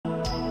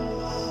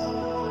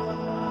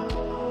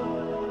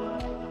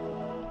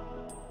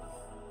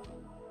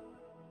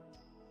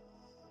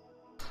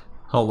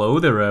Hello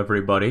there,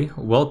 everybody.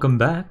 Welcome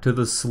back to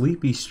the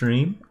Sleepy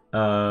Stream.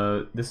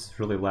 This is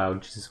really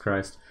loud, Jesus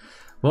Christ.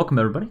 Welcome,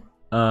 everybody.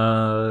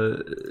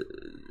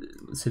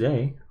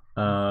 Today,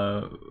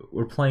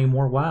 we're playing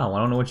more WoW. I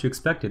don't know what you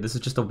expected. This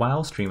is just a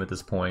WoW stream at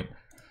this point.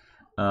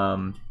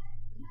 So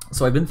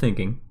I've been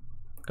thinking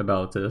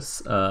about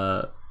this.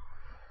 I'm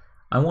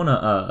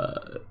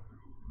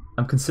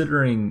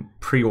considering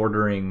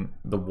pre-ordering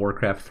the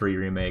Warcraft 3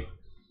 remake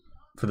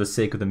for the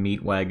sake of the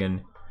meat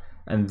wagon,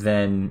 and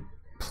then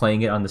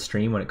playing it on the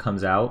stream when it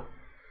comes out,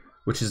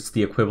 which is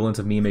the equivalent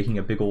of me making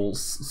a big old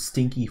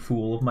stinky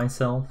fool of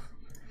myself.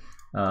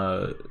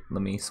 Let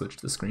me switch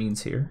the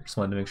screens here. Just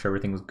wanted to make sure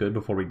everything was good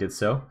before we did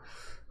so.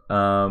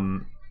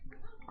 My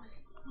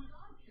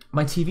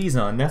TV's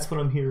on. That's what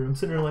I'm hearing. I'm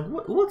sitting there like,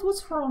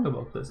 what's wrong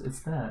about this?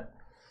 It's that.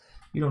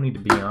 You don't need to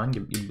be on,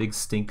 you big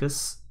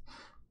stinkus.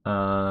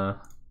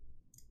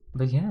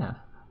 But yeah.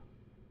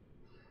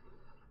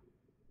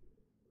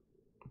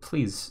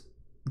 Please,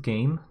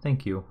 game.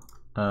 Thank you.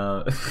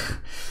 Yeah.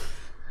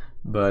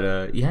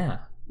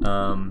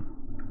 Let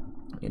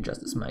me adjust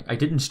this mic. I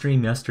didn't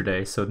stream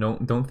yesterday, so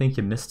don't think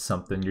you missed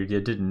something. You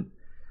didn't.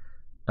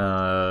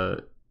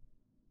 No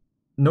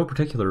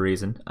particular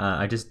reason.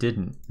 I just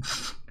didn't.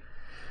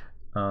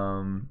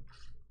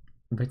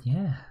 But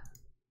yeah,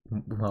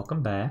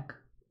 welcome back.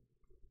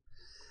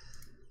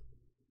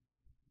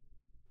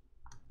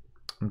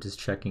 I'm just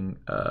checking.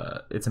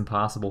 It's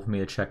impossible for me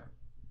to check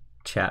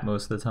chat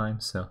most of the time,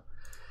 so.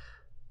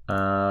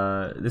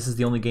 This is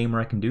the only game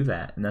where I can do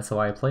that, and that's how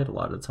I play it a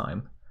lot of the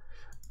time.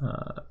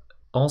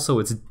 Also,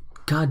 it's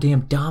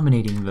goddamn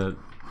dominating the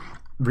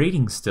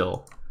ratings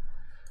still.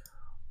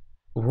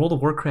 World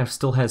of Warcraft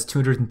still has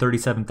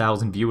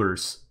 237,000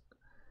 viewers.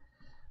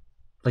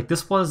 Like,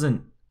 this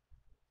wasn't,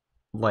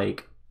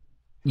 like,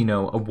 you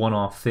know, a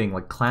one-off thing.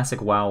 Like,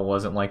 classic WoW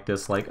wasn't like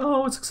this, like,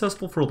 oh, it's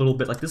successful for a little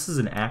bit. Like, this is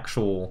an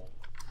actual,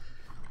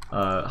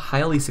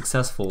 highly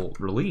successful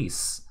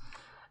release.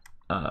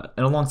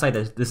 And alongside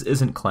that, this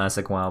isn't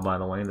classic WoW, by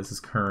the way. This is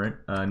current.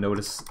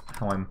 Notice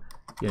how I'm,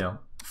 you know,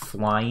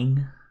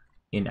 flying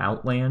in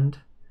Outland.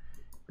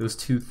 Those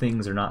two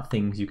things are not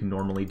things you can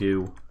normally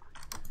do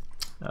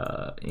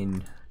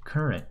in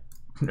current,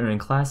 or in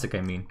classic, I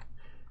mean.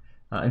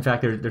 In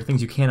fact, they're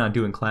things you cannot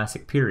do in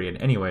classic,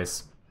 period.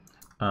 Anyways,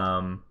 what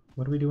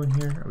are we doing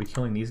here? Are we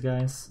killing these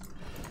guys?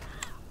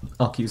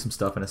 I'll queue some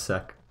stuff in a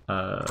sec.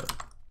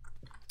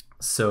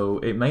 So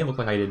it may look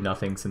like I did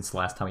nothing since the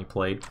last time we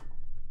played.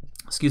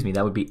 Excuse me,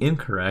 that would be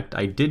incorrect.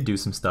 I did do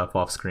some stuff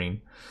off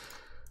screen.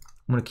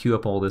 I'm going to queue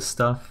up all this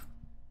stuff.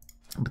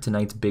 But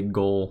tonight's big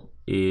goal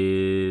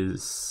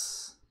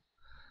is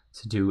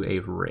to do a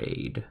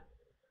raid.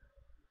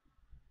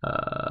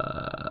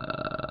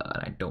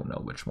 I don't know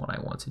which one I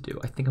want to do.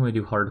 I think I'm going to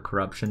do Hard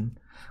Corruption,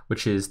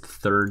 which is the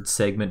third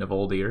segment of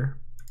Oldir.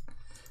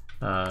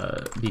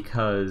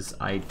 Because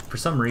for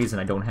some reason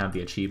I don't have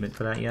the achievement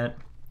for that yet.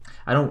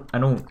 I'm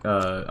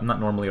not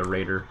normally a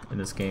raider in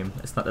this game.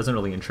 Doesn't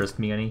really interest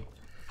me any.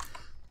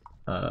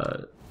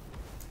 I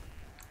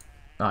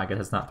guess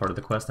that's not part of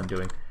the quest I'm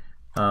doing.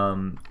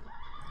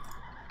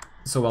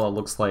 So while it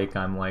looks like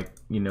I'm like,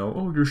 you know,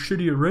 oh, you're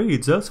shitty at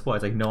raids, that's why.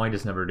 It's like, no, I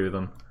just never do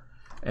them.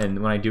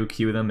 And when I do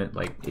queue them, it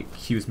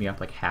queues me up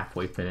like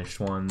halfway finished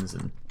ones,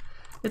 and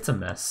it's a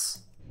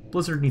mess.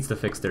 Blizzard needs to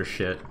fix their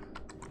shit.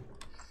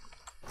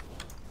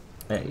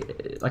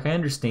 Like, I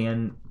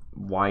understand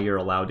why you're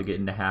allowed to get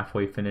into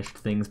halfway finished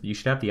things, but you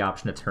should have the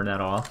option to turn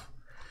that off.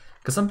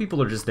 Because some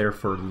people are just there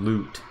for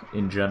loot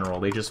in general.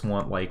 They just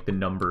want, like, the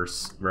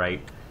numbers,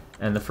 right?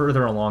 And the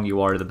further along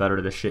you are, the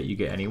better the shit you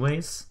get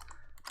anyways.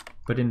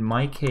 But in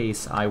my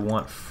case, I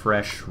want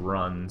fresh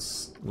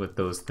runs with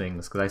those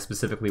things, because I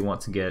specifically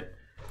want to get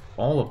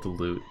all of the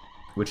loot,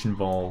 which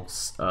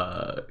involves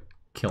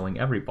killing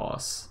every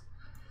boss.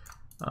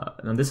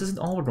 And this isn't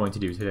all we're going to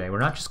do today. We're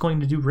not just going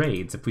to do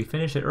raids. If we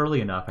finish it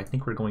early enough, I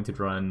think we're going to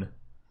run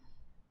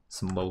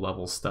some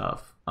low-level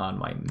stuff on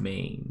my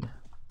main.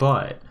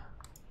 But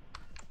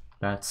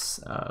that's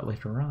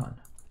later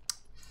on.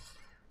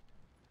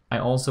 I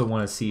also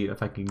want to see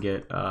if I can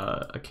get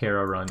a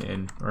Kara run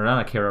in, or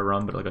not a Kara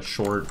run, but like a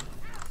short,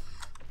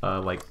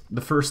 like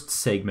the first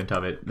segment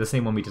of it, the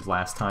same one we did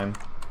last time.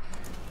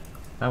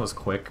 That was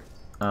quick,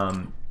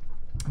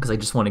 because I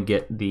just want to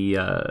get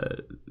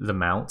the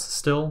mounts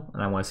still,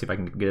 and I want to see if I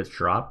can get it to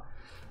drop.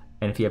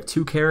 And if you have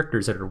two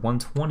characters that are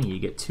 120, you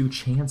get 2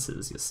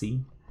 chances. You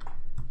see.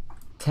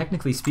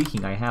 Technically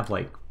speaking, I have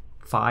like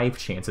 5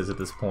 chances at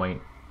this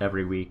point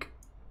every week.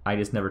 I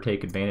just never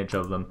take advantage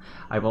of them.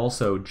 I've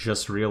also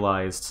just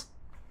realized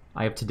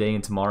I have today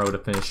and tomorrow to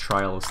finish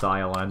Trial of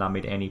Style, and I've not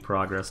made any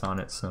progress on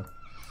it, so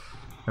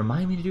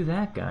remind me to do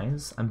that,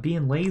 guys. I'm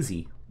being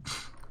lazy.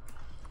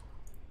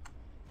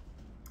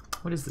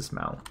 What is this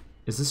mount?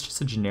 Is this just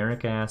a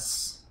generic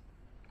ass?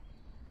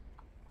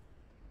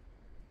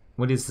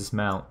 What is this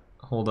mount?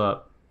 Hold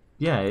up.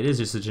 Yeah, it is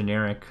just a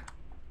generic.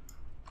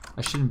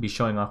 I shouldn't be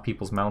showing off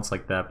people's mounts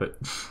like that, but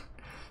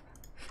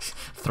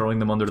throwing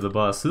them under the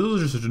bus. This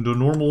is just a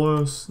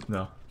normal ass.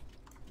 No.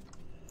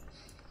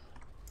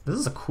 This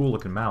is a cool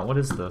looking mount. What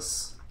is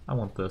this? I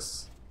want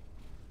this.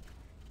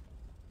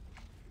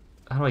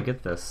 How do I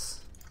get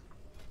this?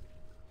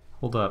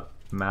 Hold up.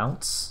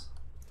 Mounts?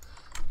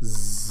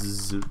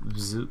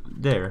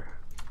 There.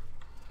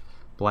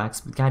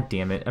 Blacksmith. God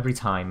damn it. Every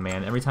time,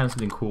 man. Every time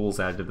something cool is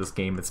added to this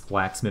game, it's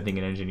blacksmithing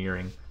and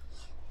engineering.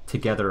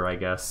 Together, I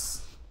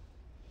guess.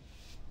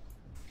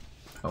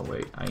 Oh,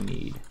 wait. I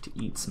need to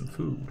eat some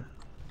food.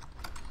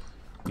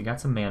 We got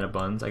some mana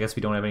buns. I guess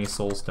we don't have any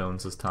soul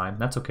stones this time.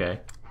 That's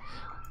okay.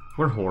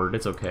 We're Horde.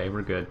 It's okay.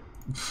 We're good.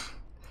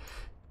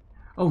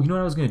 Oh, you know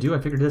what I was going to do? I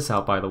figured this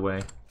out, by the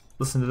way.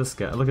 Listen to this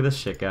guy. Look at this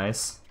shit,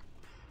 guys.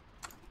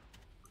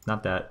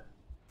 Not that.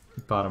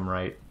 Bottom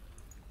right.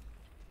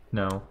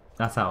 No,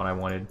 that's not what I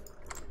wanted.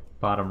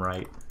 Bottom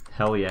right.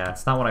 Hell yeah.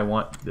 It's not what I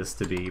want this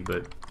to be,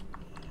 but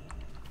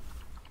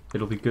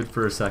it'll be good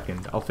for a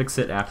second. I'll fix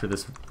it after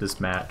this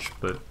match,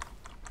 but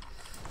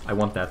I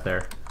want that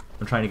there.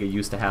 I'm trying to get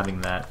used to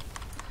having that.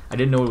 I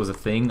didn't know it was a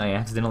thing. I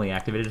accidentally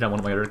activated it on one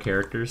of my other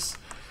characters,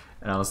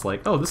 and I was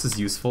like, oh, this is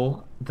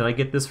useful. Did I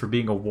get this for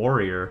being a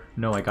warrior?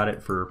 No, I got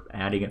it for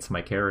adding it to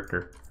my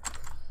character.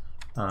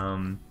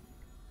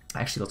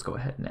 Actually, let's go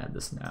ahead and add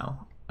this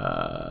now.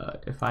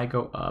 If I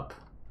go up,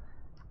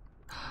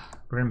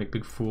 we're gonna make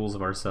big fools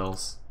of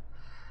ourselves.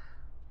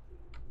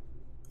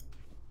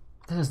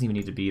 That doesn't even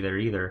need to be there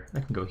either.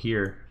 That can go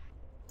here.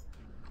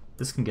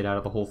 This can get out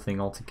of the whole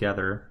thing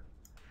altogether.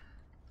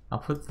 I'll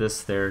put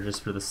this there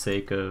just for the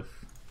sake of...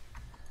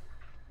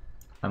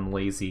 I'm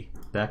lazy.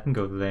 That can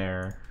go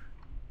there.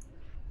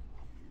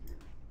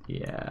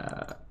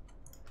 Yeah.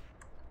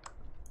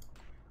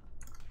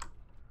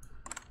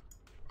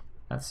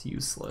 That's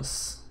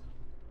useless.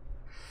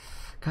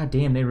 God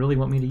damn, they really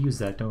want me to use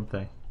that, don't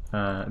they?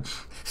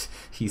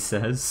 He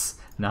says,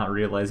 not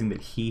realizing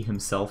that he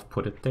himself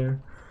put it there.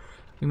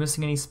 Are we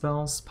missing any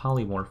spells?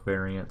 Polymorph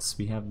variants.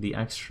 We have the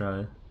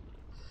extra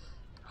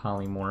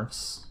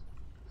polymorphs.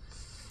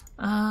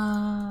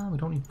 We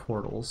don't need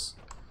portals.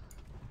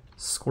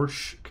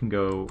 Scorch can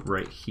go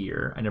right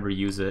here. I never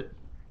use it.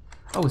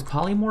 Oh, is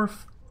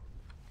polymorph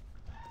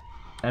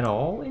at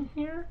all in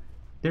here?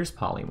 There's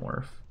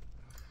polymorph.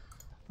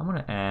 I'm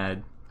gonna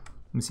add.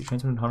 Let me see.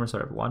 Transformed Hummer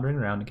started wandering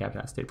around in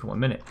captured state for 1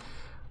 minute.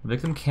 The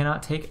victim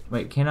cannot take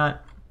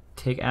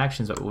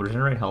actions but will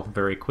regenerate health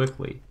very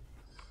quickly.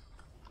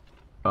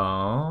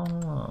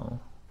 Oh.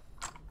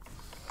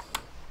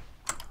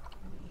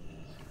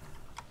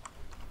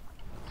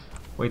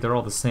 Wait, they're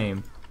all the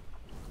same.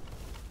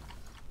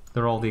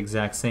 They're all the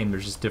exact same.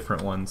 There's just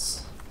different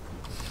ones.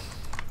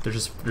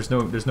 There's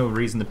no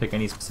reason to pick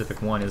any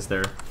specific one, is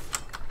there?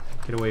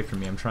 Get away from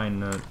me. I'm trying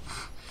to.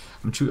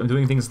 I'm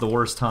doing things at the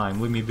worst time.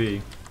 Leave me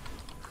be.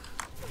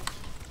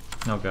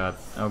 Oh god.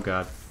 Oh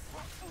god.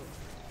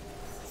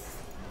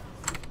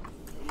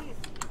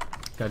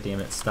 God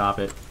damn it. Stop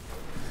it.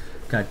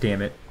 God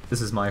damn it.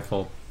 This is my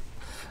fault.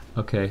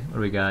 Okay, what do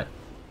we got?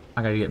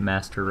 I gotta get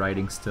master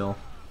writing still.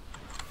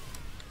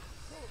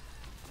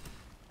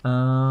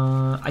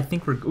 I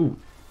think we're... Ooh,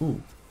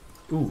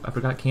 I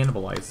forgot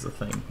cannibalize is a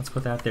thing. Let's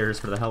put that there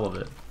just for the hell of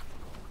it.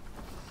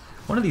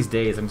 One of these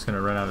days I'm just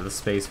gonna run out of the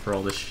space for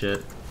all this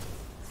shit.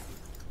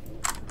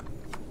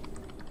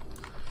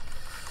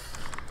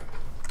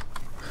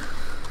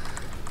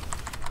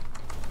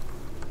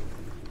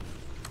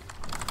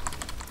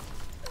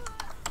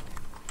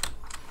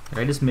 Can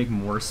I just make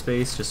more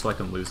space just so I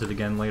can lose it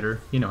again later?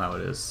 You know how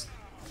it is.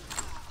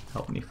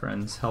 Help me,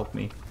 friends. Help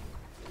me.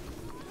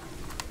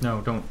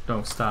 No,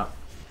 don't stop.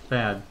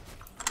 Bad.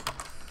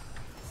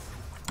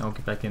 Oh,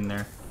 get back in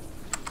there.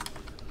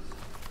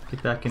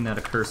 Get back in that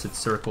accursed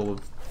circle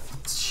of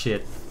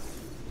shit.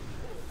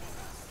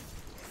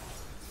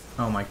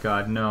 Oh my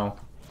god, no.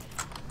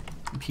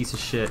 You piece of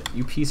shit.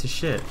 You piece of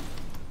shit.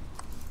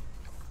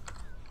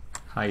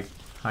 Hide.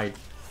 Hide.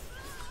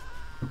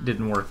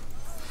 Didn't work.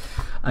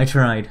 I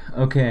tried.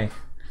 Okay.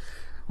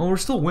 Well, we're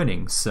still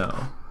winning,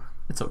 so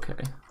it's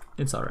okay.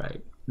 It's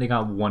alright. They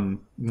got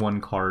one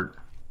card,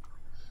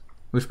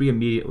 which we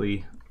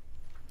immediately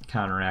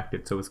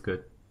counteracted, so it's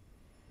good.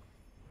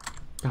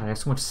 God, I have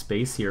so much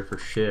space here for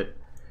shit.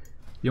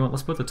 You know what?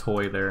 Let's put the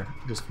toy there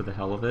just for the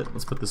hell of it.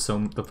 Let's put the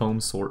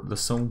foam sword.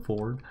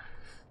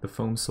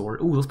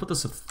 Ooh, let's put the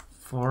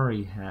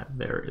safari hat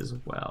there as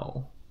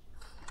well.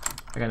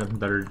 I got nothing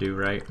better to do,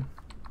 right?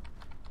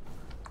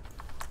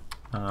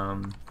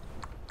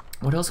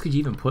 What else could you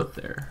even put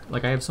there?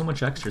 Like, I have so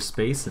much extra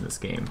space in this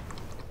game.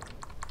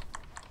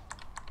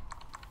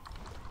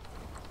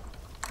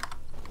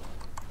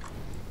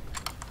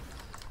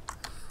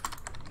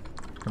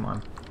 Come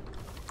on.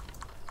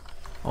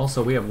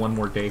 Also, we have one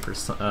more day for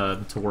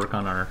to work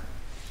on our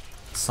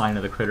sign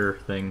of the critter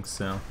thing,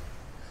 so...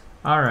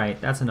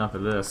 Alright, that's enough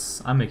of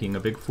this. I'm making a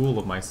big fool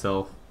of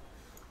myself.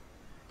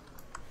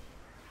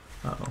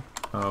 Uh-oh.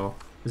 Oh.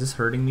 Is this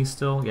hurting me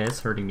still? Yeah,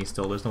 it's hurting me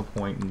still. There's no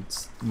point in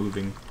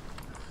moving.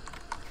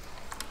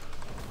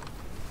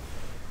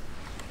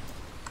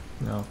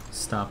 No,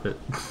 stop it.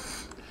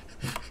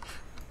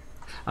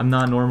 I'm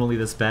not normally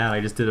this bad. I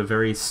just did a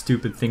very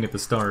stupid thing at the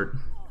start.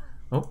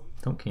 Oh,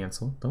 don't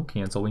cancel. Don't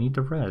cancel. We need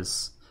to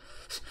res.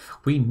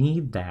 We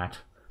need that.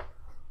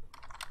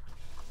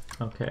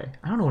 Okay,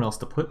 I don't know what else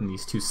to put in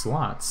these 2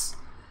 slots.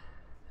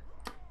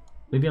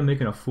 Maybe I'm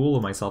making a fool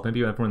of myself.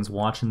 Maybe everyone's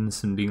watching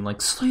this and being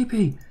like,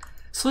 Sleepy!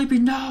 Sleepy,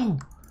 no!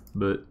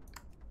 But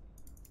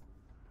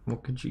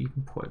what could you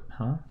even put,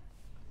 huh?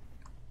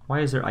 Why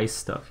is there ice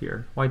stuff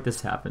here? Why'd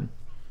this happen?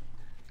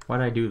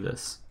 Why'd I do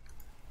this?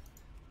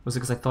 Was it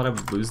because I thought I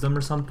would lose them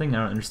or something? I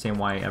don't understand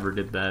why I ever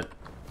did that.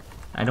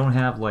 I don't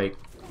have, like...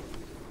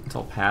 It's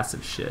all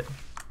passive shit.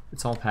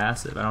 It's all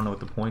passive. I don't know what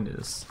the point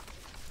is.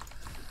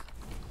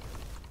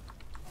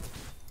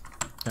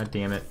 God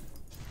damn it.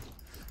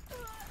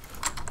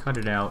 Cut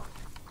it out.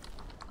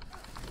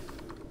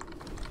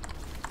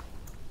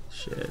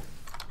 Shit.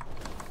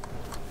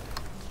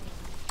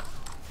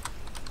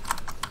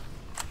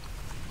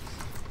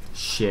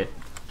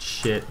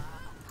 Shit.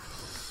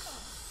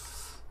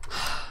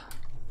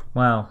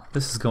 Wow,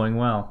 this is going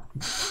well.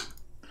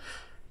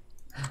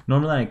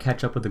 Normally I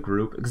catch up with the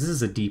group, because this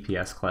is a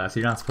DPS class.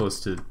 You're not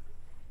supposed to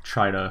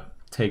try to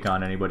take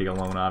on anybody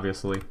alone,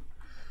 obviously.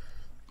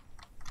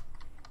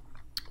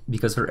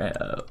 Because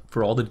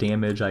for all the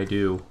damage I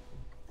do,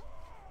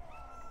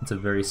 it's a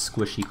very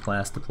squishy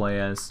class to play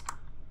as.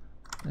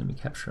 Let me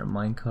capture a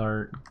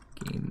minecart.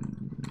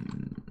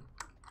 Gain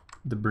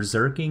the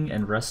berserking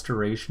and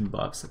restoration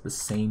buffs at the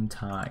same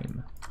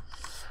time.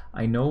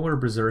 I know where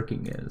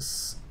berserking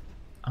is.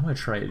 I'm gonna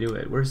try to do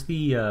it. Where's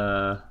the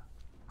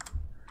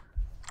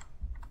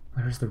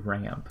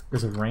ramp?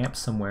 There's a ramp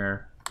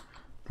somewhere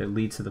that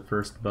leads to the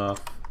first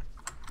buff.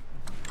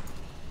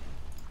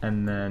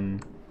 And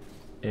then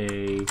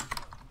a...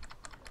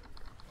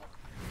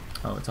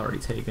 Oh, it's already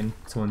taken.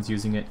 Someone's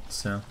using it,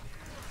 so...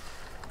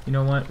 You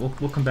know what?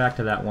 We'll come back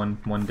to that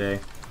one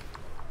day.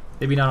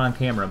 Maybe not on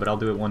camera, but I'll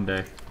do it one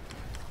day.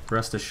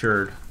 Rest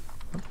assured.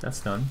 Oh, that's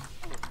done.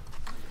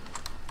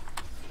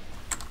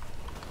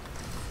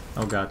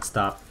 Oh god,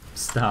 stop.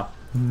 Stop.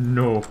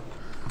 No.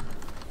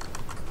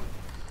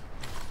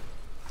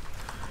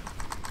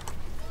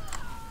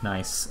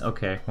 Nice.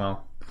 Okay,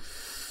 well.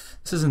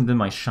 This hasn't been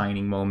my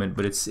shining moment,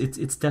 but it's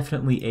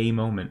definitely a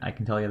moment, I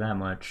can tell you that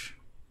much.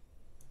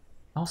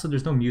 Also,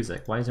 there's no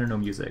music. Why is there no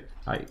music?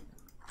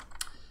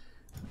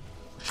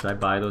 Should I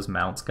buy those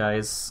mounts,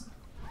 guys?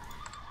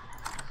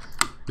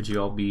 Would you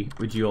all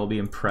be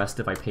impressed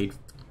if I paid,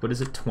 what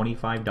is it,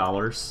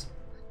 $25?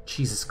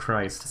 Jesus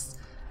Christ.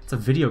 It's a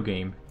video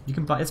game. You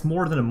can buy, it's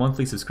more than a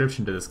monthly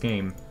subscription to this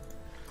game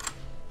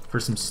for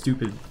some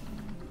stupid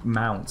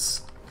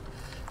mounts.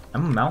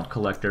 I'm a mount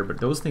collector,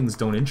 but those things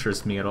don't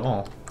interest me at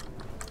all.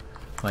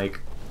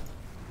 Like,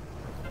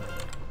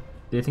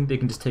 they think they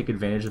can just take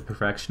advantage of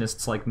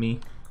perfectionists like me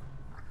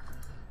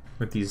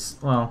with these,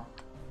 well,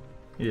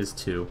 it is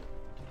too.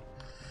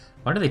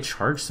 Why do they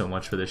charge so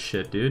much for this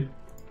shit, dude?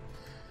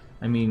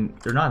 I mean,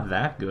 they're not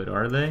that good,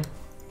 are they?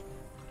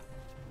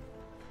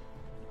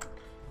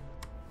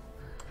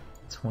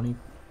 20.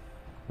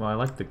 Well, I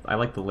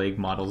like the leg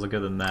models other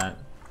than that.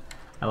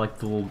 I like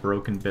the little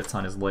broken bits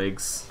on his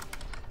legs.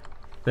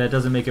 That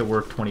doesn't make it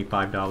worth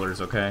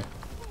 $25, okay?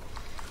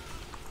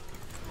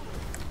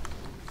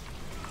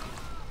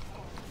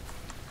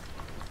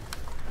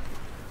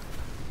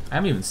 I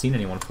haven't even seen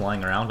anyone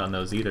flying around on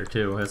those either,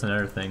 too. That's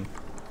another thing.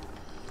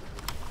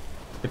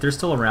 If they're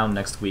still around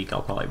next week,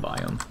 I'll probably buy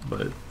them,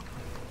 but...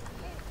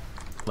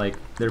 Like,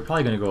 they're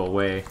probably gonna go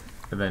away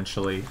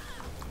eventually.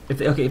 If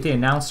they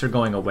announce they're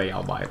going away,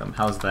 I'll buy them.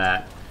 How's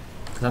that?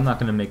 Because I'm not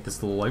gonna make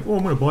this little like, oh,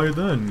 I'm gonna buy it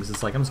then. Because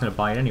it's like, I'm just gonna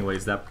buy it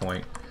anyways at that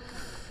point.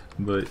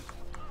 But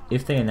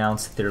if they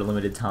announce that they're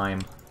limited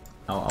time,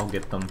 I'll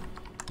get them.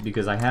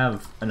 Because I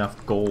have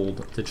enough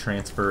gold to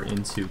transfer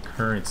into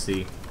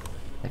currency,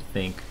 I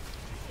think.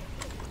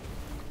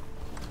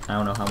 I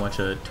don't know how much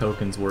a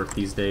token's worth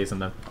these days in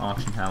the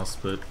auction house,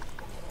 but...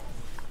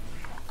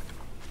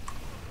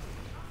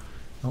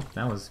 Oh,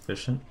 that was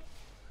efficient.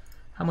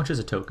 How much is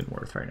a token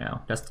worth right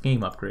now? That's the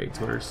game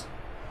upgrades. Where's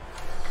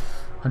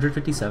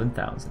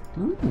 157,000.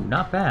 Ooh,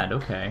 not bad.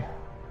 Okay.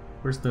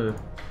 Where's the...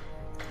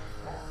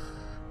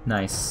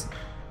 Nice.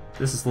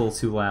 This is a little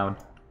too loud.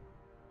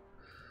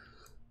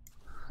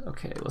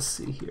 Okay, let's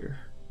see here.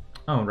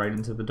 Oh, right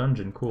into the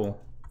dungeon.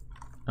 Cool.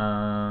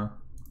 Yeah,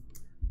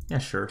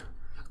 sure.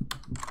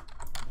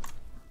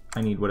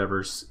 I need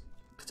whatever's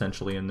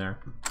potentially in there.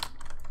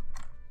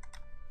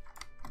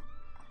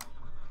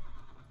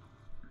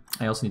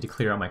 I also need to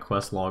clear out my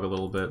quest log a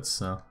little bit,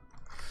 so...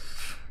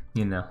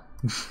 You know.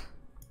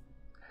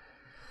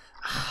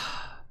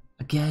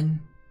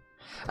 Again?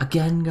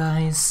 Again,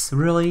 guys?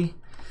 Really?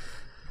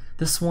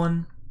 This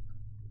one?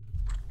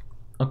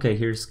 Okay,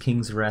 here's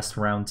King's Rest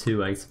round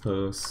 2, I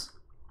suppose.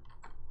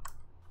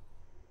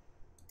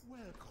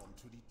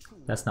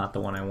 That's not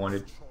the one I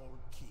wanted.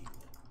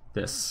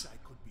 This.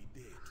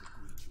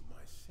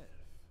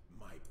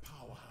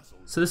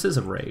 So this is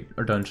a raid,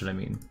 or dungeon, I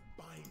mean.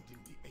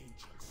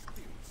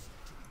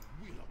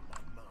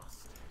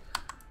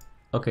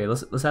 Okay,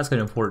 let's ask an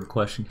important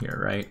question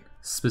here, right?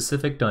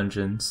 Specific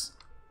dungeons.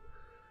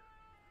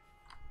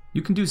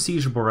 You can do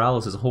Siege of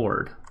Borealis as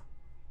Horde.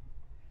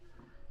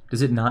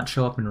 Does it not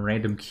show up in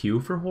random queue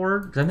for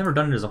Horde? Because I've never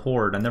done it as a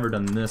Horde. I've never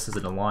done this as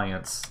an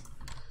Alliance.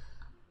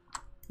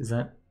 Is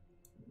that...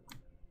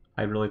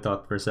 I really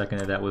thought for a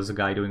second that was a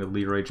guy doing a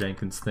Leroy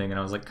Jenkins thing, and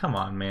I was like, come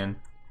on, man.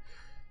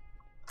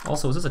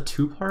 Also, is this a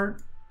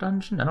two-part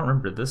dungeon? I don't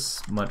remember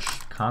this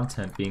much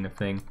content being a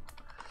thing.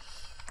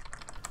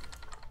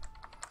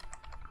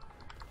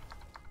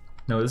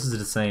 No, this is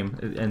the same.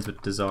 It ends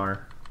with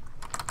Dazar.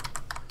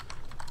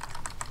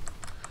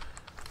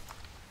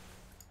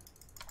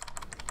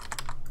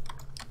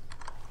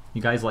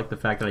 You guys like the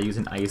fact that I use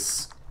an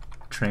ice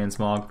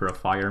transmog for a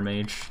fire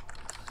mage?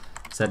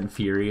 Does that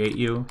infuriate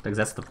you? Because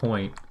that's the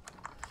point.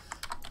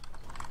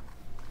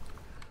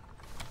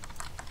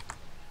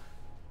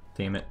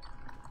 Damn it.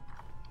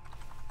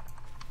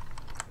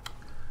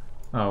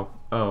 Oh.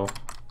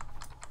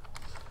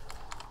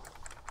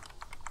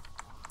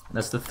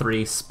 That's the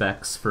 3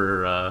 specs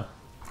for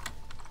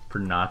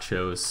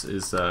nachos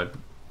is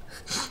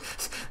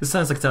this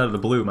sounds like it's out of the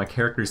blue. My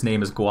character's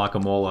name is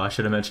Guacamole. I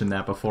should have mentioned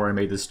that before I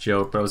made this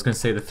joke, but I was gonna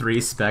say the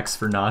 3 specs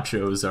for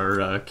nachos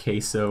are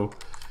queso,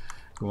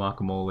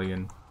 guacamole,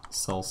 and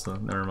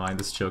salsa. Never mind,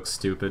 this joke's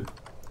stupid.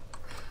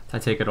 I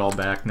take it all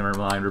back, never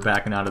mind, we're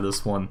backing out of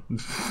this one.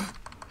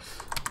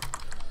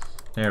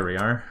 There we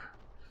are.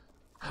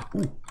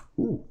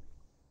 Ooh.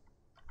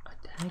 A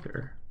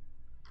dagger.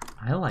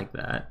 I like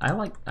that. I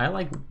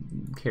like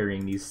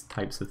carrying these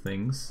types of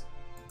things.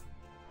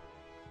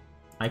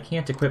 I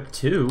can't equip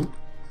 2,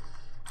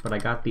 but I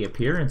got the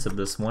appearance of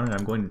this one, and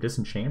I'm going to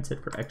disenchant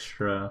it for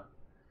extra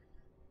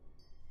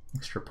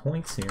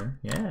points here.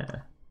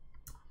 Yeah.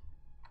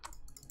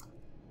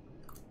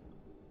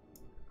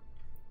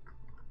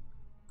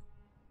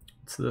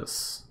 What's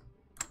this?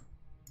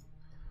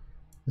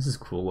 This is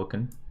cool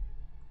looking.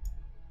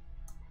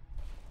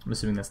 I'm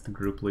assuming that's the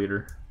group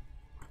leader.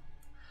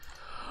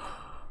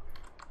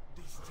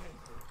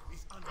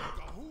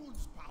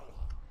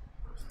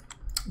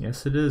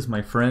 Yes, it is,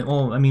 my friend.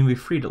 Well, I mean, we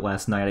freed it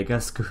last night. I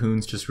guess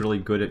Cahoon's just really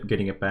good at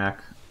getting it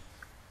back.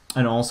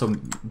 And also,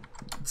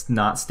 it's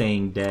not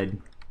staying dead.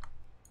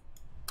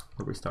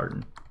 Where are we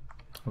starting?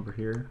 Over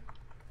here?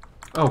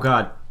 Oh,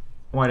 God.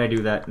 Why'd I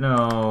do that?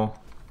 No.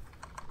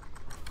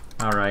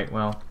 Alright,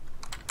 well.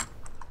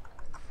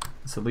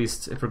 So at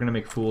least, if we're gonna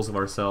make fools of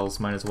ourselves,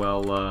 might as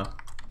well,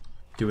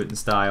 do it in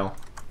style.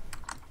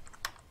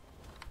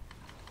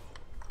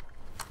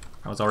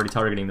 I was already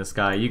targeting this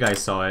guy. You guys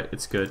saw it.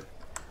 It's good.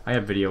 I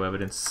have video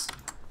evidence.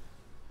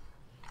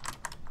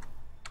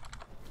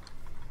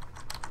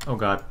 Oh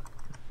god.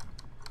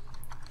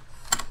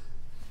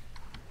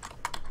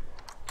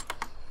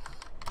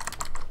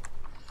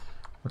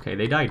 Okay,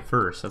 they died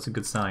first. That's a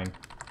good sign.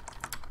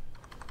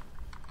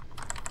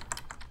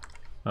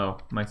 Oh,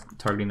 am I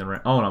targeting the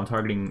right? Oh, no, I'm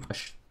targeting a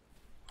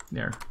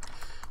there.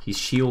 He's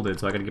shielded,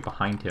 so I gotta get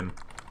behind him.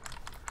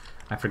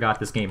 I forgot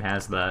this game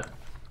has that.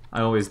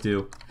 I always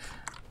do.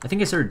 I think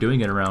I started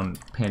doing it around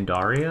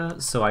Pandaria,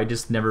 so I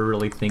just never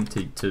really think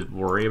to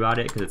worry about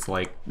it, because it's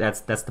like, that's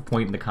the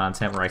point in the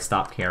content where I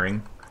stop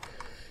caring.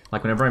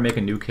 Like, whenever I make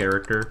a new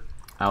character,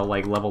 I'll,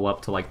 like, level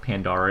up to, like,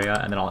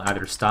 Pandaria, and then I'll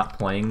either stop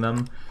playing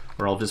them,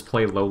 or I'll just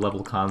play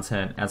low-level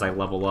content as I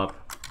level up.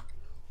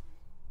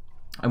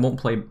 I won't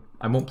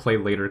play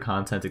later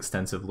content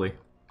extensively.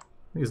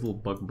 These little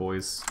bug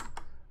boys.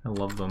 I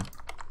love them.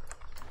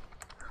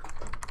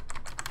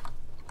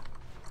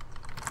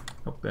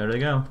 Oh, there they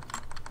go.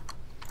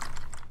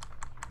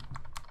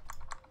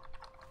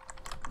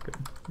 Good.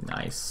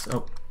 Nice.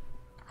 Oh.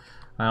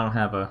 I don't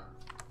have a...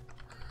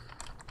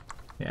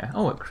 Yeah.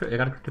 Oh, I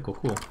got a critical.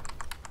 Cool.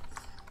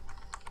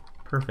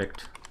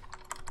 Perfect.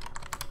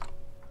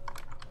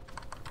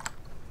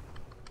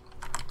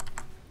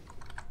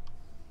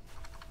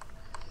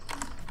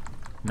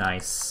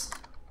 Nice.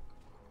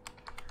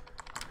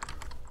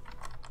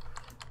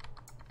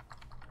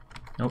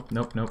 Nope,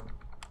 nope, nope.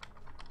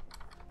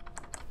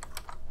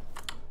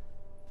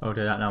 Oh,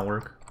 did that not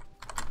work?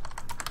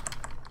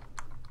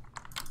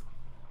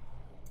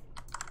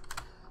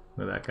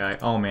 Look at that guy.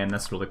 Oh man,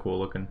 that's really cool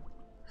looking.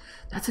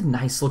 That's a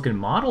nice looking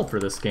model for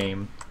this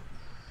game.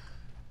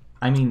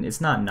 I mean, it's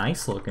not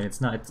nice looking.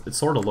 It's not. It's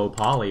sort of low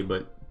poly,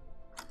 but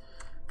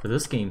for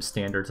this game's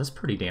standards, that's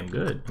pretty damn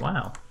good.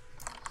 Wow.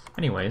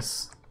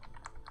 Anyways,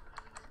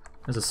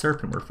 there's a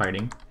serpent we're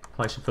fighting.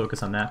 Probably should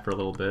focus on that for a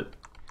little bit.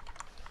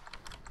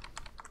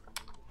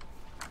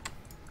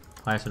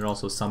 I should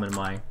also summon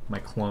my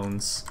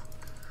clones.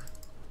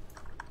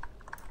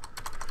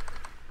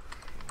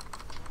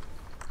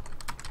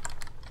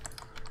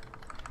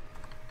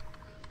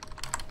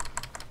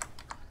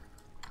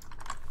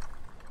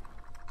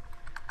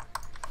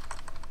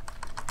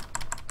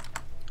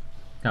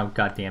 Oh,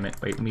 god damn it.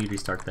 Wait, let me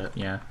restart that.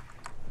 Yeah.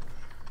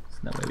 So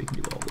that way we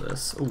can do all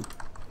this. Oh.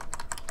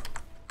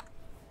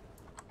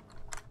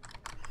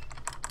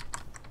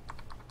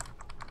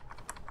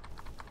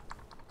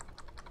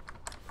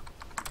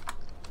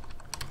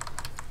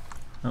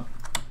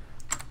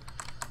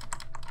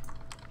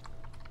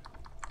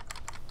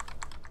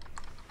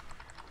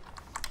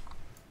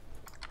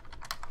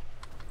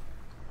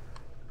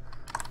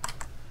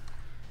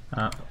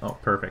 Oh,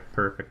 perfect,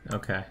 perfect.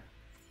 Okay.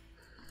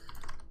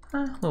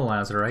 Little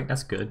Lazarite,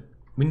 that's good.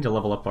 We need to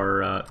level up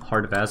our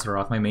Heart of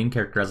Azeroth. My main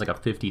character has like a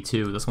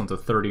 52. This one's a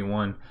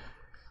 31.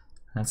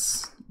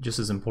 That's just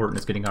as important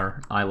as getting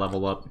our eye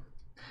level up.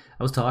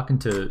 I was talking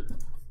to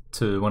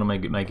one of my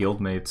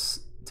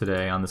guildmates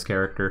today on this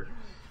character.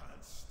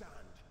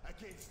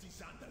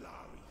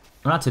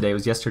 Well, not today, it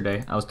was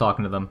yesterday. I was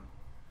talking to them,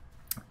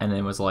 and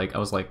it was like, I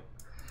was like,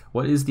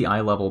 what is the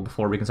eye level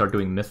before we can start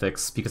doing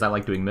mythics? Because I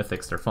like doing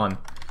mythics, they're fun.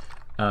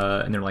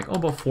 And they're like, oh,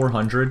 about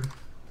 400.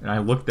 And I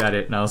looked at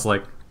it and I was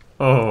like,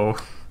 oh,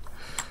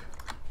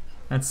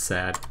 that's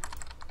sad.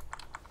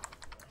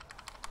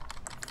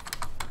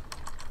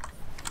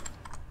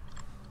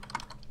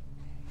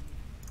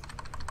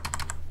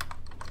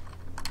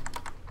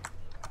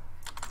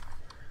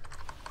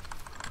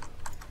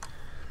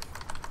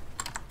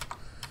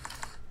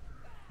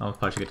 I'll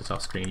probably should get this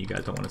off screen. You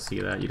guys don't want to see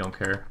that. You don't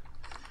care.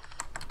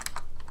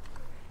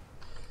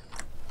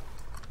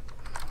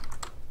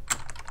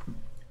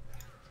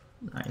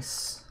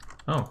 Nice.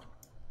 Oh.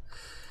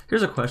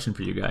 Here's a question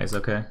for you guys,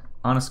 okay?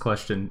 Honest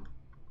question.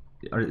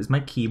 Is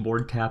my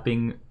keyboard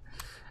tapping...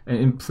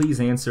 And please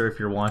answer if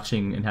you're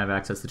watching and have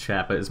access to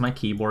chat, but is my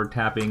keyboard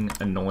tapping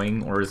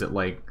annoying, or is it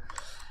like...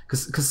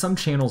 Because some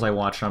channels I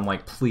watch, I'm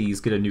like, please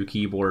get a new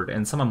keyboard,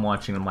 and some I'm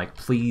watching, I'm like,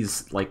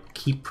 please, like,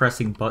 keep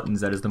pressing buttons.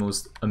 That is the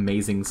most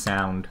amazing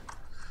sound.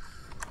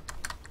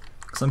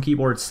 Some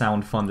keyboards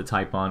sound fun to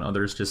type on,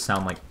 others just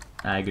sound like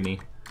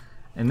agony.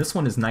 And this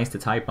one is nice to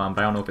type on,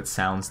 but I don't know if it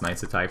sounds nice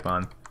to type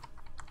on.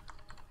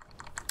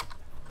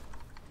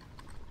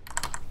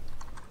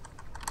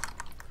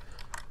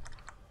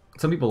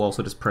 Some people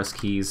also just press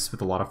keys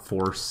with a lot of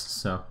force,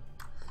 so...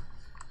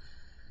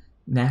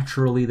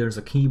 Naturally, there's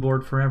a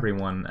keyboard for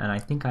everyone, and I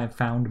think I've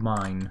found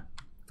mine.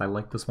 I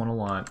like this one a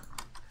lot.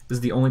 This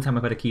is the only time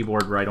I've had a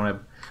keyboard where I don't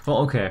have... Well,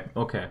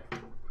 okay.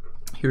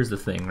 Here's the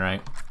thing,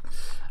 right?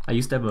 I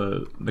used to have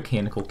a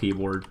mechanical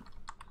keyboard,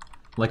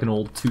 like an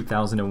old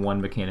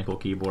 2001 mechanical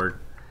keyboard,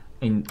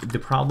 and the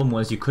problem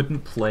was you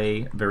couldn't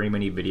play very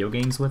many video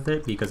games with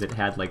it because it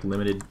had, like,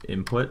 limited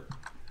input.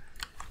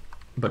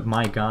 But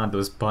my god,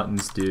 those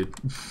buttons, dude.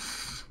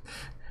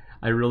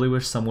 I really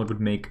wish someone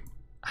would make...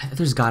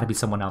 There's gotta be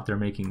someone out there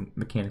making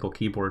mechanical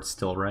keyboards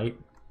still, right?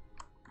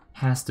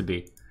 Has to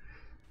be.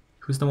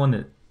 Who's the one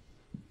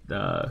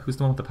that... who's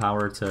the one with the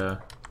power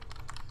to...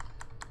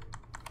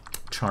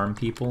 charm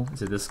people?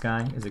 Is it this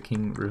guy? Is it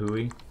King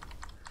Rahui?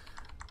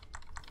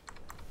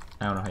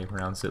 I don't know how you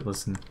pronounce it,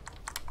 listen.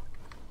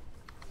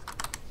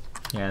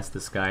 Yeah, it's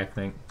this guy, I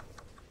think.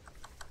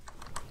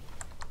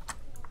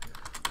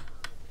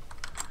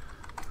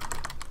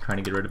 Trying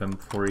to get rid of him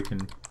before he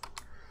can...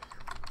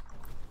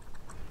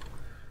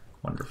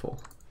 Wonderful.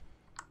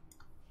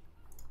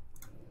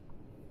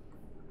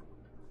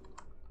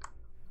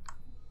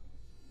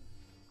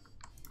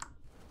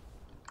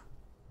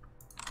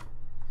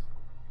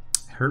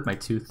 I hurt my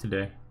tooth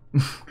today.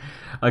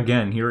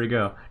 Again, here we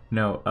go.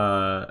 No,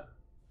 I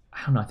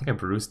don't know, I think I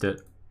bruised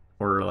it.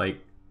 Or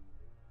like,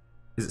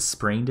 is it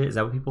sprained it? Is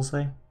that what people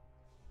say?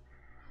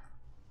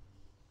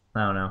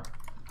 I don't know.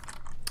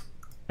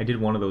 I did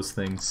one of those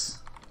things.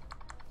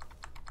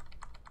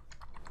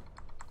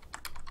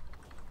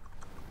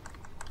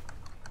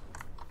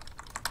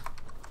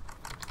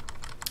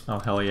 Oh,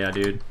 hell yeah,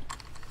 dude.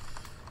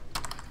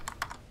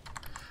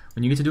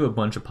 When you get to do a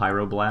bunch of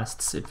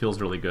pyroblasts, it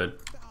feels really good.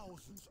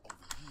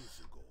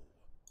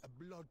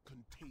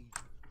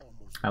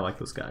 I like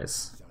those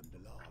guys.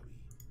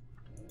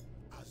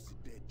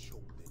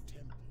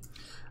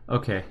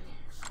 Okay.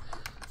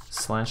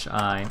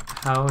 /I.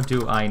 How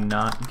do I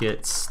not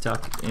get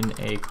stuck in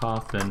a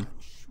coffin?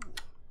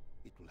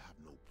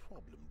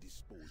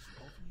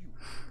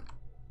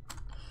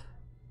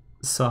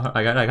 So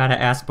I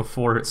gotta ask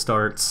before it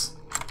starts.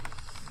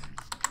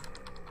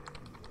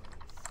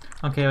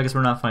 Okay, I guess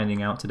we're not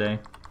finding out today.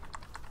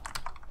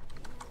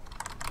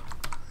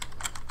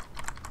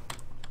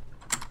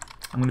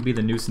 I'm gonna be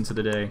the nuisance of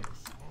the day.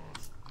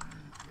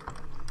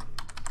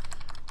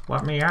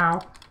 Let me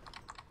out.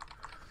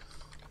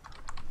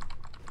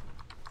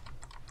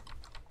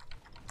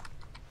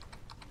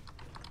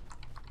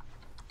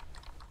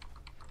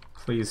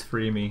 Please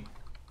free me.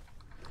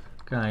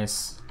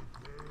 Guys.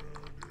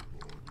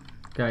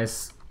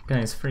 Guys,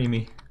 free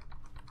me.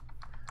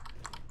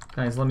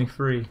 Guys, let me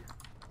free.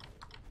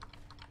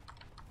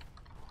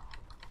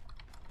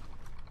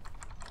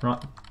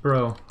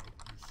 Bro,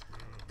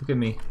 look at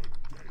me.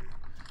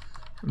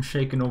 I'm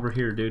shaking over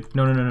here, dude.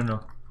 No.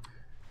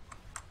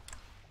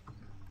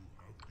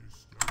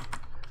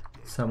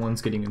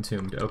 Someone's getting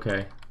entombed.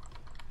 Okay.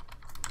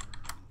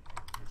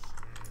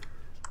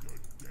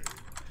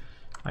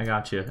 I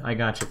got you,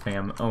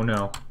 fam. Oh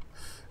no.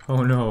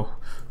 Oh no.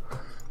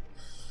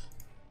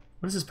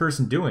 What is this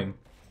person doing?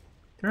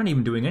 They're not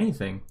even doing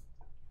anything.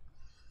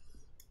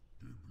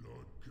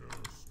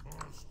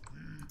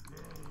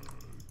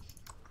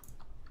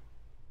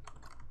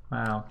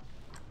 Wow.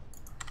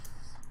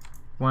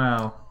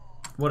 Wow.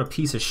 What a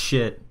piece of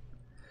shit.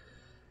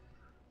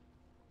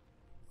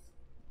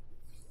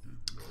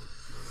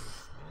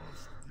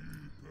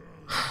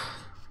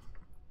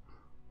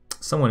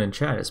 Someone in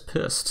chat is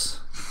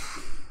pissed.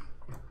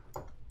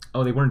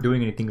 Oh, they weren't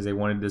doing anything because they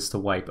wanted this to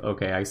wipe.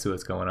 Okay, I see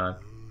what's going on.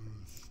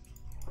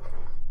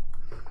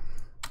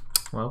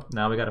 Well,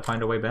 now we gotta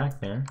find a way back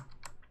there.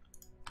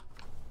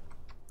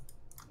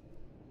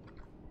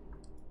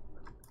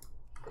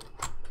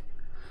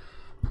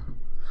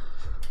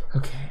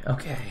 Okay,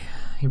 okay.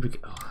 Here we go.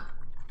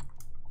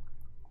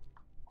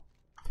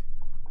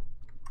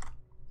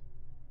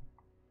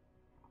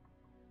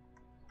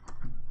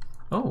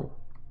 Oh.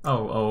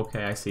 Oh,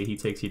 okay, I see. He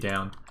takes you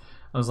down.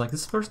 I was like,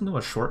 this person know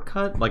a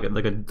shortcut? Like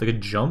a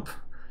jump?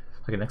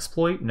 Like an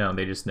exploit? No,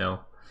 they just know.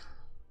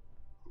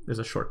 There's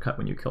a shortcut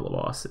when you kill a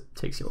boss. It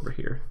takes you over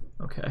here.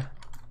 Okay.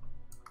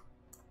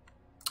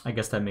 I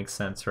guess that makes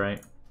sense,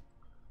 right?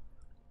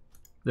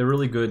 They're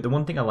really good. The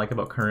one thing I like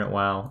about current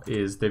WoW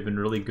is they've been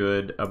really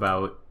good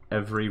about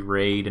every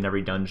raid and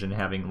every dungeon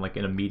having like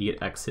an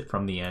immediate exit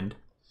from the end,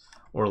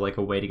 or like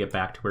a way to get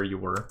back to where you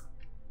were.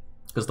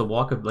 Because the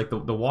walk of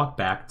the walk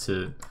back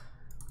to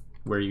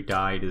where you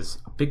died is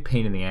a big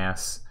pain in the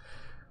ass.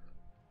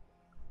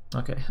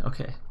 Okay,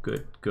 okay,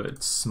 good,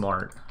 good,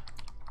 smart.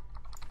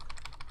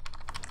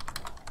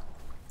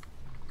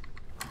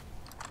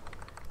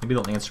 Maybe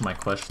they'll answer my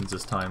questions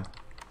this time.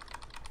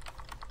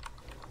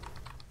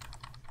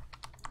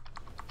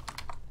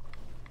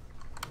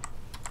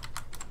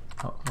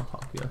 I'll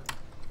help you.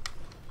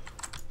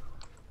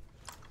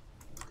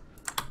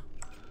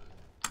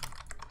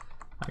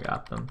 I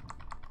got them.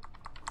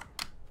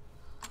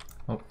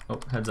 Oh, oh,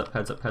 heads up,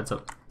 heads up, heads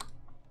up.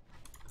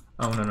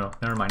 Oh, no, no,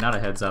 never mind, not a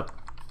heads up.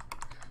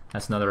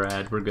 That's another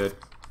ad, we're good.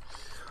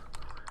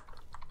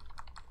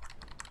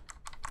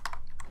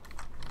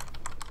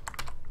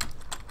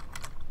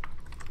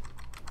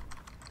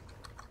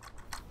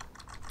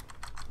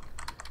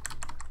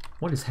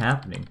 What is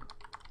happening?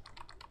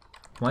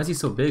 Why is he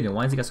so big and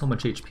why has he got so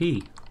much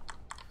HP?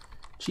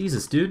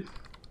 Jesus, dude.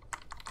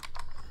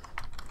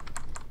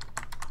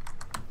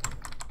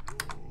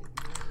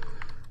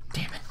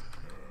 Damn it.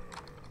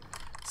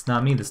 It's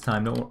not me this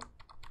time, no.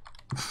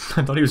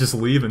 I thought he was just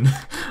leaving.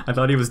 I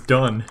thought he was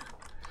done.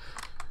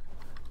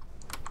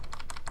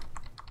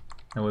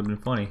 That would have been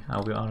funny,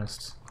 I'll be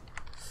honest.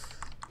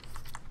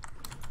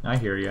 I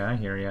hear ya, I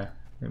hear ya.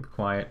 Be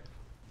quiet.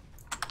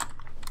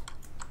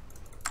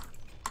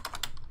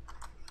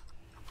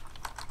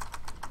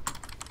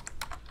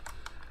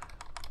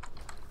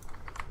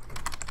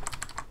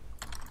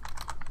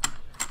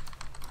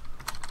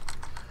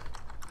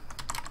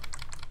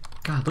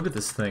 God, look at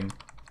this thing.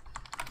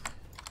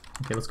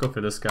 Okay, let's go for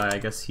this guy. I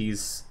guess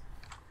he's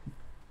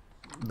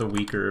the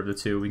weaker of the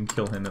two. We can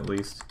kill him at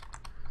least.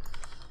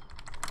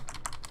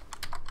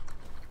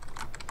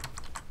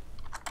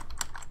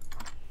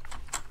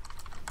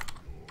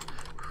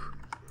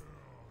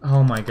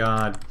 Oh my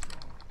god.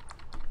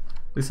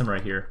 At least I'm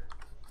right here.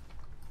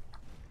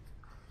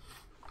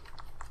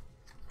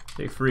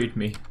 They freed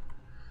me.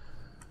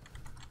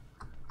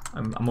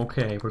 I'm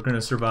okay. We're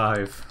gonna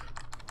survive.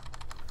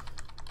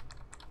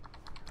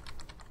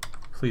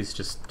 Please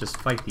just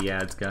fight the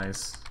ads,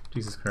 guys.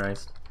 Jesus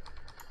Christ.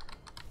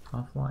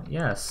 Offline.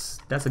 Yes,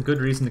 that's a good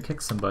reason to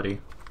kick somebody.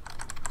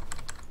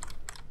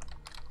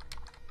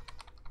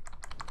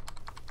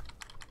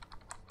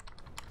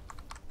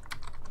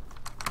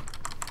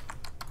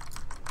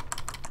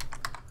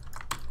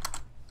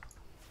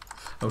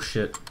 Oh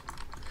shit.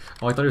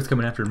 Oh, I thought he was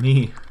coming after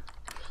me.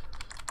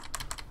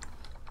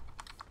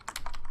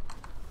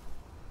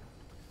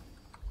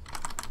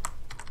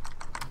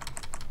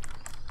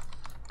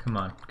 Come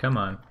on, come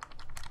on.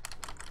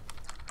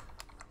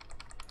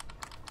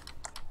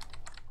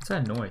 What's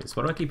that noise?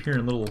 Why do I keep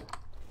hearing little...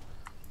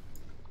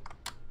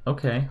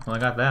 Okay, well I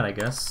got that, I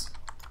guess.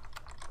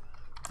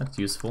 That's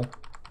useful.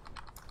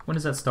 When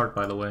does that start,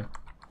 by the way?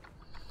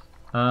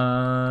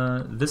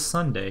 This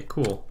Sunday.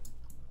 Cool.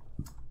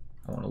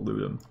 I want to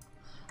loot him.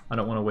 I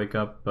don't want to wake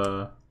up,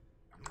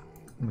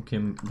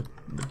 Makimba,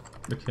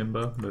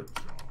 but...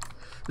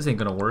 This ain't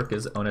gonna work,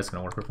 is it? Oh, no, it's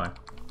gonna work, we're fine.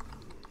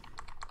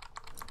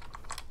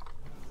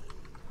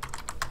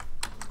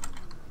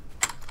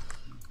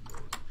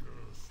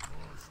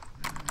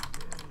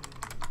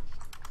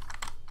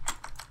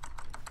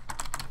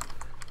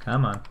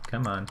 Come on,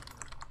 come on.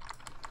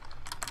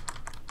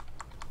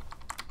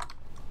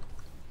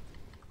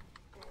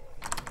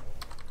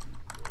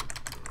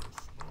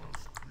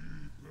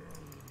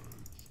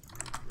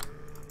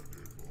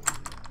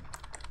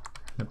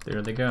 Yep,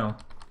 there they go.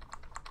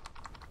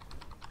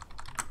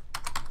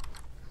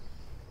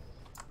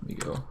 Let me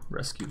go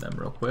rescue them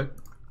real quick.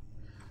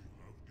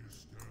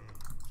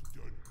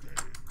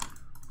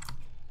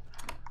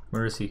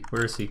 Where is he?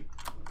 Where is he?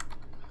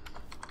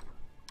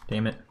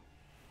 Damn it.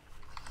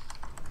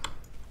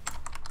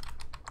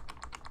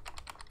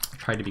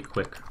 Try to be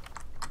quick.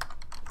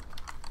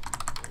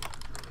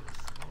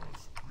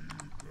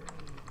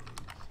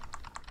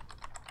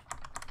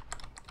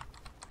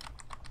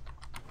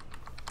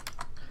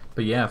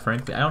 But yeah,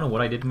 frankly, I don't know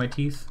what I did to my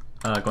teeth.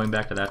 Going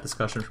back to that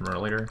discussion from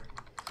earlier.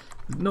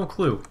 No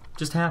clue.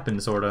 Just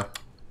happened, sorta.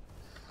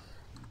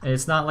 And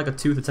it's not like a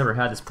tooth that's ever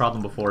had this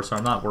problem before, so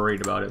I'm not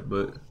worried about it,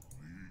 but...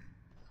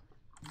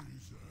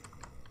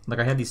 like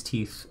I had these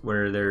teeth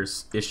where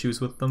there's issues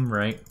with them,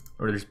 right?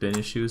 Or there's been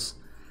issues.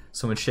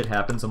 So when shit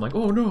happens, I'm like,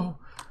 oh no!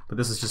 But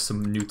this is just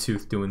some new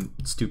tooth doing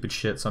stupid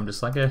shit, so I'm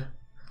just like, eh.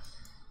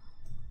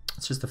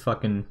 It's just a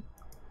fucking,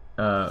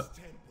 I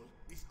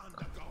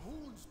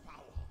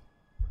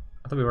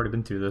thought we've already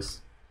been through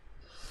this.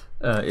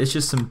 It's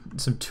just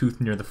some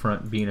tooth near the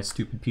front being a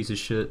stupid piece of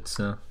shit,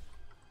 so,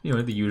 you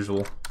know, the usual.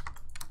 What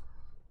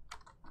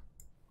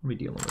are we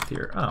dealing with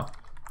here? Oh,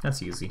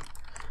 that's easy.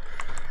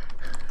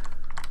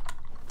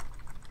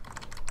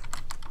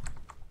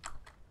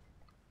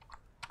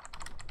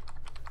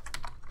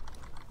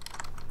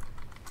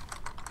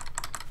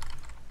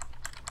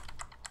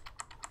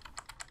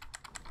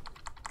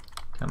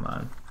 Come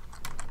on.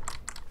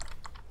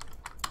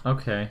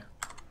 Okay.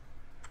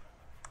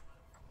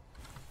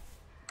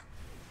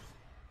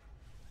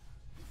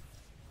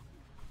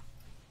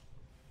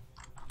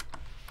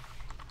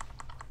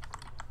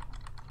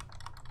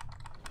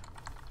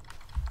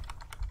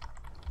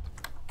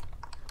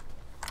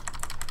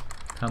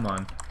 Come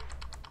on.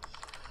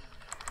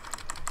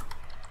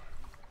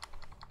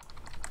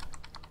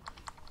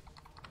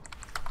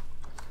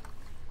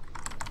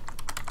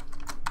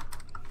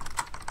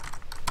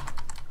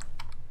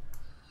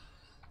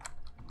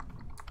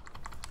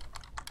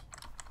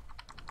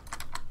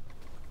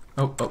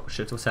 Oh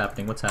shit, what's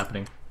happening? What's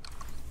happening?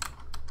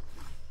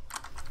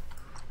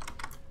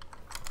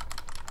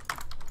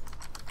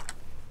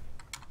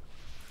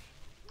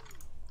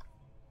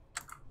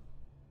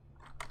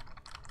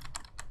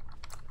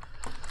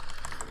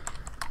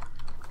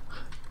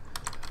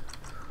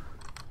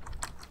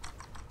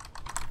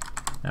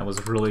 That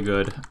was really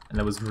good, and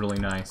that was really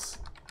nice.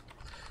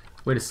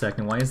 Wait a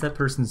second, why is that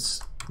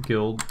person's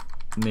guild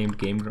named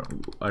Game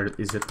Grumps?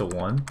 Is it the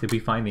one? Did we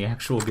find the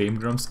actual Game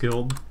Grumps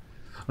guild?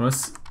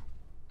 Unless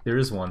there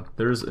is one.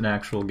 There is an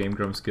actual Game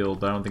Grumps guild,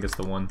 but I don't think it's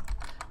the one.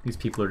 These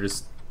people are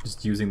just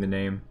using the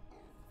name.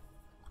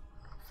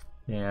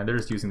 Yeah, they're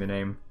just using the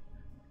name.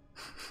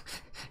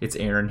 It's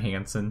Aaron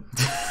Hansen.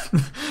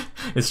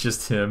 It's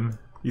just him.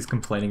 He's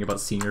complaining about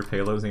senior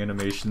payloads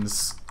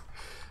animations.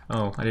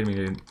 Oh, I didn't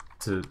mean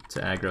to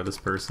aggro this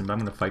person, but I'm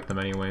gonna fight them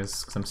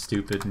anyways, because I'm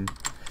stupid and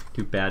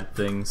do bad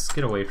things.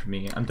 Get away from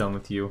me. I'm done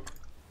with you.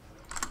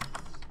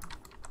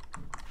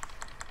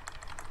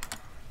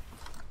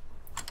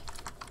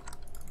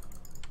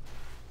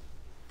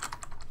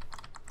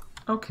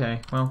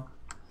 Okay, well,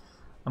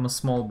 I'm a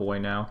small boy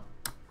now.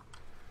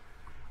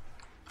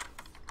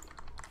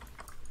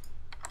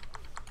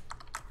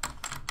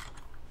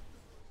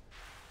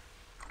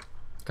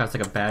 God, it's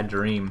like a bad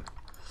dream.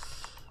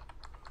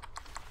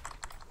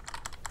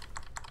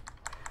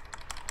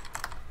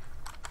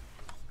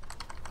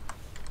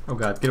 Oh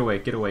god, get away,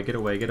 get away, get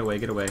away, get away,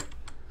 get away.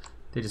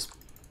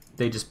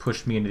 They just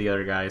pushed me into the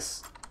other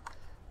guys.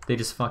 They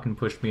just fucking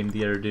pushed me into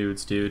the other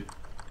dudes, dude.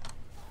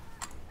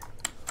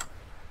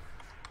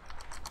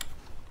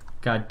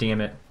 God damn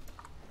it.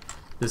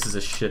 This is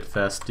a shit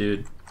fest,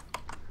 dude.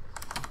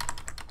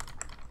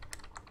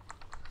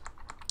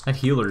 That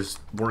healer's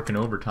working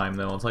overtime,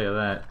 though, I'll tell you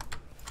that.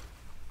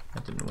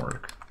 That didn't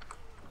work.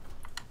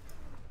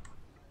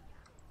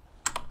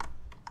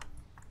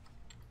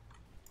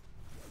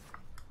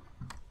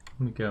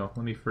 Let me go.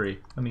 Let me free.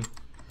 Let me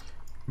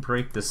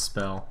break this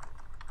spell.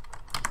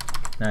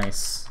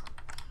 Nice.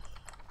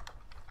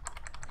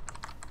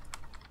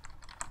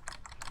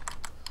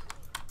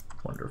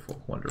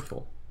 Wonderful,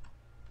 wonderful.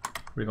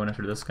 Are we going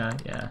after this guy?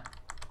 Yeah.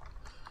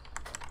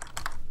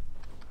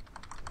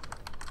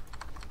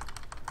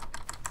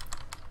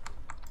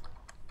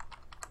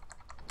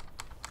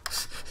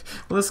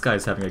 Well, this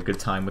guy's having a good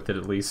time with it,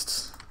 at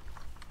least.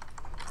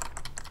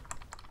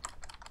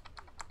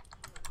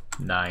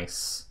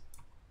 Nice.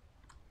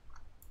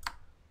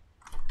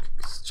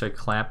 Should I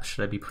clap?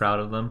 Should I be proud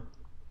of them?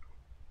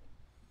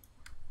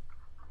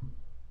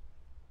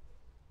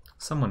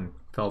 Someone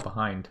fell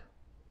behind.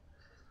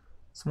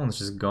 Someone's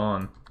just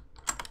gone.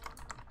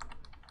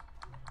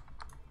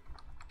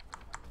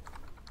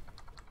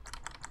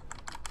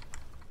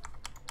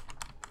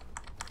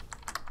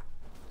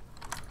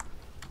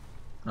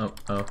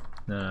 Oh,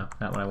 no,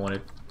 not what I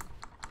wanted.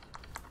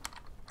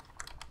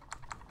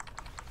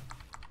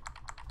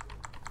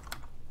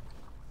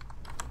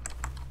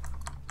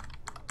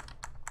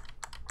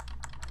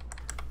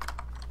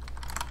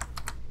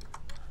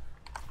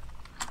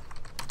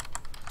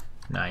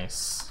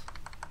 Nice.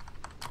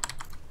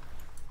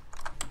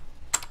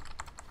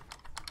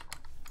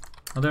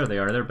 Oh, there they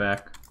are. They're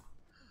back.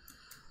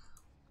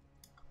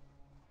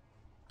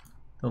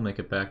 They'll make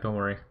it back, don't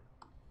worry.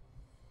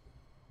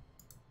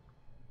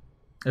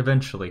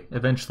 Eventually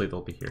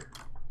they'll be here.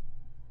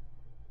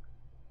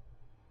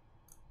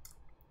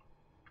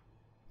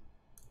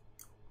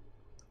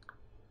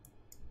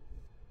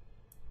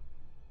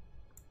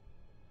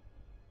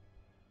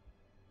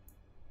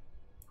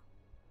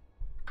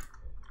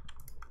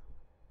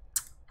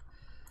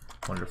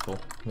 Wonderful,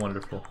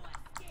 wonderful.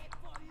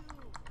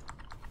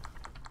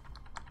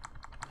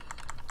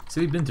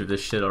 See, we've been through this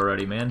shit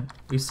already, man.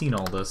 We've seen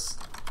all this.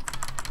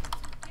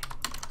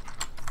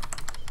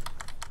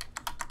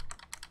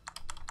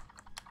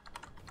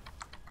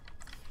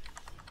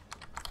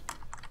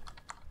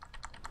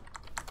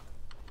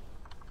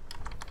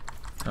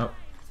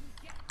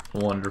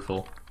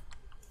 Wonderful.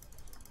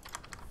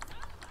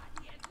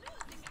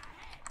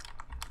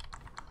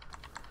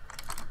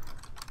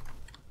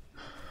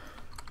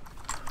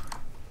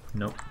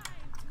 Nope.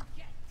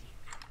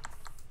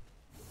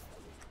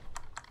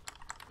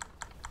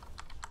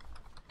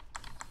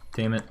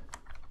 Damn it.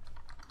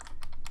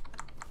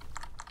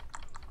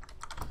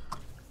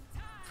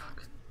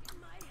 Fuck.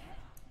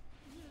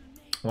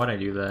 Why'd I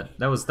do that?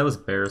 That was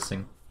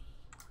embarrassing.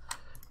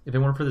 If it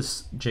weren't for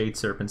this Jade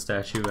Serpent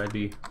statue, I'd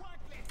be...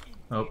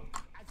 Oh.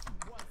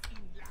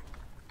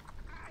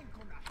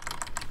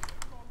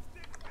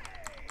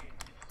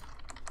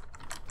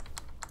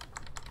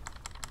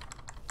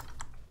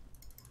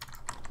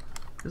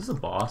 This is a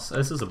boss.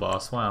 This is a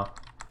boss, wow.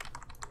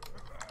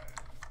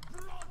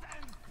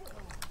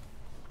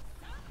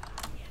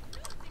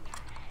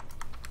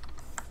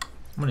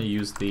 I'm gonna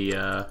use the,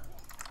 come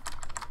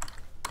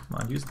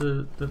on, use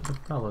the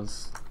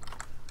fellas.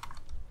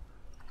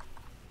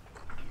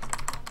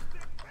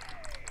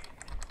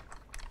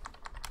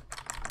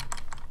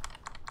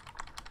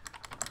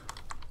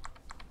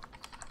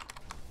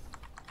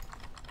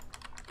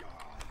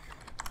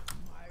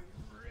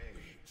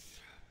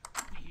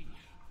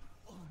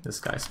 This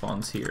guy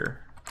spawns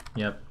here.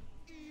 Yep.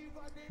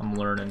 I'm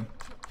learning.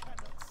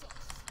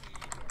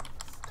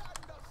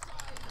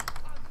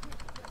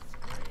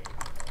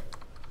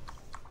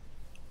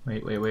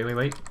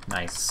 Wait.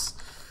 Nice.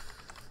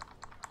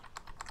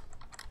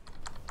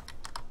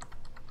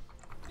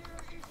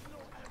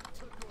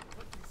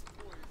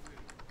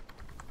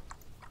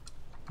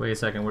 Wait a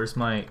second, where's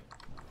my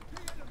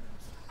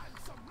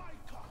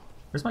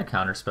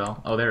counter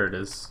spell? Oh, there it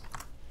is.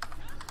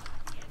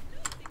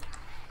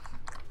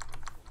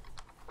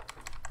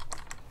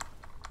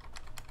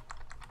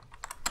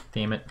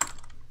 Damn it.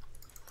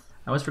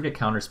 I always forget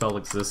counterspell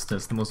exists, and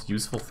it's the most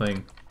useful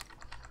thing.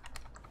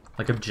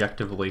 Like,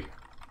 objectively.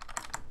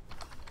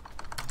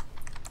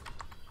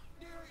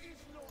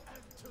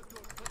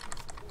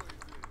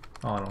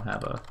 Oh, I don't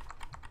have a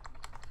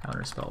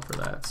counterspell for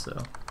that, so...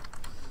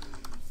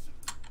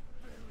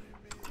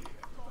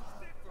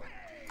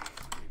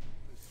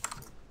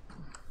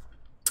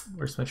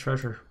 Where's my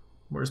treasure?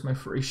 Where's my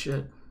free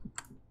shit?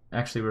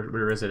 Actually,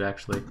 where is it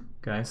actually,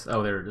 guys?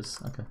 Oh, there it is.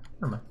 Okay,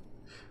 never mind.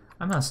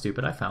 I'm not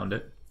stupid, I found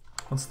it.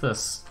 What's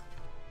this?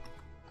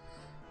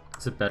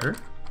 Is it better?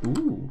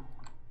 Ooh.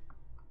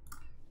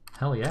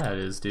 Hell yeah it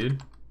is,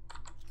 dude.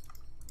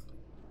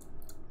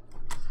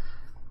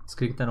 Let's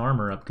go get that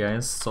armor up,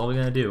 guys. That's all we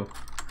gotta do.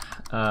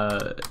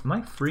 Am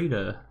I free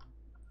to...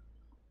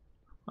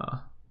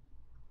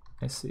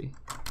 I see.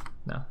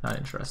 No, not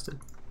interested.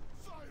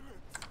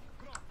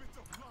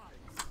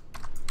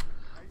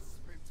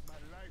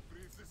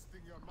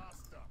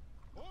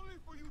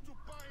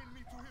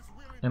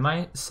 Am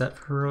I set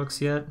for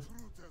heroics yet?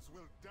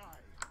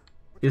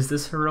 Is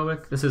this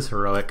heroic? This is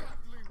heroic.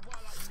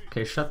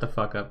 Okay, shut the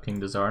fuck up, King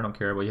Dazar. I don't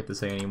care what you have to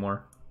say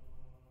anymore.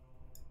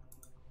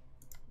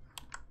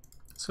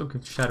 Let's go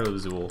get Shadow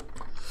of Zool.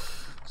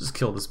 Just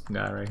kill this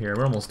guy right here.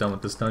 We're almost done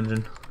with this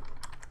dungeon.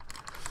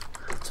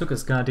 It took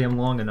us goddamn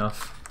long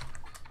enough.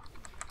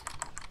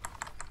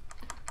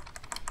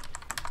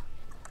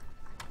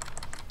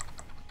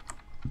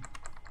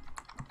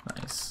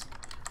 Nice.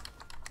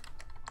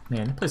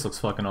 Man, this place looks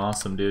fucking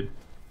awesome, dude.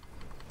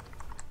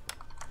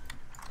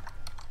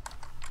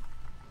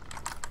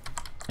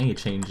 I need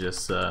to change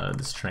this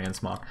this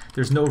transmog.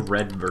 There's no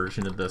red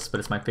version of this, but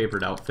it's my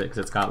favorite outfit because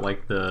it's got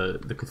like the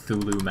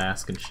Cthulhu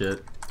mask and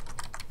shit.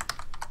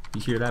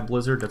 You hear that,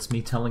 Blizzard? That's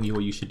me telling you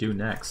what you should do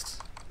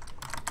next.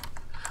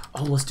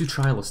 Oh, let's do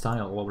Trial of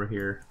Style while we're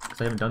here,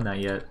 because I haven't done that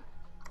yet.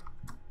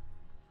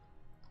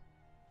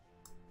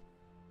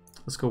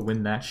 Let's go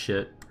win that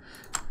shit.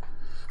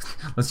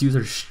 Let's use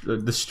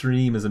the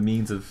stream as a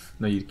means of...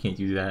 No, you can't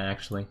do that,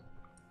 actually.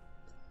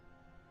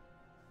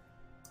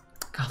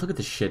 God, look at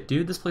this shit,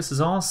 dude. This place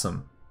is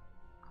awesome.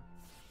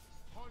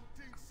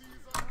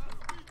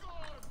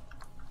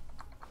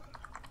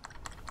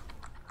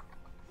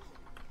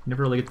 You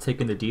never really get to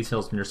take into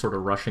details when you're sort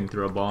of rushing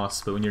through a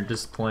boss, but when you're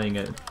just playing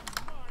it...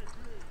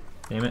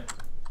 Damn it.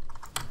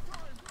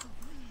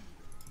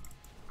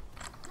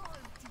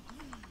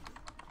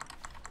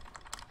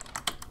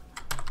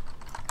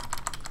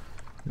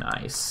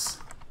 Nice.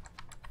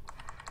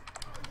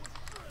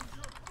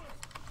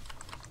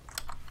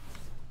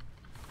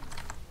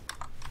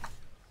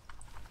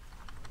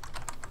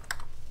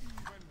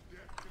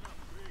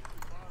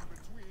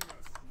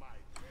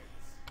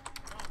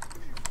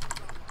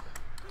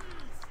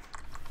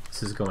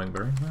 This is going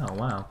very well,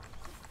 wow.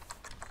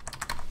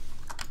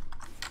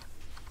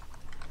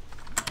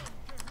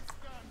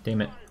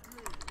 Damn it.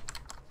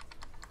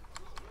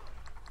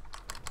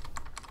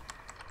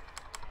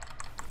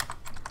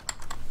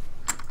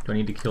 Do I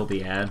need to kill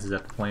the ads? Is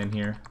that the plan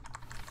here?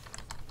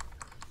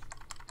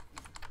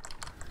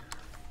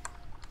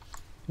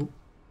 Oop.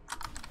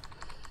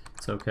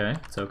 It's okay,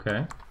 it's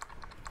okay.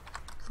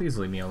 Please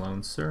leave me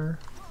alone, sir.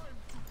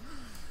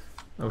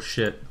 Oh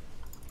shit.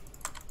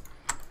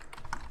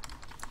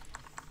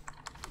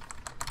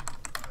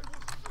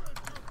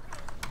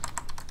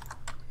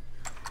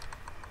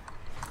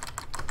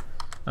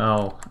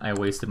 Oh, I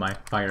wasted my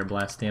fire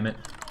blast, damn it.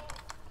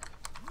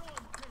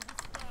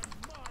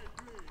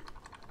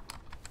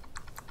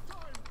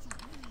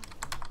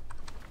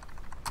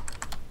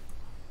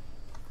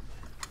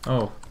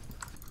 Oh.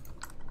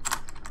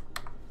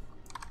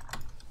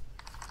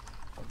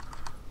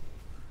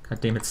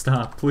 God damn it,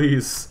 stop,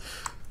 please.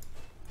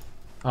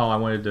 Oh, I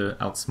wanted to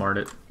outsmart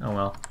it. Oh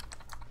well.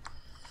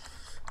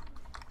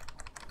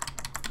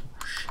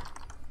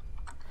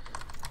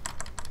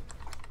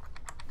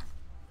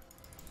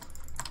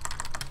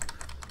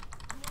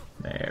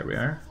 There we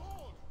are.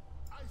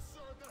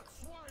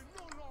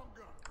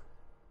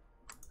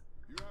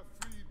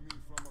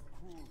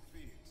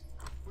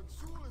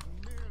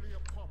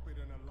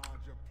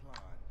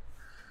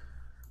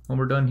 Well,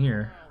 we're done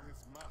here.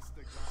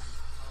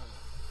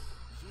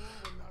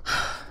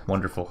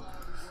 Wonderful.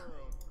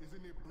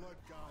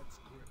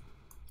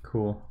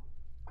 Cool.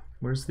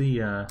 Where's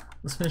the,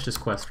 let's finish this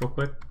quest real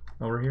quick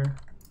while we're here.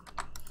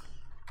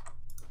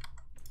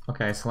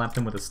 Okay, I slapped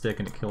him with a stick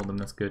and it killed him,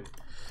 that's good.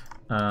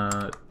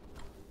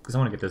 Because I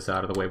want to get this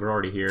out of the way, we're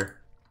already here.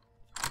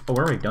 Oh,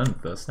 we're already done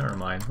with this, never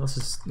mind. Let's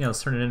just, yeah,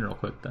 let's turn it in real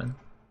quick then.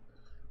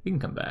 We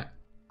can come back.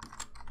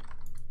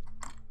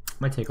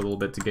 Might take a little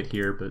bit to get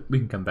here, but we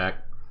can come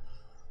back.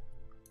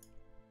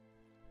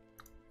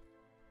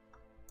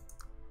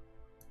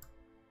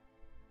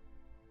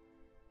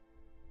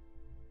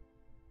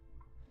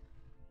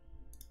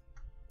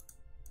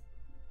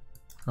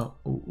 Oh,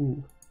 ooh,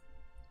 ooh.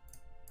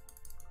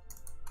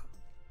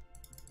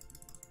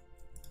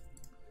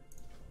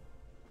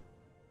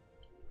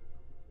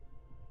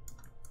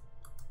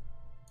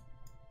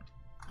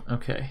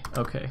 Okay,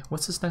 okay.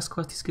 What's this next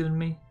quest he's giving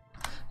me?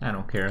 I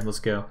don't care. Let's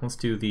go. Let's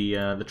do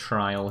the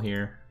trial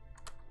here.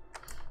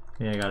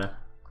 Yeah, I gotta.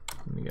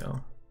 Let me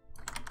go.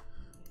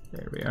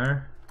 There we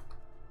are.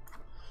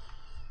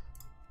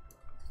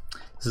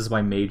 This is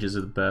why mages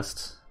are the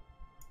best.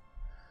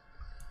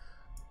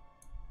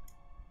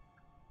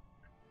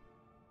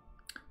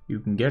 You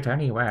can get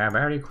anywhere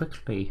very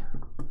quickly.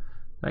 Did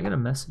I get a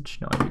message?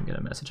 No, I didn't get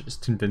a message. I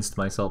just convinced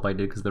myself I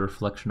did because of the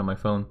reflection on my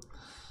phone.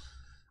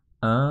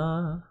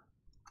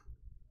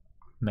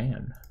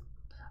 Man,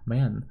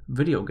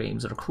 video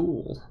games are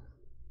cool.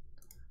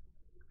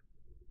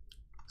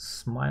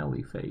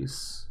 Smiley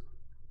face.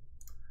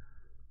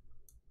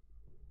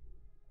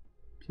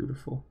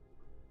 Beautiful.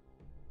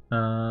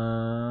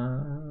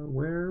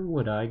 Where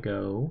would I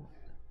go?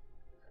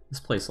 This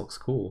place looks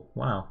cool.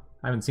 Wow.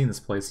 I haven't seen this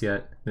place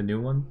yet. The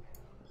new one?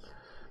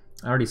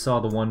 I already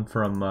saw the one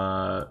from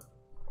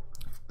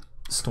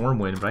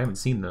Stormwind, but I haven't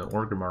seen the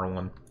Orgrimmar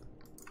one.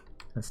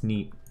 That's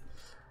neat.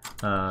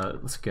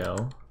 Let's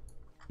go.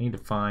 I need to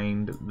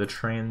find the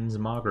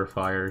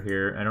transmogrifier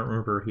here. I don't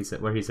remember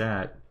where he's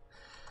at.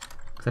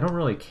 Because I don't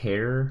really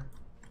care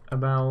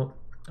about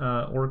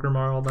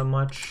Orgrimmar all that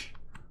much.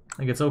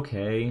 Like, it's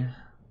okay.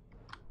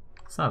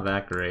 It's not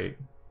that great.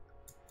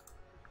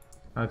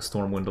 I like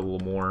Stormwind a little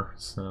more,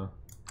 so...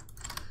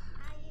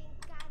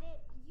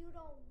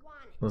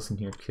 Listen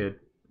here, kid.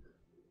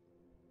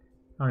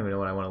 I don't even know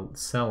what I want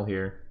to sell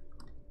here.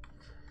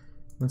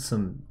 Want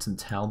some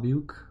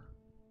Talbuk?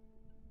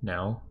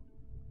 No.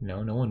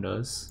 No, no one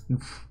does.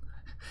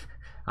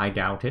 I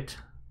doubt it.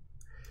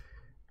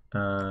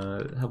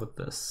 How about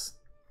this?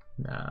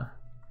 Nah.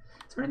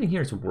 Is there anything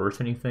here that's worth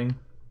anything?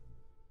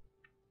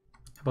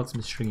 How about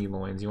some stringy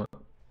loins? You want?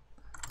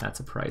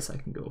 That's a price I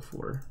can go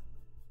for.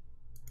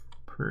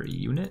 Per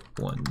unit.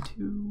 1,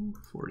 2,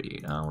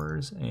 48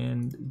 hours,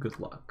 and good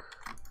luck.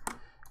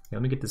 Yeah,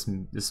 let me get this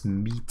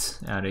meat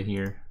out of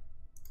here.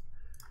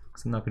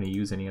 Because I'm not going to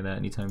use any of that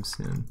anytime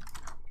soon.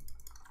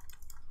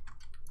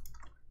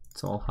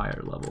 It's all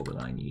higher level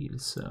that I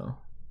need, so...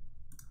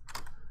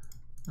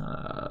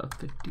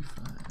 55,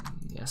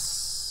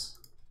 yes.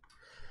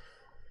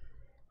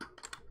 I'm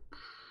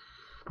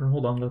going to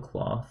hold on to the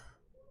cloth.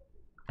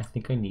 I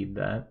think I need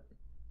that.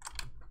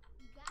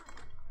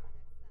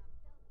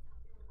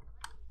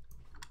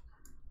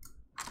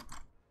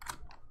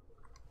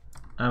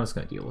 I was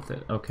going to deal with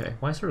it. Okay,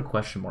 why is there a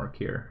question mark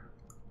here?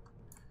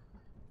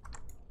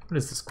 What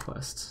is this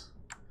quest?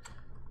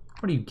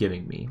 What are you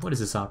giving me? What is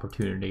this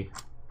opportunity?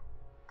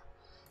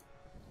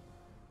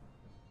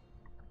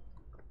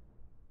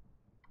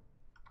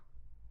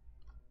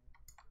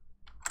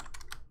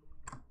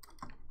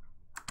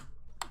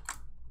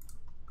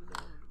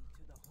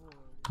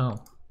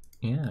 Oh,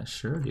 yeah,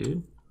 sure,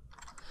 dude.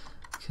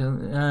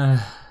 I'll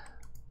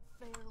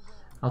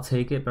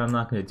take it, but I'm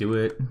not going to do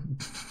it.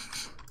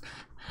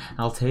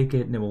 I'll take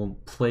it and it will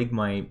plague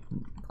my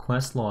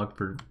quest log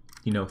for,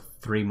 you know,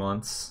 3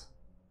 months.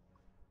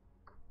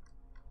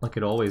 Like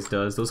it always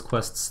does. Those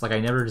quests, like I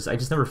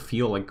just never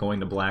feel like going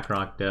to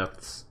Blackrock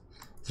Depths.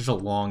 It's such a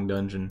long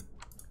dungeon.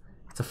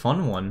 It's a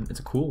fun one. It's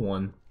a cool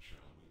one.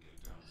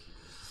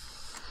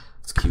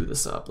 Let's queue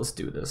this up. Let's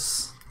do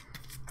this.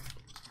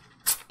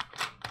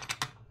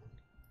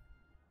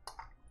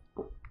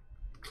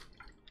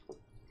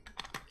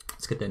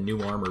 Let's get that new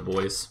armor,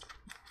 boys.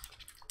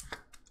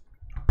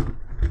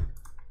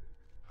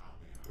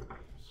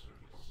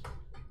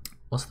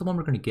 What's the one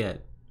we're gonna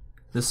get?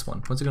 This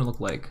one. What's it gonna look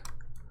like?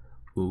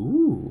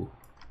 Ooh.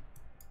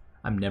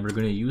 I'm never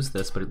gonna use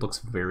this, but it looks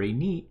very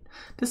neat.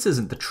 This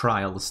isn't the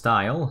trial of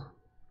style.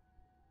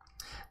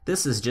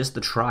 This is just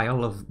the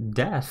trial of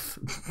death.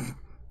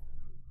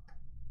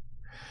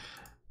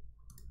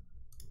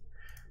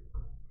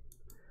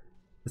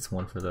 This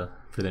one for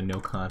the no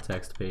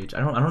context page.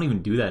 I don't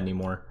even do that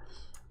anymore.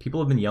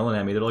 People have been yelling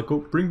at me. They're like, "Oh,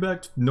 bring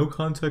back no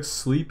context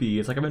sleepy."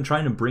 It's like I've been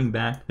trying to bring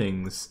back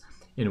things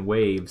in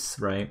waves,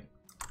 right?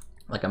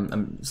 Like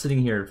I'm sitting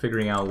here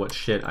figuring out what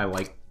shit I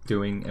like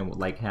doing and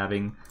like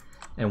having,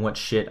 and what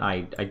shit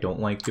I don't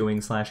like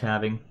doing /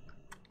 having,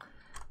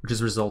 which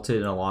has resulted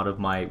in a lot of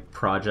my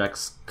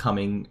projects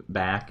coming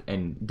back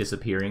and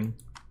disappearing.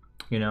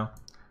 You know,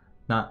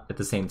 not at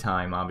the same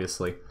time,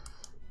 obviously.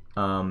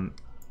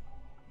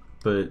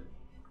 But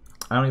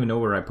I don't even know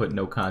where I put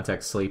no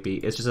context sleepy.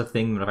 It's just a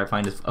thing that if I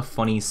find a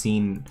funny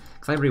scene,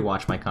 because I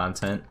rewatch my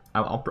content,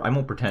 I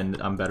won't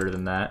pretend I'm better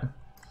than that.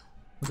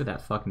 Look at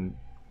that fucking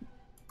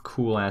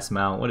cool ass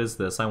mount. What is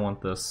this? I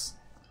want this.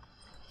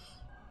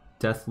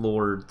 Death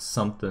Lord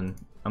something.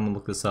 I'm gonna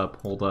look this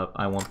up. Hold up.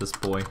 I want this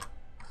boy.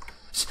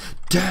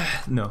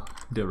 No,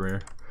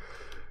 different.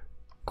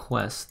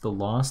 Quest: The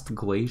Lost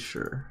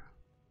Glacier.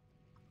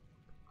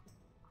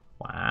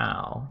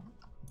 Wow.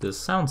 This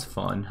sounds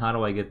fun. How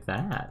do I get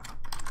that?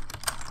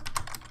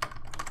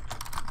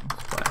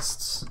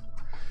 Quests.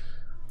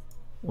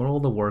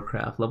 World of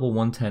Warcraft, level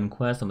 110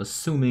 quest. I'm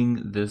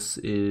assuming this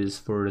is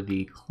for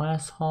the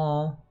class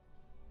hall.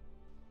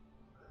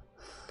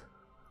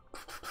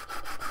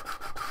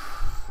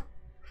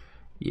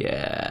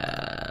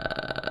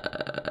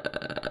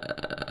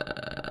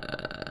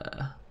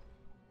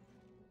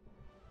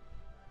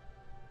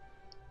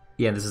 Yeah,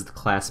 this is the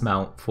class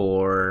mount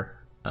for,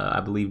 I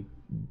believe,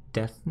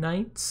 Death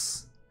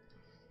Knights?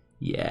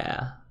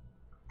 Yeah.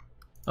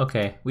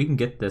 Okay, we can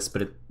get this,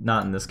 but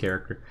not in this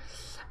character.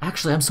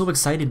 Actually, I'm so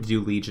excited to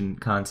do Legion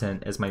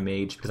content as my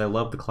mage, because I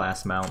love the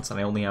class mounts, and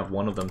I only have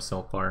one of them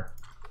so far.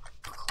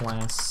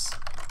 Class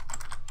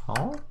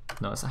hall?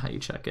 No, that's not how you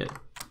check it.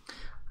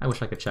 I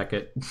wish I could check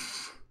it.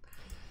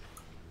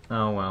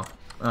 Oh well.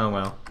 Oh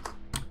well.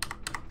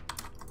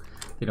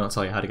 They don't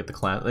tell you how to get the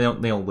class. They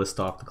don't list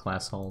off the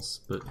class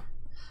halls, but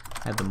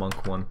I had the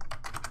monk one.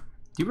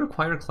 Do you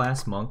require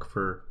class monk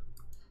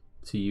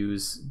to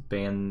use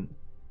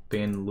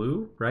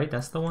Banlu? Right,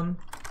 that's the one.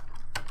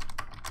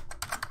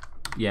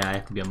 Yeah, I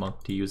have to be a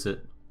monk to use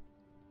it.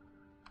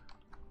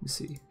 Let me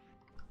see.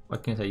 Why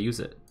can't I use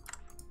it?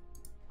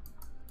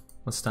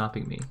 What's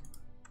stopping me?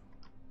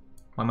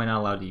 Why am I not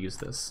allowed to use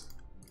this?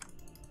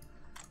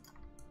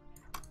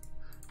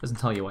 Doesn't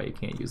tell you why you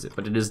can't use it,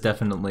 but it is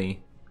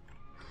definitely...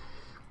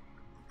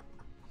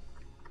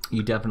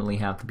 You definitely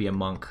have to be a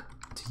monk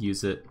to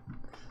use it.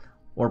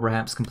 Or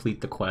perhaps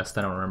complete the quest,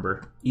 I don't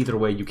remember. Either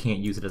way, you can't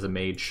use it as a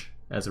mage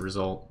as a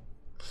result.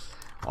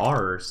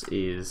 Ours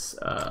is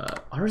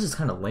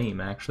kind of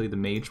lame, actually. The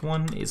mage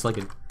one is like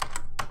a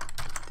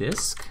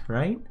disc,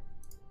 right?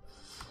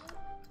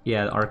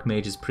 Yeah, the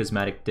Archmage is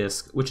prismatic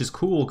disc, which is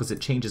cool because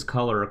it changes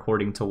color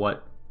according to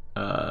what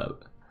do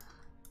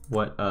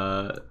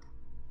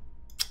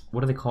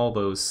they call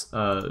those?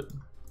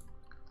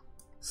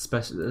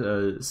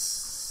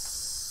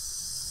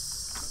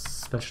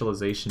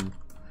 Specialization.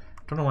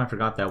 I don't know why I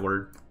forgot that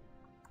word.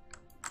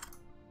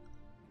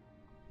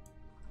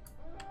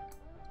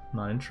 I'm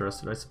not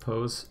interested, I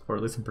suppose. Or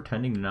at least I'm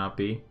pretending to not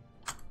be.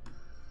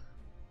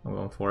 I'm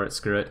going for it,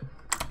 screw it.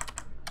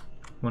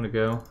 Wanna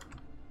go?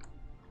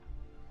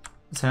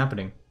 What's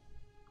happening?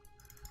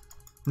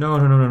 No,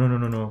 no, no, no, no, no,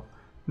 no, no.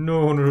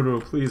 No, no, no, no,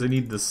 please, I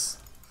need this.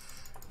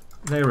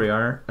 There we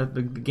are.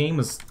 The game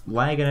was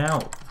lagging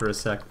out for a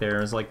sec there.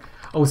 I was like,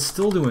 oh, it's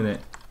still doing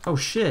it. Oh,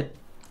 shit.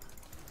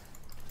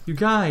 You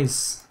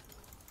guys.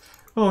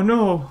 Oh,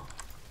 no.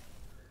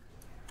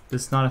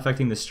 It's not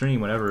affecting the stream,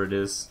 whatever it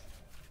is.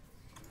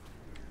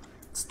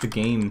 It's the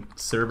game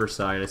server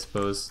side, I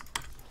suppose.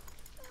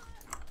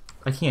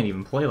 I can't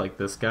even play like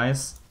this,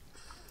 guys.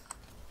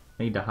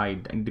 I need to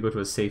hide. I need to go to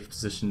a safe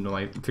position to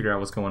like figure out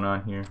what's going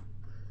on here.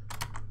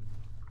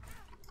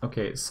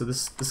 Okay, so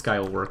this guy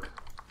will work.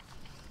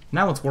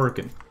 Now it's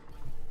working.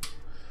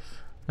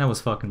 That was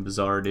fucking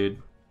bizarre,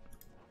 dude.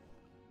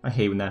 I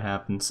hate when that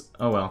happens.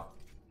 Oh well.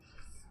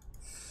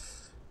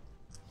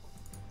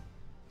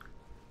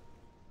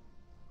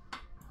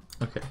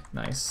 Okay,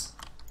 nice.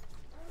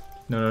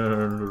 No, no,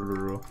 no, no, no,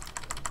 no, no.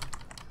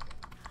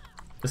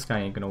 This guy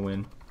ain't gonna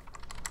win.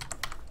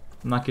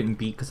 I'm not getting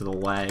beat because of the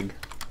lag.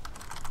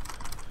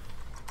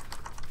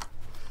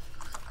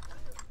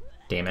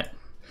 Damn it.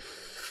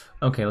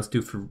 Okay, let's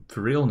do for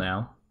real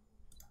now.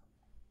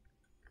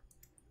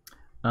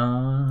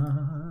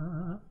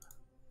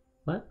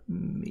 Let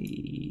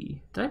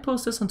me... Did I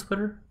post this on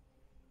Twitter?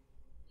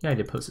 Yeah, I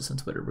did post this on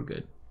Twitter. We're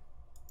good.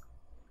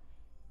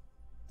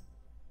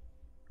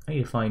 I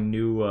need to find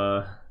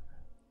new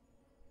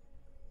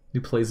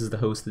places to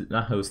host it,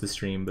 not host the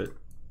stream, but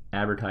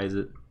advertise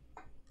it.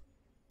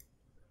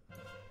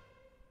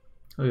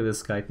 Look at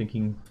this guy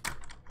thinking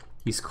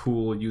he's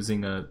cool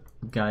using a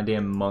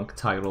goddamn monk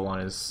title on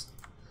his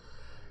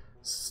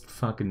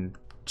Fucking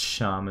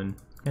shaman.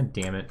 God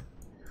damn it.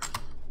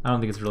 I don't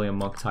think it's really a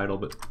monk title,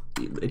 but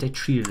I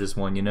treat it as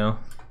one, you know?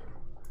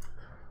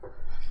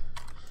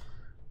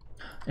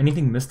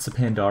 Anything Mists of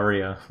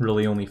Pandaria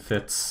really only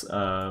fits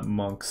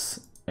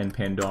monks and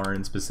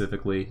Pandaren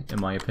specifically, in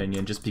my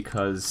opinion, just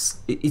because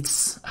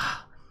it's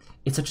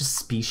such a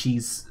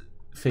species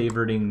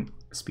favoriting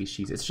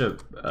species. It's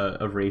just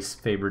a race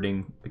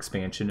favoriting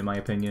expansion, in my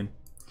opinion,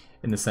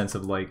 in the sense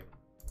of like,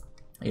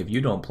 if you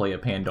don't play a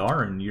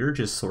Pandaren, you're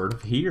just sort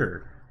of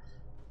here.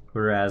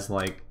 Whereas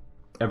like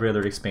every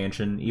other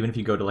expansion, even if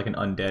you go to like an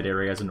undead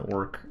area as an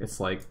orc, it's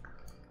like,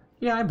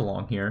 yeah, I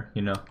belong here,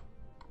 you know.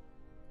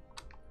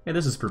 Yeah,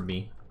 this is for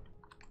me.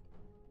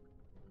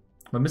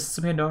 But Mists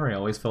of Pandaria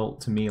always felt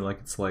to me like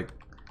it's like,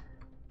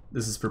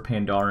 this is for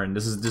Pandaren.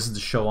 This is to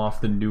show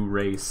off the new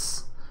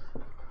race.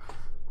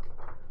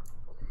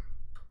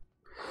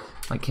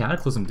 Like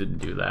Cataclysm didn't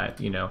do that,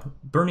 you know.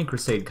 Burning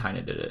Crusade kind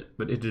of did it,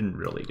 but it didn't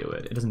really do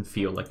it. It doesn't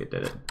feel like it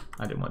did it.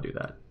 I didn't want to do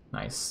that.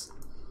 Nice.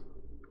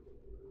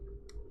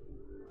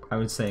 I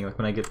was saying, like,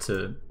 when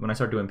I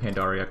start doing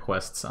Pandaria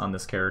quests on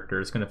this character,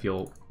 it's gonna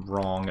feel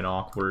wrong and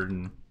awkward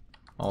and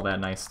all that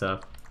nice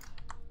stuff.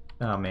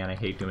 Oh man, I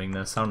hate doing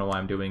this. I don't know why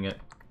I'm doing it.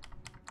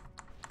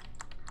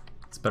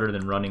 It's better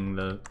than running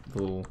the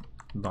little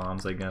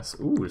bombs, I guess.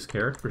 Ooh,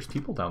 there's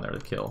people down there to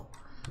kill.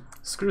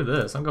 Screw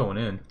this, I'm going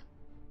in.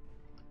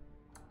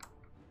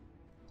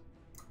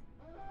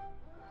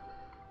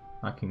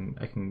 I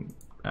can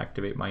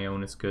activate my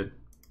own, it's good.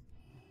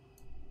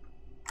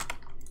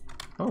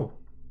 Oh.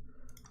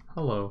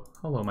 Hello,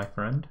 my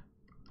friend.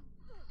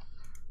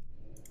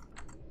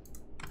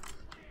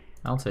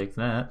 I'll take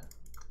that.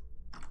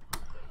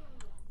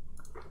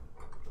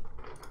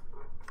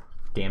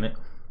 Damn it.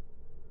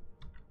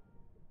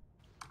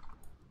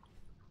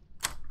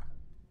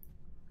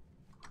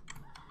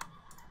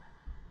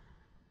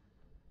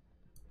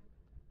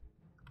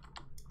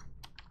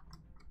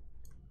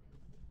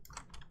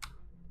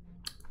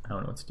 I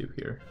don't know what to do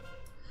here.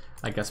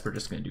 I guess we're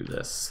just gonna do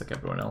this like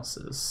everyone else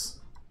is.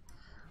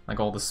 Like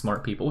all the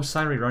smart people. Which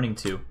side are we running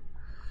to?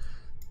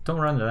 Don't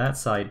run to that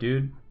side,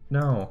 dude.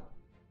 No.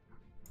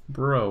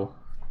 Bro.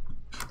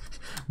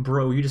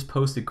 Bro, you just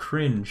posted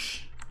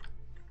cringe.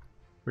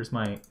 Where's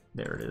my...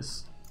 There it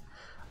is.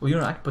 Well, you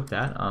know, I can put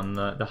that on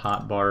the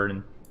hot bar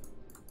and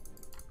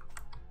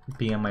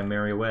be on my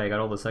merry way. I got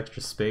all this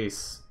extra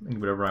space. I can do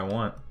whatever I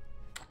want. What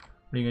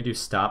are you gonna do?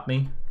 Stop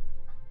me?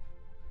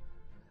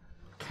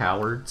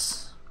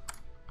 Cowards.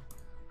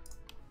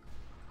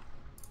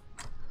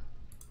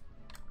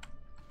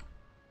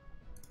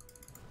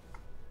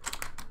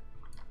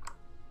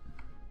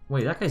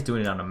 Wait, that guy's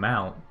doing it on a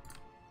mount.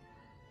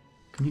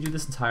 Can you do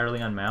this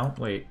entirely on mount?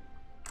 Wait.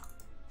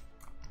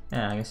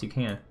 Yeah, I guess you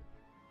can.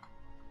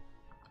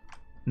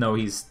 No,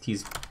 he's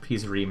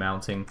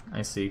remounting.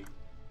 I see.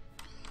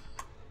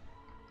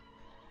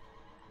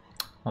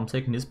 I'm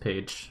taking his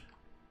page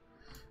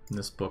in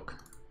this book.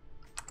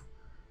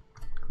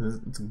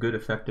 It's a good,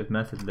 effective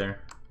method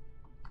there.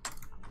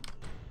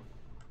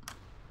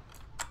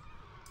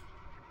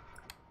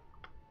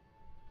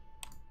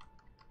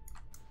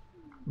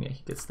 Yeah,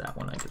 he gets that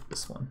one, I get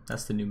this one.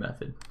 That's the new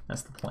method.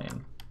 That's the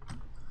plan.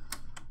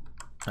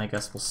 I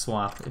guess we'll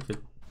swap if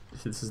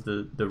this is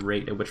the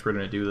rate at which we're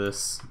gonna do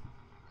this.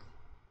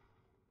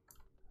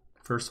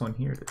 First one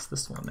here, it's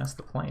this one. That's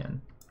the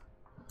plan.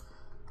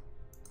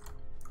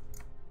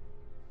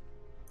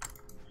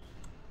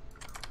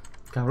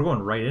 God, we're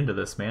going right into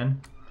this,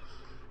 man.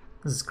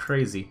 This is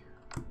crazy.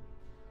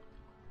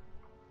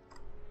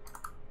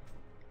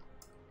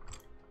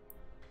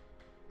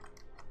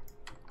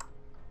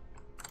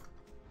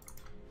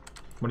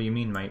 What do you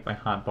mean my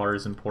hot bar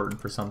is important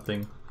for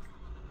something?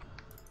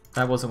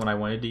 That wasn't what I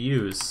wanted to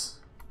use.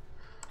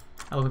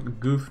 I look like a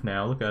goof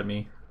now, look at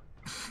me.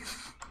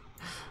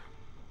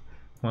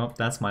 Well,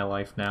 that's my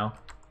life now.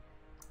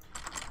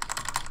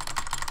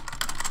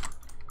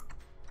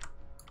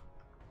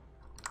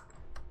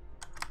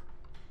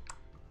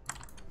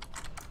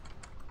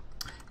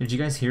 Did you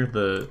guys hear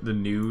the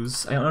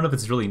news? I don't know if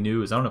it's really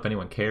news. I don't know if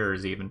anyone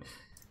cares even.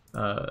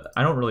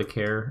 I don't really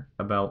care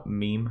about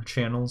meme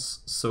channels,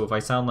 so if I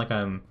sound like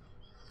I'm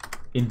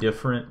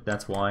indifferent,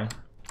 that's why.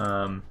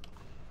 'Cause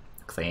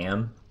I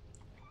am.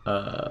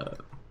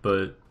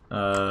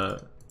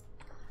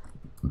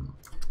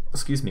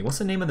 Excuse me, what's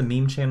the name of the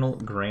meme channel?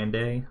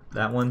 Grande?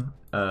 That one?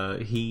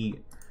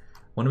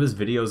 One of his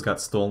videos got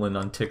stolen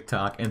on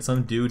TikTok, and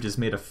some dude just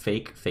made a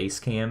fake face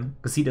cam,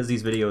 because he does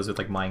these videos with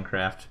like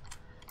Minecraft,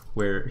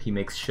 where he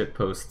makes shit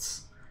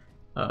posts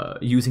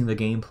using the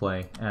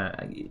gameplay.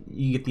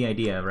 You get the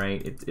idea,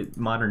 right? It's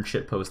modern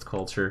shitpost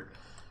culture,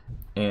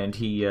 and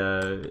he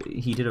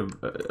did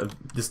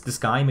this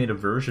guy made a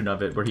version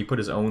of it where he put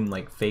his own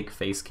like fake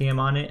face cam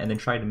on it, and then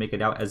tried to make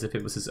it out as if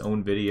it was his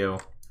own video.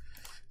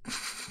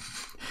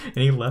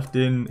 And he left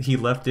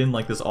in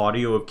like this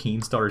audio of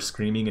Keemstar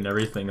screaming and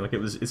everything. Like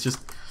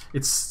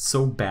it's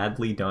so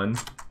badly done.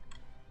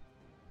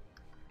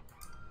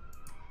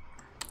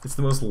 It's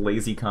the most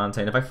lazy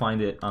content. If I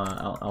find it,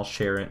 I'll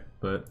share it,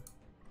 but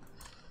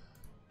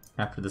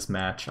After this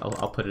match,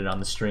 I'll put it on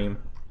the stream,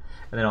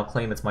 and then I'll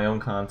claim it's my own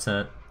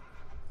content,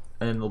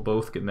 and then they'll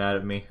both get mad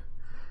at me.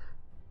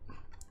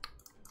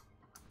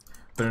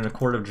 But in a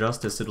court of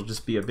justice, it'll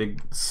just be a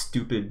big,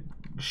 stupid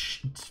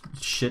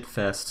shit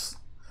fest.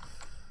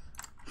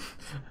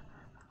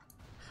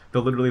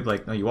 They'll literally be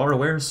like, "No, you are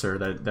aware, sir,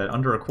 that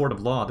under a court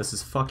of law, this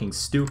is fucking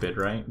stupid,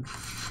 right?"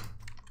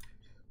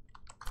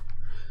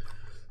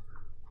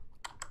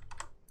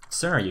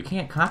 Sir, you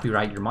can't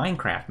copyright your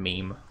Minecraft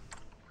meme.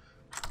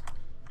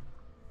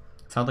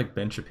 Sound like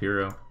Ben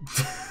Shapiro.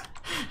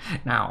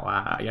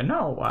 Now, you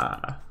know,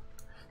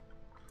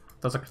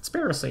 there's a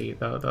conspiracy.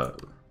 The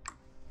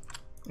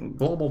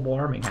global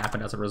warming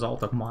happened as a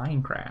result of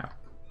Minecraft.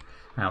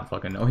 I don't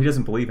fucking know. He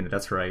doesn't believe in it,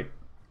 that's right.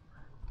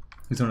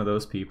 He's one of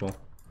those people.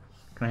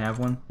 Can I have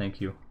one?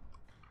 Thank you.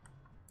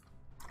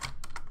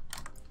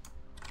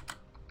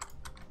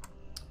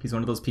 He's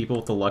one of those people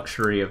with the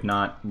luxury of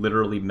not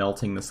literally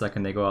melting the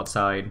second they go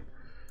outside.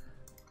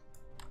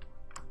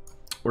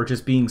 Or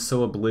just being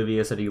so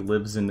oblivious that he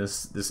lives in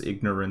this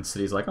ignorance that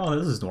he's like, oh,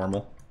 this is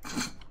normal.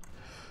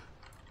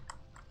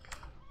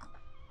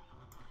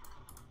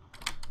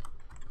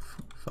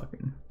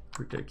 Fucking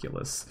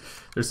ridiculous.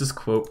 There's this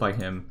quote by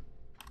him.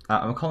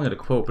 I'm calling it a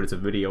quote, but it's a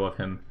video of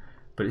him.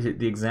 But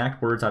the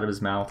exact words out of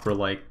his mouth were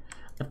like,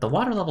 if the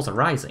water levels are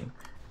rising,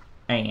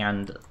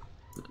 and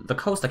the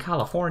coast of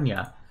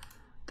California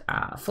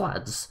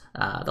floods,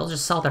 they'll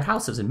just sell their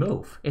houses and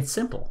move. It's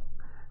simple.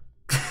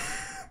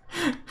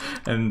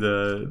 And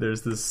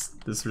there's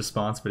this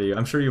response video.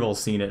 I'm sure you've all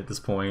seen it at this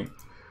point,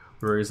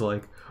 where he's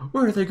like,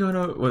 "Where are they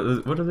gonna?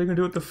 What are they gonna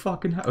do with the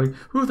fucking house?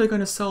 Who are they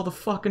gonna sell the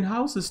fucking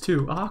houses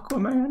to?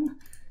 Aquaman?"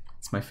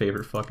 It's my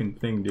favorite fucking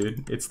thing,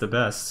 dude. It's the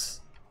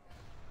best.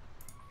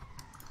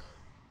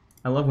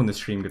 I love when the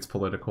stream gets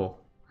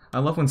political. I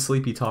love when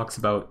Sleepy talks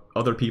about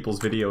other people's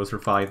videos for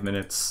 5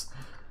 minutes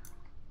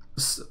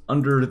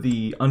under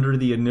the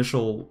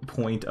initial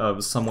point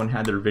of someone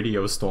had their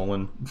video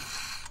stolen.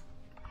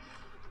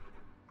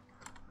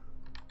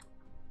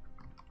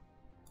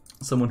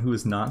 Someone who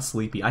is not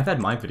Sleepy. I've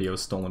had my videos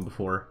stolen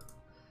before.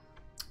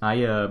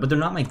 But they're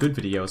not my good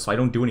videos, so I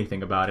don't do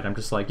anything about it. I'm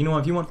just like, you know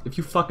what, if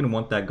you fucking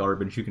want that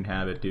garbage, you can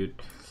have it,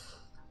 dude.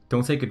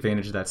 Don't take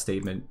advantage of that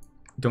statement.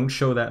 Don't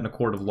show that in a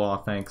court of law,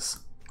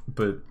 thanks.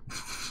 But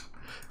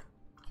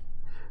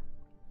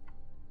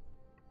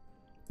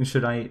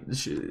should I?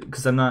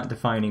 Because I'm not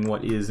defining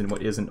what is and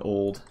what isn't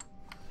old,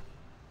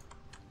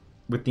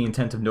 with the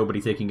intent of nobody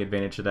taking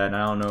advantage of that. And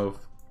I don't know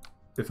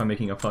if I'm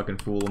making a fucking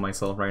fool of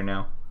myself right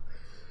now.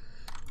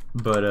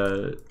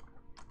 But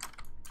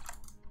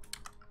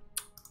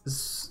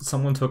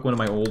someone took one of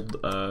my old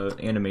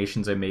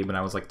animations I made when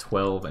I was like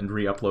 12 and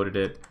re-uploaded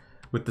it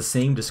with the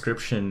same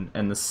description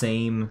and the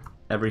same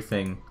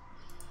everything.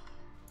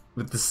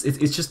 With this,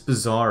 it's just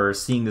bizarre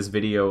seeing this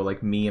video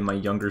like me and my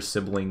younger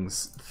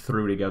siblings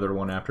threw together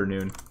one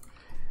afternoon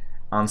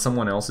on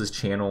someone else's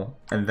channel,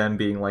 and them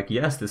being like,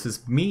 "Yes, this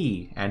is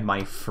me and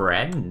my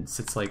friends."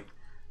 It's like,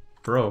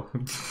 bro.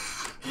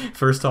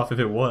 First off, if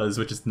it was,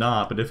 which it's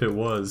not, but if it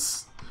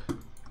was,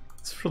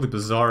 it's a really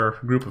bizarre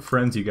group of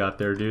friends you got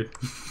there, dude.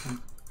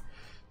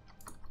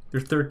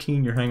 You're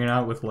 13, you're hanging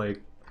out with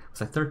like...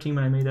 Was I 13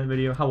 when I made that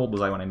video? How old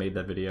was I when I made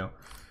that video?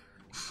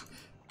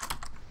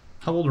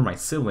 How old were my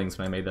siblings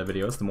when I made that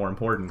video? That's the more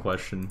important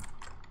question.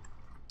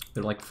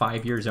 They're like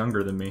 5 years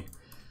younger than me.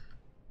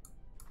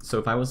 So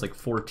if I was like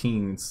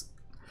 14,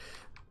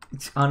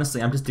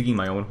 honestly, I'm just digging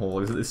my own hole.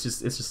 It's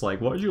just like,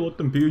 why'd you let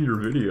them be in your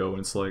video? And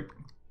it's like,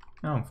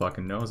 I don't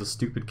fucking know. I was a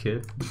stupid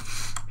kid.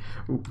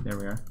 Ooh, there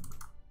we are.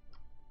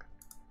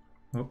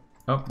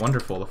 Oh,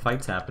 wonderful. The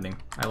fight's happening.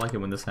 I like it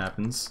when this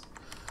happens.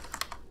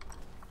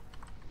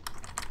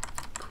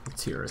 Cool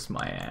Tyrus,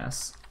 my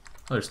ass.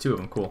 Oh, there's two of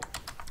them. Cool.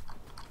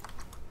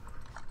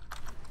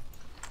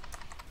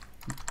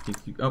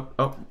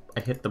 Oh,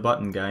 I hit the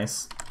button,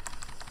 guys.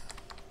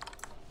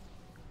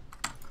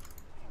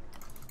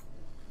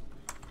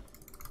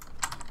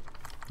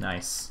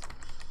 Nice.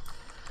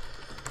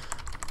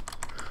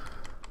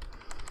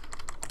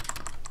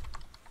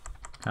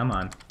 Come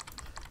on.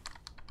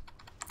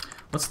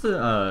 What's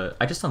the,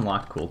 I just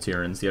unlocked Cool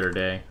Tyrans the other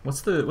day.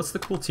 What's the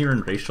Cool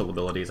Tyran racial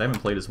abilities? I haven't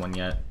played as one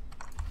yet.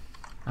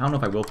 I don't know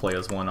if I will play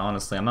as one,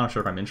 honestly. I'm not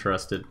sure if I'm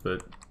interested,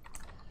 but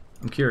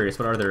I'm curious.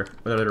 What are their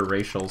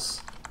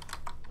racials?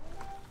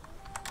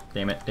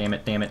 Damn it, damn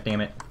it, damn it,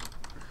 damn it.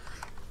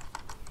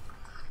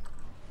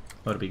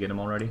 Oh, did we get him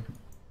already?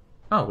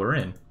 Oh, we're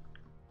in.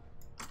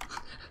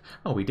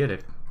 Oh, we did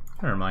it.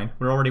 Never mind.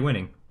 We're already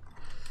winning.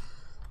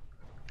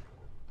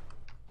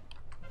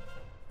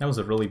 That was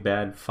a really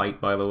bad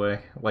fight, by the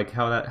way. Like,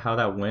 how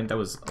that went, that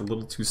was a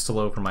little too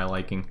slow for my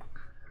liking.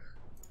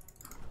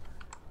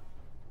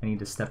 I need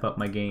to step up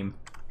my game.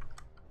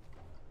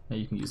 Yeah,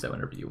 you can use that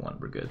whenever you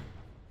want. We're good.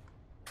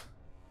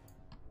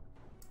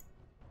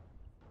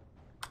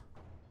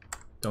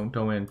 Don't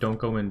go in. Don't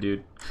go in,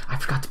 dude. I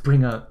forgot to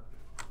bring a...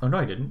 Oh, no,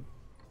 I didn't.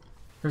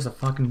 There's a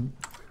fucking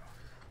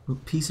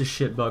piece of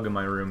shit bug in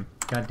my room.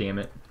 God damn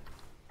it.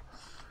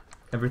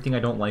 Everything I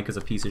don't like is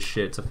a piece of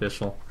shit. It's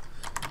official.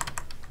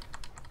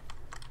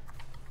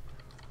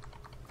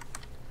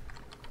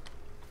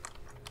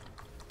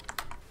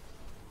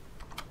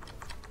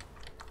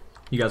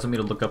 You guys want me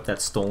to look up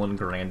that stolen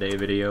Grande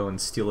video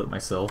and steal it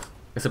myself?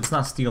 Except it's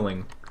not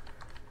stealing.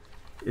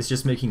 It's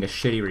just making a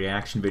shitty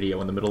reaction video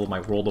in the middle of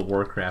my World of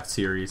Warcraft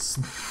series.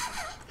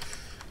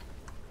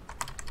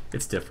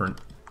 It's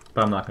different,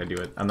 but I'm not gonna do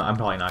it. I'm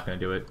probably not gonna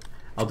do it.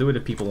 I'll do it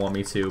if people want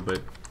me to,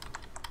 but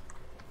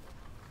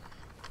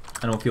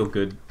I don't feel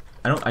good.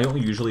 I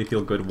don't usually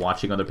feel good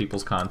watching other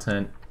people's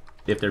content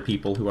if they're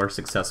people who are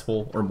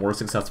successful, or more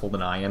successful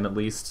than I am at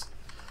least.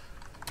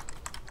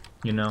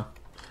 You know?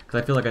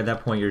 Because I feel like at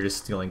that point you're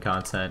just stealing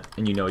content,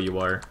 and you know you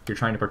are. You're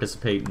trying to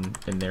participate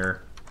in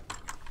their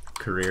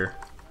career.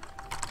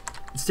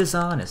 It's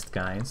dishonest,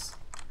 guys.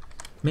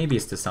 Maybe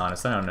it's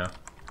dishonest, I don't know.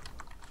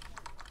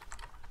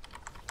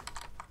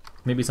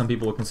 Maybe some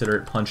people would consider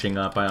it punching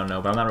up, I don't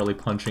know, but I'm not really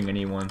punching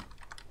anyone.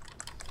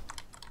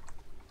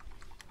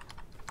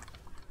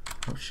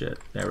 Oh shit,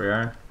 there we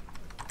are.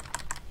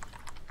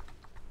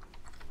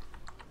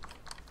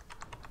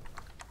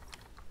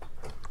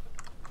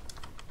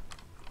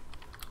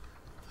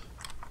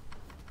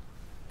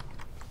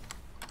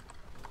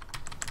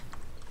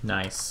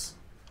 Nice.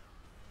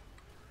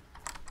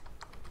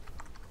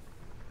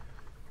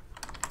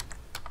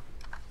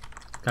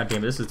 God damn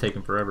it, this is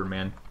taking forever,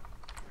 man.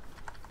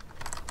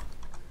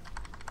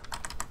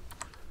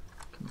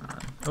 Come on.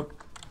 Oh.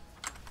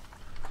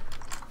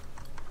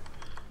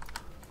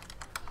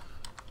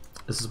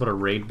 This is what a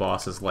raid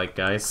boss is like,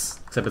 guys.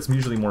 Except it's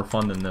usually more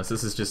fun than this.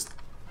 This is just,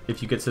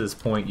 if you get to this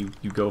point,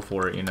 you go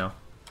for it, you know?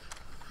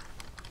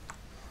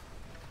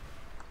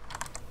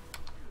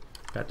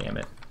 God damn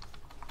it.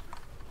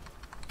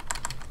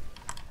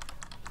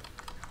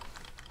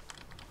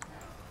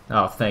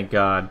 Oh, thank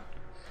God.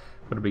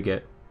 What did we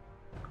get?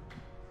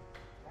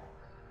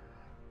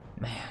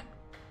 Man.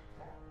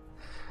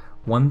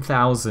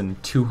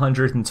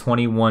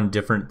 1,221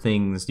 different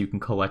things you can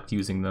collect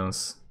using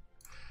those.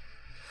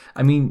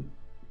 I mean,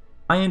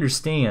 I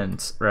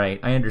understand, right?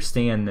 I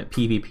understand that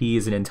PvP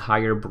is an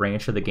entire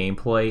branch of the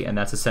gameplay, and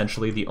that's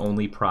essentially the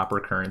only proper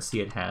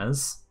currency it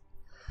has.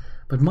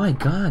 But my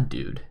God,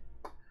 dude.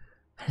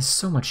 That is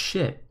so much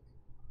shit.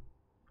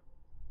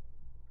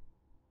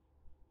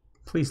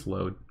 Please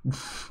load.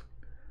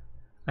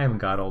 I haven't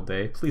got all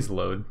day. Please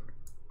load.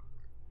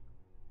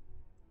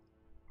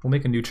 We'll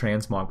make a new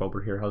transmog while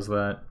we're here. How's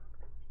that?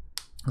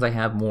 Because I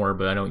have more,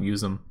 but I don't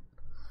use them.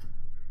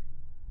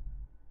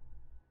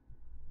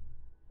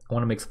 I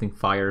want to make something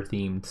fire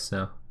themed,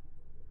 so.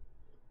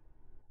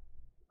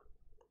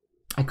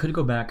 I could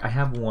go back. I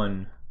have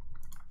one.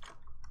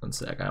 One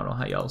sec. I don't know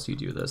how else you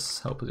do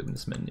this. How to open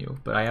this menu.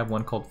 But I have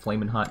one called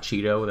Flamin' Hot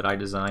Cheeto that I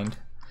designed.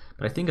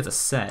 But I think it's a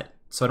set,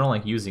 so I don't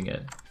like using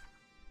it.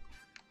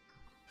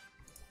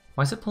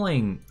 Why is it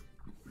playing?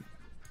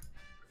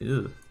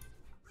 Ew.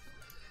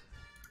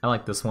 I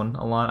like this one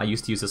a lot. I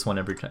used to use this one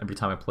every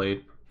time I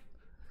played.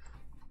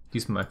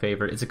 Used to be my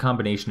favorite. It's a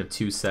combination of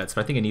two sets,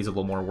 but I think it needs a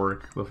little more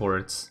work before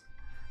it's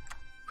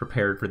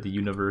prepared for the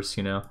universe,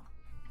 you know?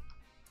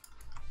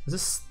 Is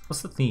this...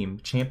 what's the theme?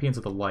 Champions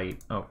of the Light.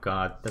 Oh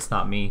god, that's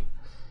not me.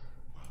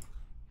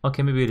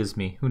 Okay, maybe it is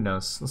me. Who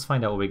knows? Let's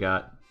find out what we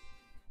got.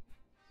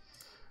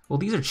 Well,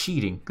 these are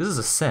cheating. This is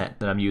a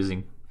set that I'm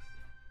using.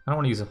 I don't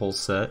want to use a whole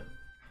set.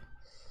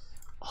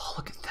 Oh,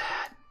 look at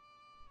that.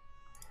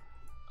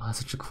 Oh, that's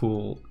such a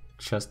cool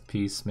chest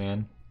piece,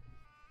 man.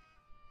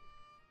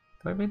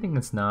 Do I have anything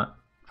that's not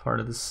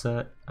part of this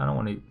set? I don't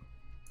want to...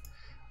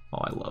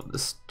 oh, I love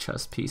this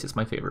chest piece. It's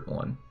my favorite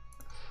one.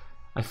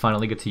 I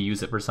finally get to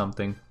use it for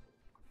something.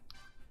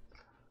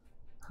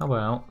 How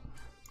about...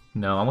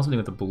 no, I want something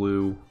with a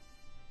blue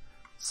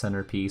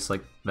centerpiece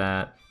like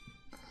that.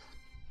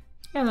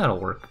 Yeah,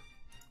 that'll work.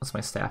 What's my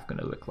staff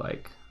gonna look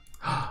like?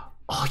 Oh,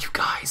 you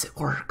guys, it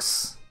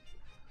works!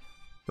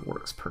 It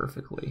works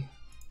perfectly.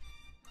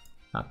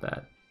 Not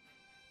that.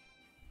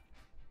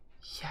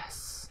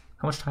 Yes!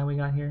 How much time we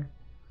got here?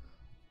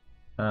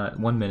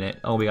 1 minute.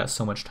 Oh, we got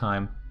so much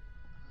time.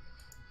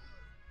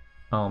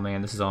 Oh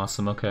man, this is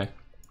awesome. Okay.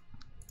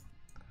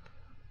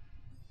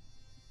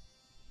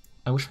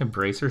 I wish my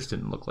bracers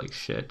didn't look like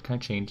shit. Can I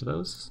change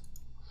those?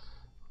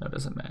 No, it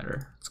doesn't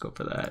matter. Let's go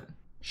for that.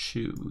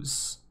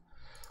 Shoes.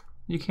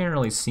 You can't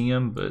really see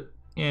them, but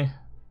eh.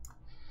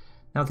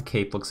 Now the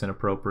cape looks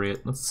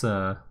inappropriate. Let's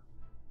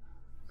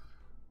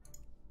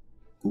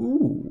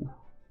ooh.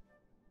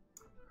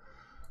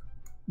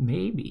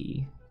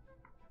 Maybe.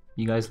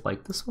 You guys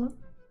like this one?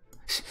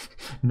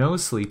 No,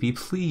 Sleepy,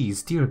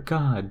 please, dear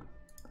God.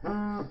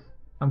 I'm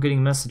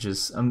getting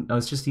messages. Oh,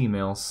 it's just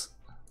emails.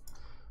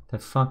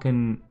 That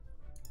fucking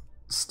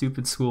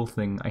stupid school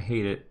thing. I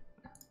hate it.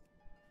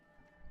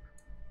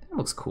 That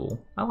looks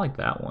cool. I like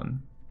that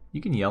one. You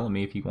can yell at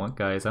me if you want,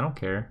 guys. I don't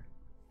care.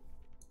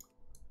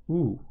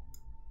 Ooh.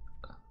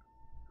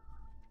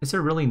 Is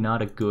there really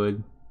not a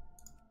good...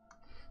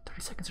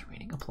 30 seconds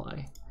remaining,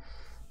 apply.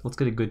 Let's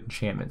get a good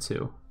enchantment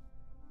too.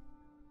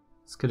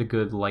 Let's get a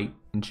good light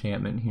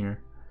enchantment here.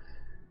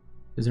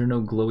 Is there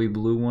no glowy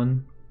blue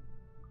one?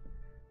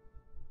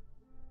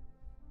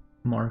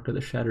 Mark of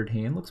the Shattered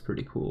Hand looks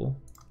pretty cool.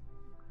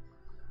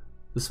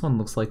 This one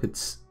looks like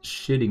it's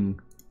shitting.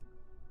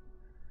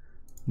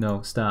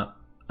 No, stop.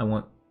 I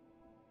want...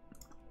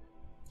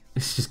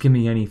 Just give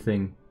me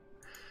anything.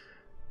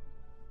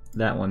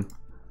 That one.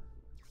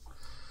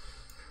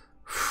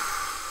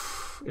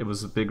 It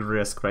was a big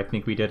risk, but I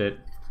think we did it.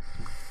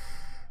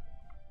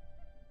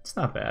 It's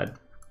not bad.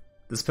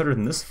 It's better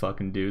than this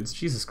fucking dude's.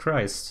 Jesus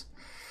Christ.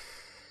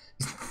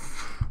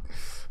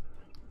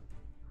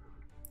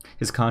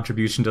 His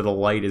contribution to the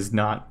light is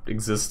not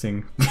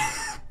existing.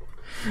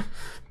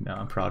 No,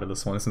 I'm proud of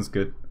this one. This one's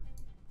good.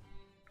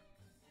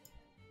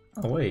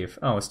 Oh, wave.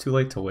 Oh, it's too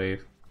late to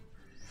wave.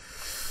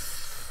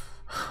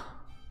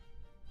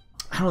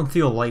 I don't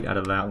feel light out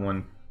of that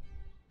one.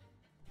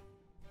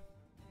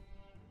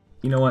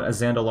 You know what? A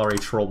Zandalari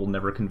troll will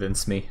never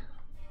convince me.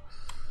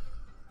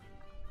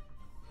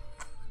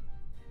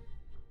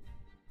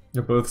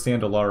 They're both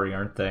Zandalari,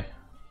 aren't they?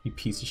 You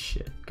piece of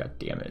shit. God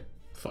damn it.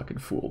 Fucking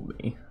fooled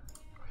me.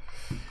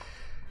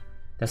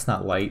 That's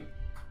not light.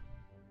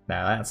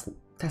 Nah, that's the...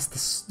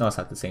 No, it's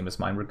not the same as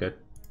mine. We're good.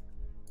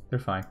 They're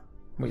fine.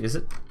 Wait, is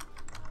it?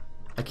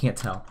 I can't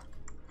tell.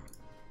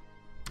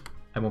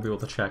 I won't be able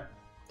to check.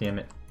 Damn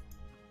it.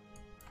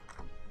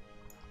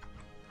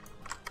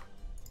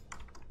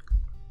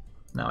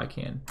 Now I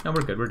can. No,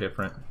 we're good. We're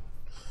different.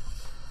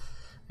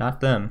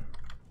 Not them.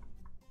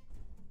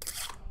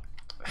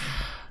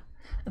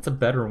 That's a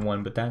better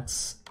one, but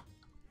that's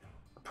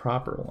a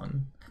proper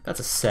one. That's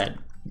a set.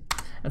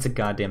 That's a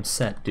goddamn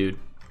set, dude.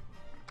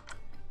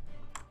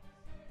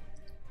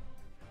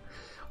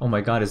 Oh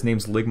my god, his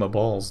name's Ligma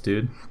Balls,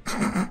 dude.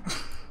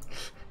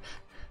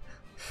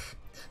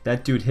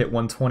 That dude hit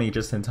 120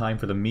 just in time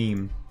for the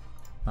meme,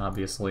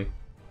 obviously.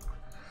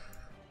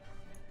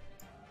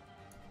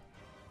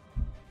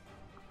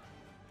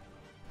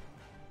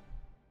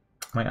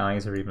 My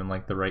eyes are even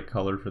like the right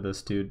color for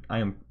this dude. I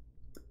am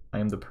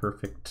the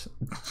perfect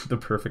the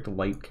perfect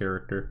light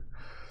character.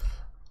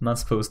 I'm not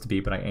supposed to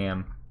be, but I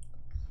am.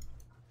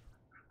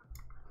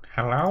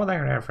 Hello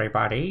there,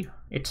 everybody.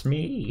 It's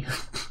me,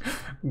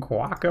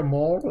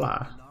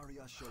 Guacamole.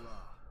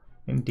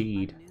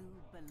 Indeed.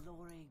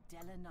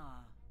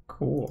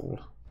 Cool.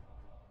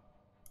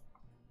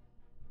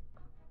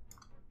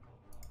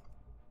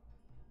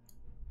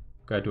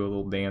 Gotta do a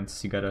little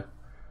dance. You gotta...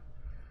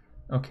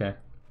 Okay.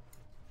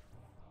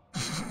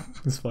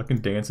 This fucking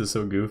dance is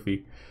so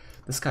goofy.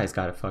 This guy's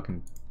gotta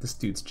fucking... This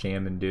dude's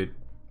jamming, dude.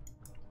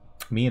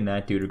 Me and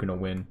that dude are gonna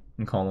win.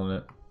 I'm calling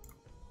it.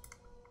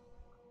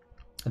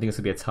 I think it's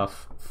gonna be a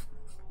tough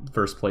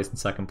first place and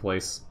second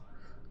place.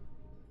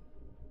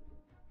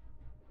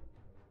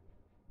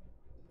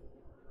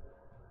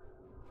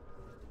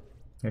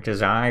 It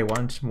is I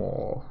once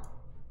more.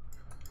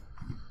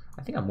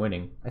 I think I'm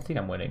winning. I think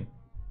I'm winning.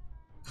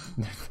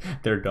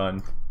 They're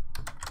done.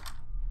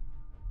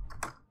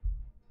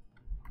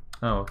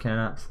 Oh, can I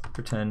not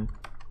pretend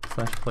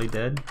slash play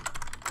dead?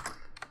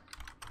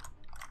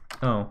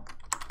 Oh.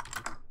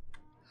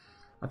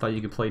 I thought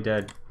you could play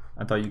dead.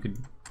 I thought you could...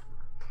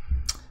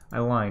 I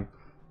lied.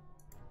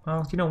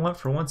 Well, you know what?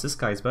 For once, this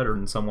guy's better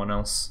than someone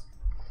else.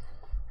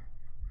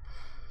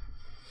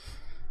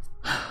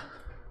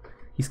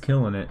 He's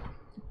killing it.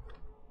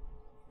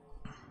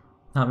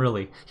 Not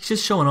really. He's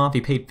just showing off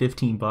he paid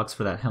 15 bucks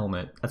for that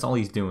helmet. That's all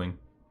he's doing.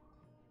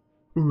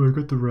 Oh, I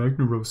got the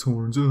Ragnaros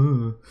horns.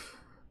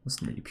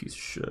 Listen to you, piece of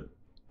shit.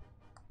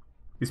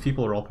 These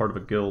people are all part of a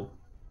guild.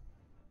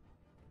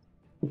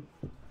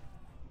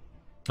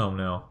 Oh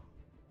no.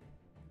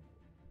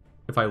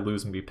 If I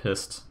lose, I'm gonna be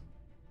pissed.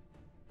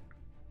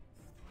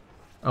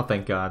 Oh,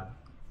 thank God.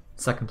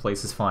 Second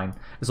place is fine.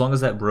 As long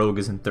as that rogue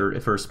is in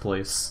first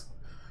place.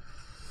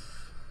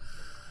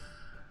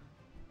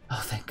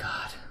 Oh, thank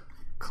God.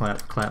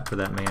 Clap for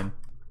that man.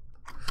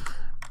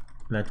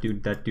 That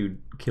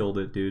dude killed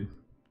it, dude.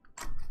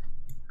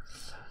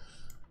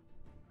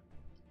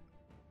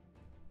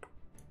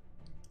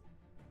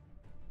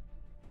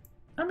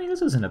 I mean,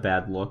 this isn't a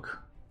bad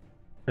look.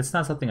 It's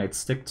not something I'd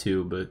stick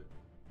to, but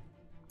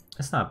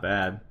it's not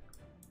bad.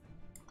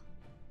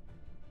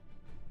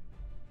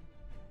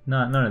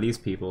 None of these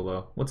people,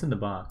 though. What's in the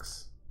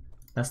box?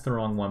 That's the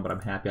wrong one, but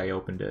I'm happy I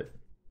opened it.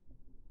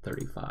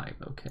 35.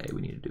 Okay,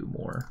 we need to do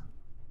more.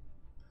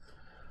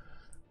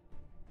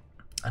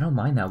 I don't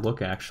mind that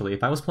look, actually.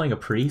 If I was playing a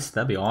priest,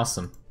 that'd be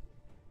awesome.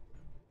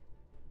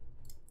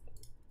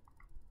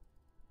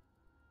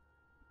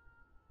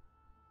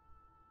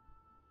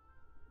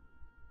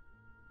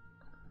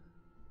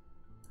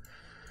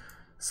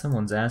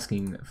 Someone's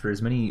asking for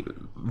as many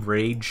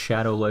Raid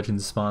Shadow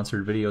Legends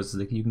sponsored videos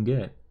as you can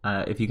get.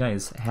 If you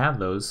guys have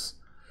those,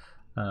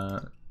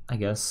 I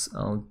guess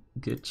I'll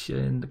get you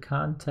into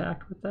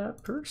contact with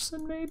that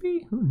person,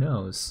 maybe? Who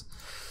knows?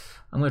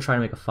 I'm gonna try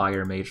to make a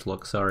fire mage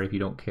look. Sorry if you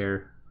don't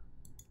care.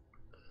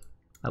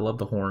 I love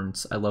the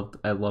horns. I love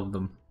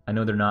them. I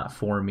know they're not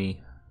for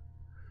me.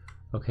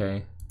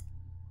 Okay.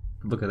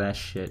 Look at that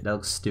shit. That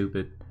looks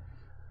stupid.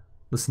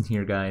 Listen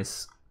here,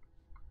 guys.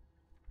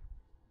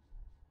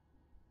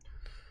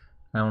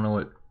 I don't know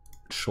what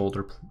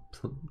shoulder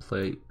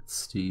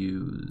plates to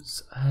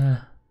use. I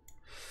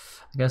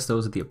guess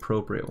those are the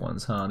appropriate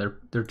ones, huh?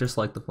 They're just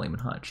like the Flamin'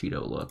 Hot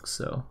Cheeto look,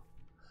 so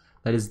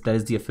That is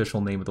the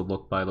official name of the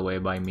look, by the way,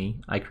 by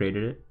me. I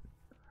created it.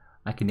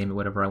 I can name it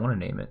whatever I want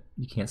to name it.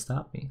 You can't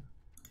stop me.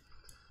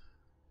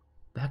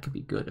 That could be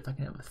good if I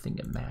can have a thing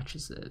that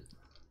matches it.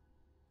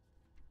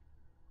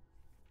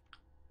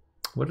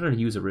 What did I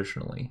use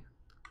originally?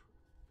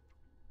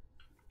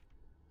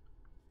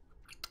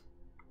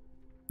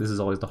 This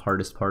is always the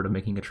hardest part of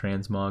making a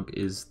transmog,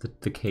 is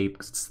the cape,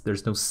 'cause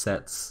there's no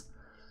sets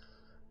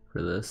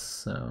for this,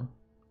 so...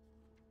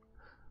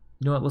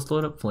 You know what, let's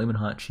load up Flamin'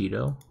 Hot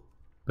Cheeto,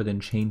 but then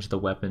change the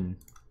weapon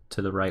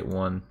to the right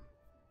one.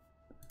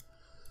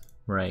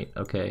 Right,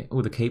 okay.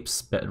 Oh, the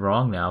cape's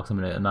wrong now, because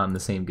I'm not in the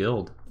same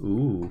guild.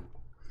 Ooh.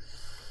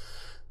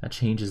 That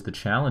changes the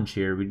challenge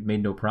here. We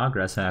made no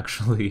progress,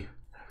 actually.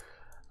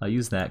 I'll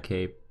use that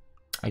cape.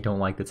 I don't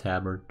like the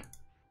tabard.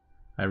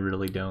 I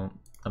really don't.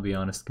 I'll be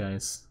honest,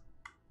 guys.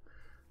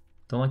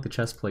 Don't like the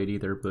chest plate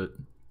either, but...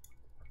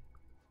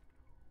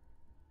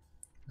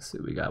 Let's see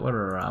what we got. What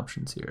are our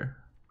options here?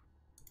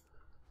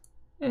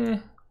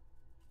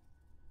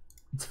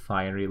 It's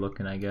fiery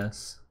looking, I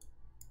guess.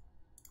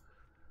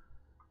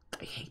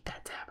 I hate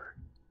that tabard.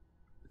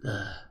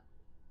 Ugh.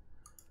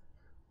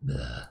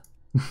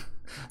 Ugh.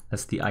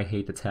 That's the I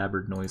hate the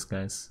tabard noise,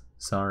 guys.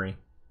 Sorry.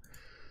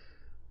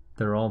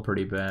 They're all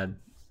pretty bad.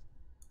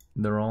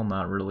 They're all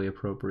not really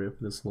appropriate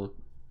for this look.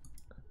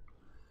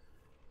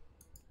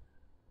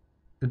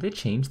 Did they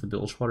change the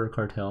Bilgewater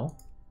Cartel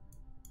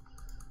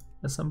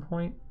at some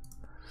point?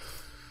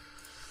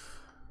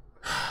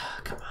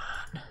 Come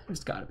on.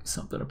 There's gotta be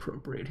something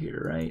appropriate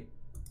here, right?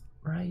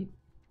 Right?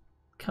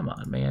 Come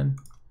on, man.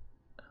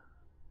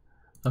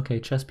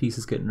 Okay, chess piece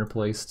is getting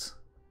replaced.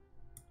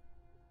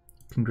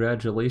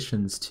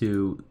 Congratulations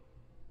to...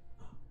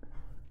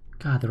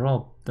 God, they're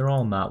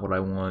all not what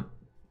I want.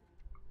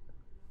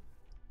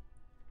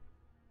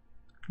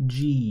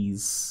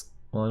 Jeez.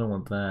 Well, I don't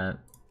want that.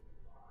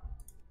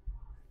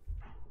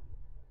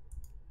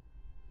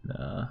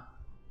 Nah.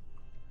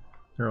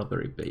 They're all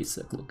very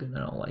basic looking. I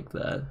don't like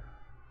that.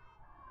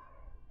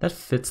 That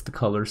fits the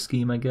color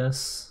scheme, I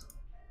guess.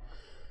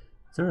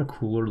 Is there a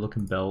cooler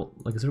looking belt?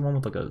 Like, is there one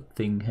with like a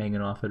thing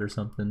hanging off it or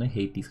something? I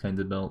hate these kinds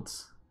of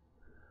belts.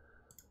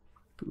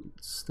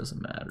 Boots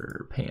doesn't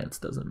matter. Pants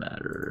doesn't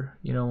matter.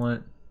 You know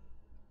what?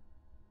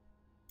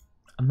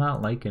 I'm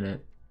not liking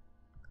it.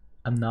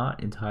 I'm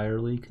not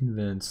entirely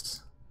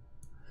convinced.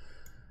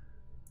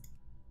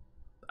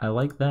 I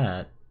like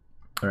that,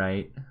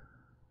 right?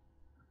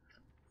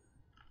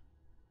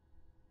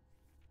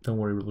 Don't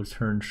worry, we'll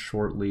return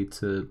shortly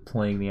to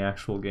playing the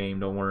actual game,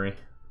 don't worry.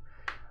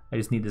 I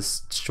just need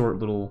this short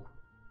little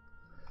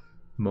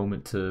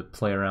moment to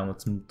play around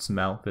with some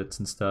outfits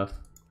and stuff.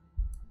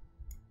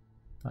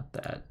 Not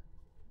that.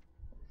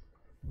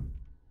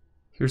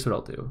 Here's what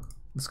I'll do.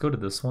 Let's go to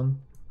this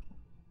one.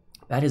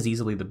 That is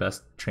easily the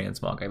best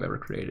transmog I've ever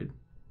created.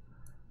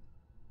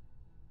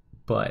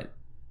 But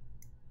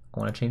I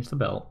want to change the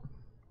belt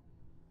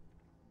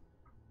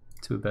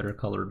to a better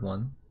colored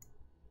one.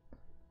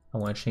 I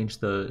want to change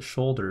the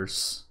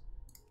shoulders.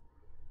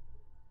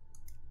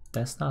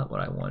 That's not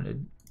what I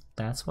wanted.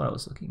 That's what I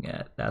was looking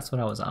at. That's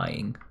what I was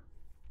eyeing.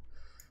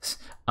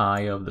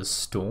 Eye of the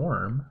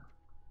Storm.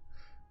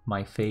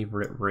 My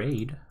favorite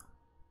raid.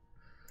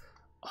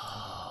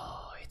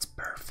 Oh, it's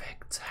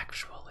perfect,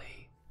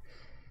 actually.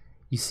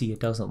 You see, it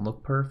doesn't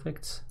look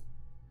perfect,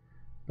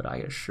 but I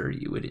assure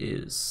you it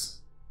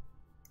is.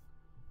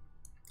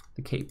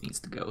 The cape needs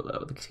to go,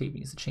 though. The cape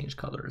needs to change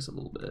colors a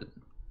little bit.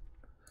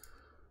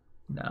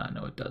 Nah,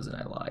 no it doesn't.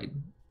 I lied.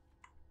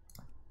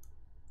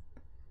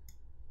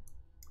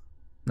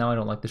 Now I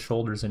don't like the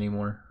shoulders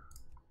anymore.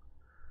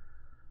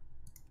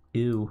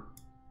 Ew.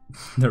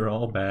 They're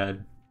all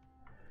bad.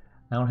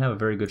 I don't have a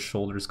very good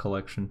shoulders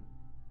collection.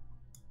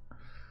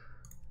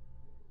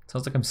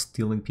 Sounds like I'm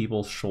stealing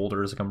people's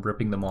shoulders, like I'm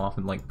ripping them off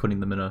and like putting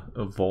them in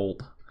a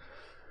vault.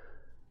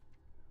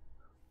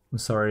 I'm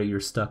sorry you're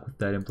stuck with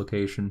that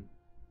implication.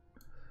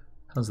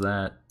 How's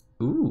that?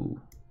 Ooh.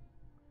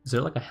 Is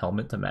there like a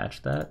helmet to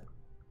match that?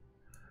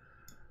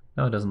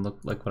 No, it doesn't look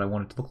like what I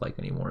want it to look like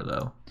anymore,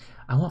 though.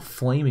 I want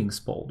flaming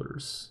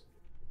spolders.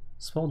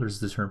 Spolders is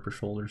the term for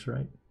shoulders,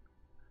 right?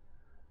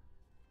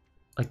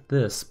 Like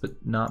this,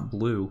 but not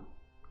blue.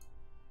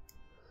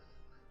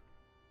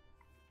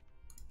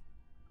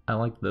 I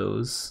like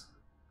those.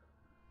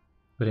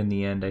 But in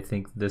the end, I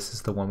think this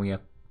is the one we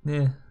have.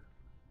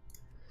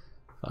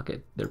 Fuck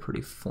it. They're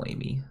pretty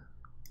flamey.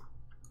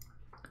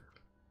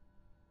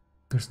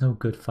 There's no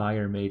good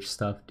fire mage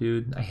stuff,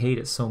 dude. I hate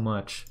it so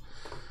much.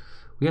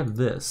 We have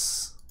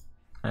this.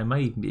 I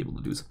might even be able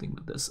to do something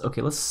with this.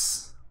 Okay,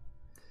 let's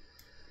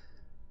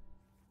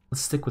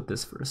stick with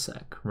this for a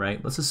sec,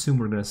 right? Let's assume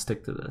we're gonna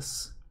stick to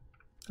this.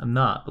 I'm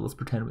not, but let's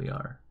pretend we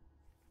are.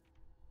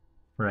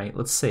 Right,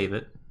 let's save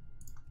it.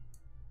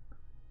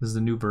 This is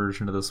the new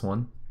version of this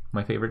one.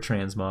 My favorite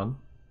transmog.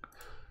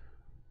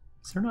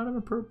 Is there not an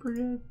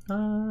appropriate?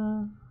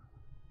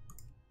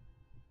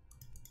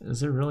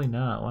 Is there really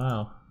not?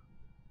 Wow.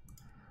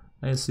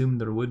 I assumed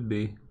there would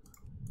be.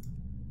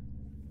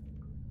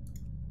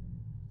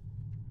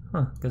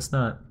 Huh, guess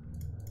not.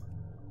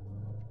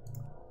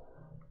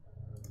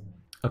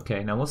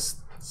 Okay, now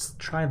let's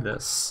try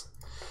this.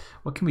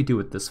 What can we do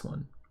with this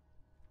one?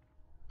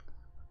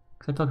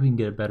 Because I thought we can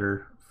get a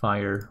better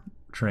fire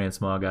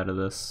transmog out of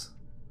this.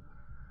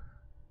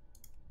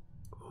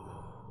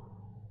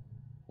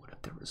 What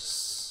if there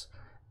was...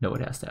 No,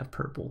 it has to have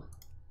purple.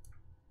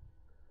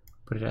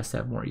 But it has to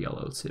have more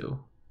yellow too.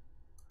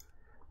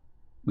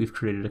 We've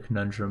created a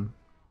conundrum.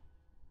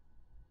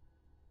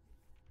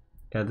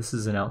 Yeah, this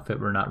is an outfit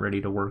we're not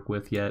ready to work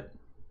with yet.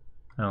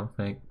 I don't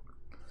think.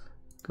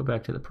 Go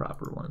back to the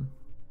proper one.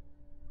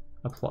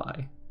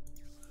 Apply.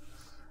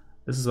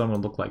 This is what I'm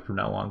going to look like from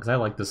now on, because I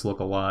like this look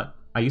a lot.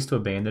 I used to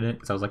abandon it,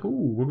 because I was like,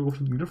 ooh, we're going to go for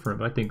something different.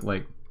 But I think,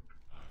 like,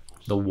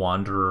 the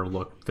Wanderer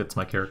look fits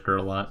my character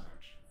a lot.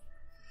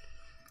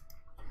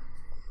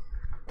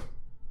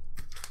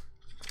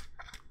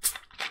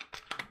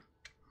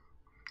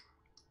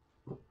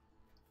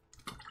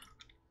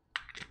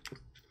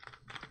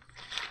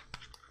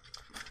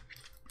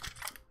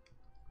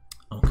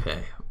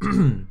 Okay.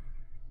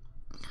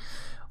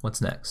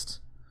 What's next?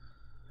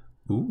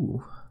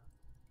 Ooh.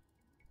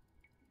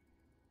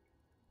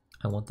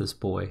 I want this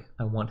boy.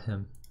 I want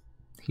him.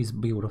 He's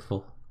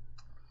beautiful.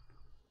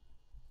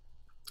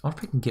 I wonder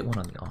if I can get one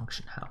on the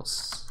auction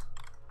house.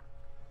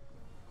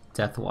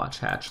 Deathwatch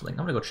hatchling. I'm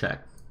gonna go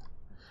check.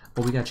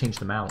 Oh, we gotta change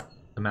the mount.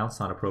 The mount's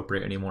not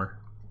appropriate anymore.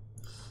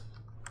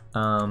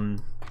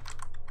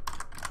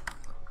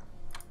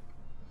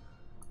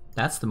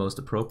 That's the most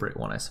appropriate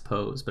one, I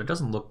suppose, but it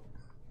doesn't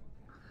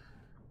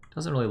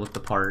really look the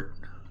part.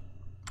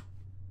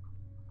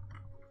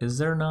 Is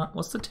there not?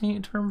 What's the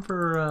term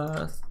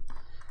for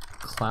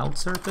Cloud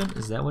Serpent?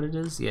 Is that what it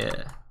is?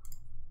 Yeah.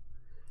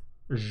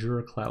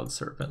 Azure Cloud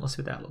Serpent. Let's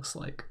see what that looks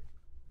like.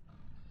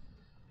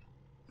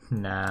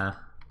 Nah.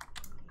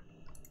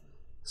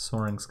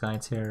 Soaring Sky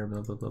Terror,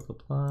 blah blah blah blah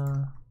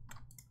blah.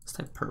 Let's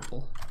type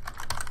purple.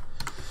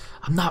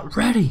 I'm not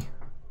ready!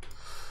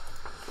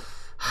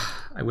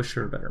 I wish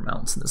there were better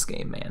mounts in this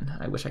game, man.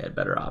 I wish I had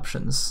better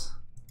options.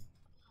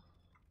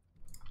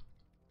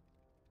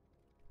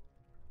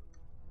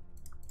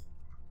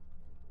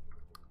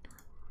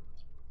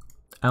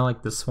 I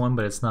like this one,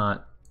 but it's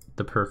not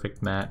the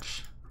perfect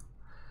match.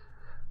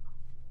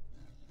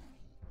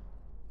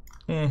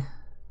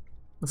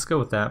 Let's go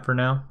with that for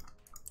now.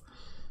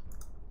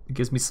 It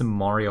gives me some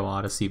Mario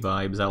Odyssey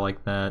vibes. I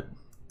like that.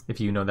 If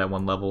you know that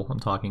one level I'm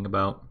talking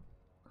about.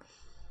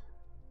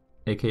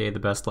 AKA the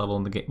best level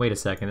in the game. Wait a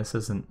second, this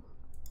isn't...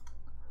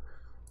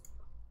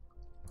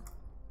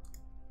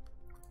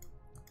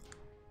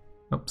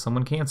 Nope,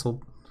 someone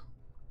canceled.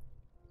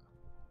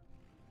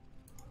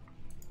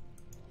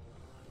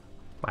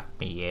 Let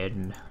me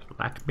in.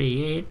 Let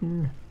me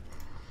in.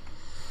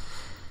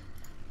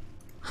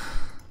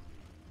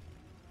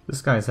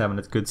 This guy's having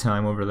a good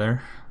time over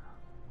there.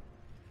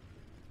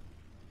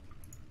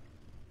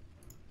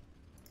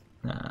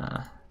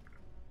 Nah.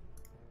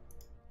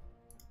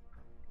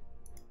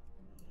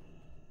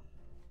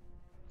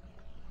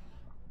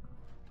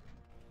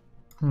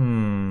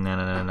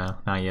 No.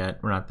 Not yet.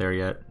 We're not there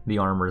yet. The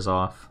armor's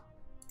off.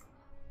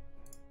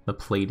 The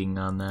plating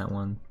on that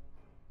one.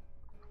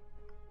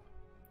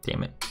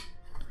 Damn it.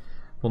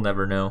 We'll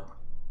never know.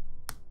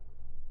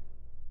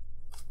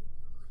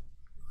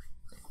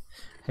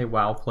 Hey,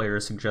 WoW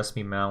players, suggest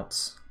me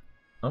mounts.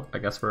 Oh, I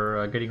guess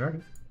we're getting ready.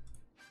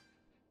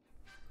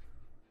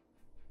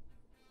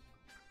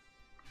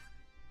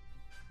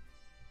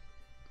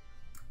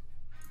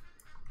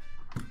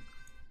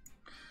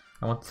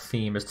 I want the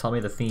theme. Just tell me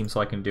the theme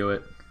so I can do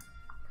it.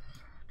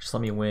 Just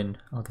let me win.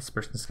 Oh, this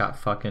person's got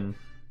fucking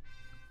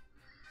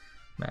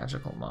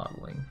magical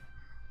modeling.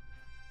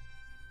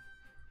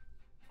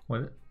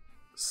 What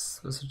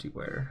did you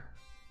wear?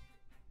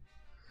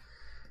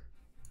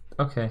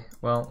 Okay,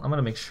 well, I'm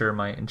gonna make sure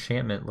my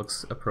enchantment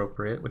looks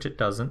appropriate, which it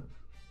doesn't,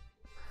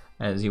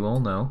 as you all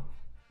know.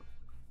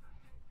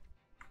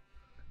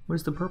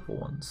 Where's the purple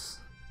ones?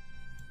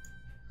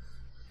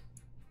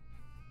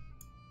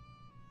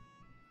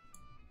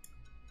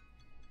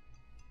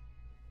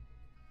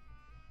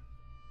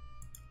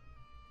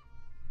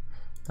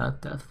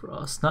 Not Death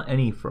Frost, not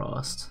any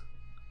frost.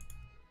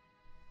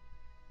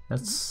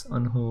 That's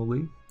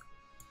unholy.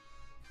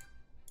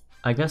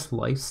 I guess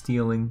life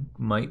stealing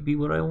might be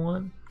what I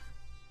want.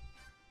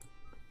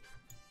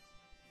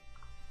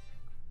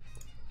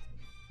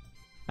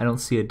 I don't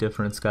see a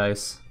difference,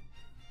 guys.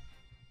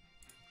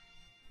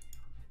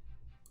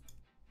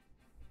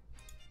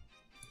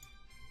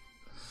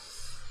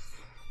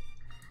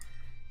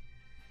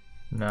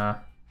 Nah.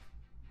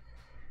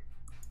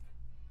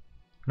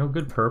 No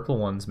good purple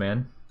ones,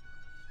 man.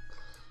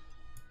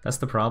 That's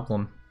the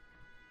problem.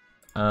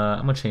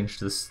 I'm gonna change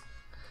this.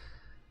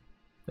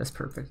 That's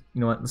perfect.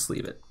 You know what? Let's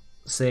leave it.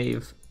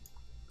 Save.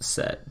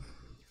 Set.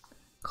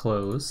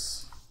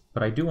 Close.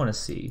 But I do want to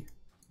see.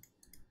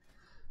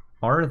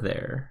 Are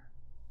there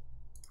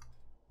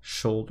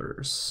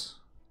shoulders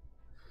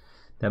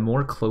that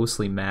more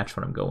closely match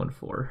what I'm going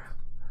for?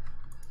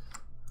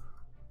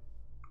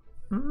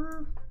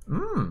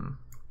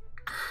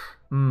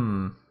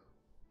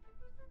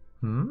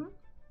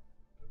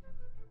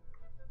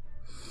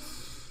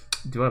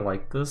 Do I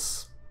like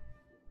this?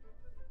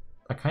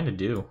 I kind of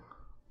do.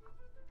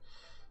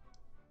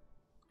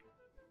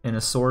 In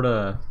a sort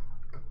of...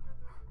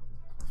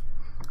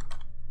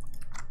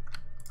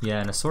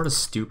 Yeah, in a sort of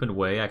stupid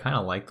way, I kind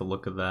of like the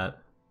look of that.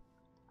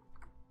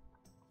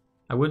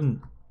 I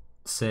wouldn't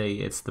say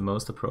it's the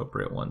most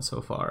appropriate one so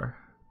far.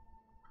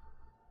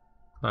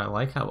 But I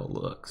like how it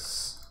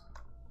looks.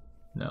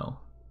 No.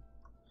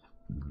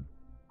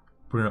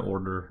 We're gonna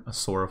order a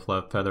Sora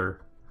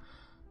feather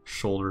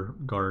shoulder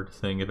guard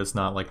thing if it's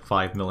not like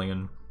 5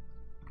 million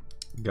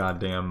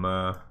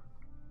goddamn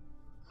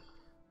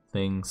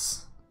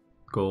things.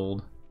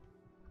 Gold.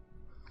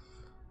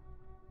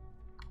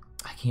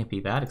 I can't be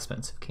that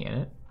expensive, can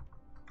it?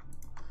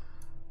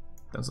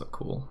 Those look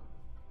cool.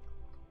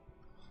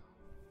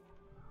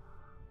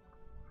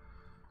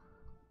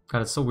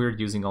 God, it's so weird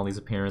using all these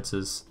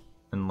appearances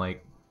and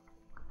like,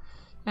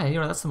 yeah, you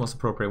know, that's the most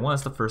appropriate one.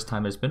 That's the first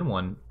time there's been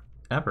one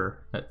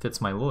ever that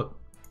fits my look.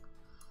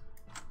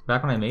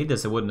 Back when I made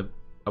this, I wouldn't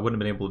have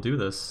been able to do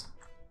this.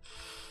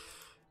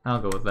 I'll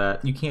go with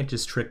that. You can't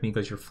just trick me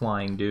because you're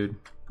flying, dude.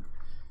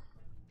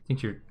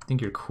 Think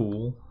you're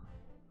cool?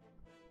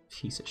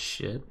 Piece of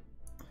shit.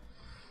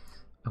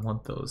 I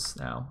want those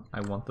now. I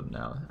want them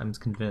now. I'm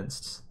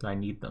convinced that I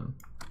need them.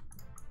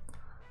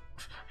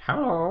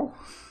 Hello.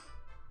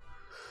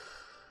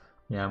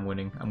 Yeah, I'm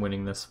winning. I'm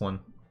winning this one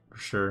for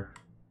sure.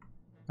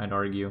 I'd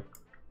argue.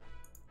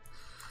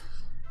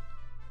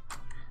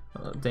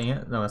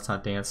 Dance? No, that's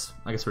not dance.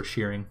 I guess we're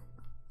cheering.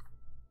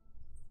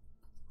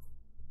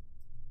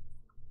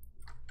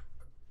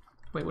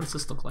 Wait, what does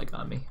this look like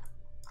on me?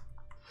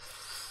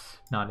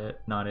 Not it.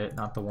 Not it.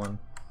 Not the one.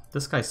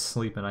 This guy's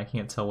sleeping. I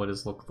can't tell what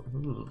his look.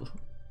 Ooh.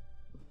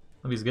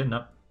 Oh, he's getting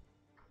up.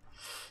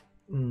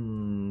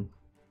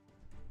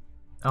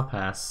 I'll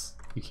pass.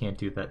 You can't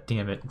do that.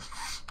 Damn it.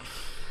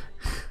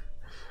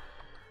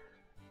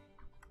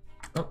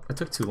 Oh, it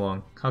took too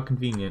long. How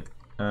convenient.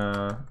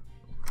 I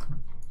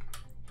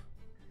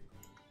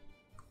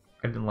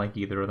didn't like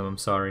either of them, I'm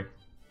sorry.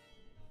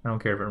 I don't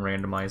care if it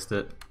randomized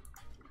it.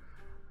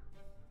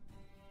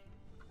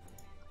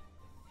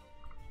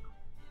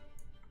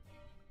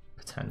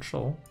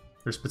 Potential?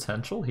 There's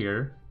potential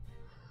here.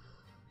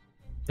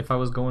 If I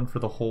was going for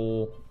the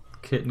whole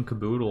kit and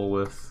caboodle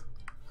with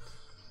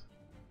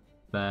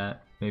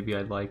that, maybe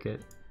I'd like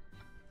it.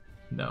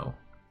 No,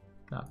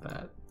 not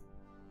that.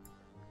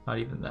 Not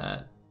even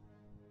that.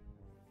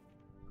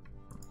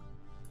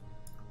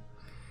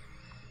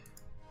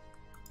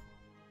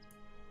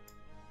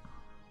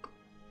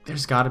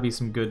 There's got to be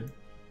some good...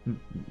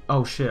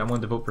 Oh shit, I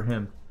wanted to vote for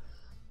him.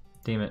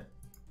 Damn it.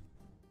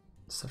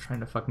 Stop trying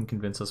to fucking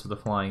convince us with the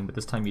flying, but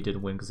this time you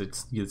did win because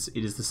it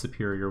is the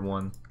superior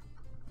one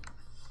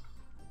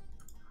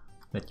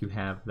that you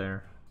have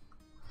there.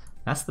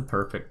 That's the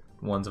perfect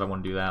ones if I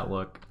want to do that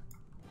look.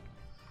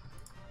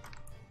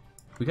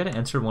 We gotta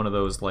enter one of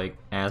those like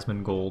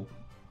Asmongold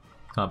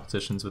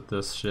competitions with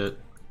this shit.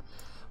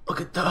 Look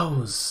at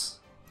those!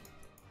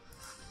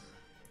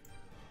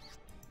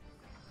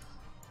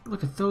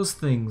 Look at those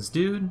things,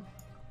 dude.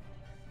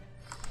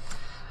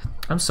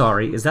 I'm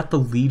sorry, is that the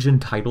Legion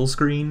title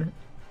screen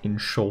in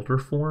shoulder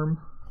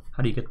form?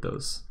 How do you get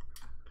those?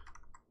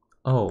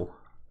 Oh,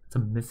 it's a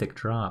mythic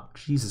drop.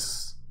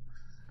 Jesus.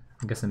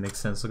 I guess it makes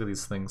sense. Look at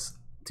these things.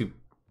 Dude,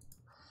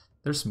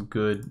 there's some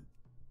good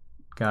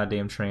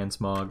goddamn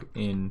transmog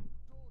in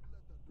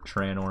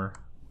Tranor.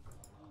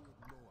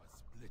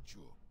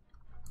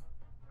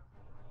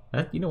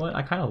 That, you know what?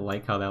 I kind of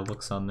like how that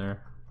looks on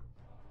there.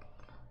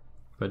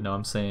 But no,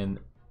 I'm saying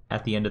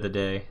at the end of the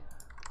day,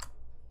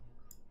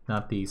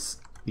 not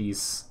these,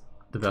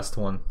 the best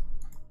one.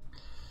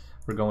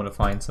 We're going to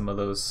find some of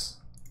those.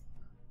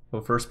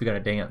 Well, first we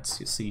gotta dance,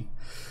 you see.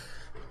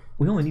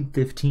 We only need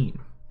 15.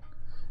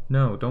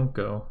 No, don't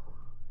go.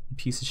 You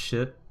piece of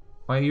shit.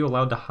 Why are you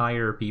allowed to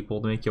hire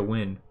people to make you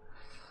win?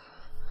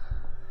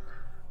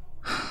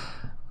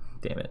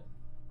 Damn it.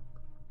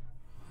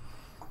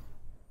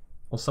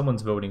 Well,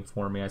 someone's voting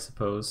for me, I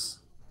suppose.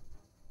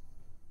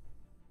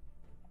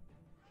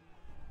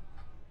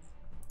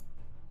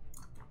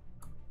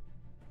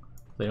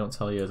 They don't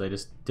tell you as I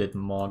just did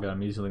Mog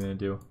I'm usually going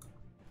to do.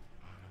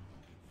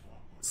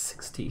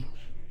 60.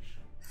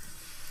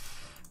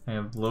 I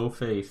have low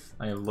faith.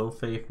 I have low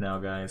faith now,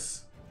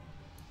 guys.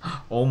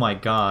 Oh my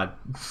god.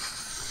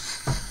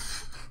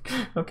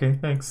 Okay,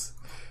 thanks.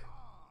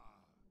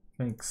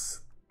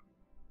 Thanks.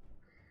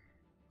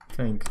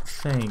 Thank.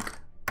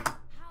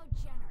 How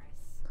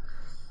generous.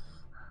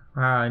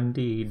 Ah,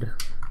 indeed.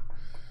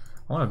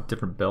 I want a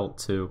different belt,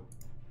 too.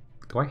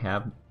 Do I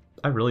have...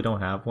 I really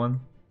don't have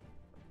one?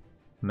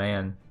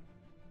 Man.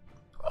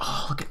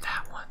 Oh, look at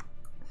that one.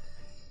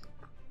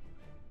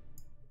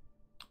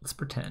 Let's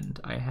pretend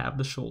I have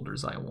the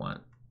shoulders I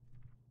want.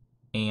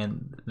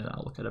 And then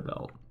I'll look at a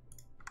belt.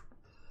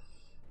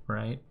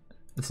 Right?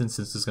 This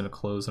instance is going to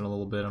close in a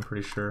little bit, I'm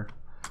pretty sure.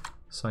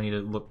 So I need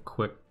to look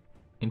quick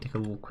and take a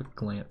little quick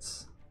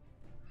glance.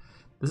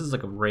 This is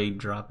like a raid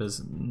drop,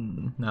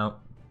 no.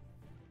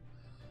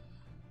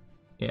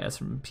 Yeah, it's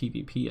from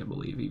PvP, I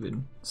believe,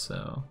 even.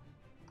 So,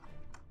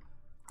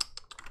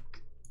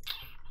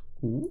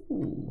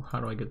 Ooh, how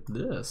do I get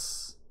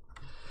this?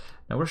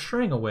 Now we're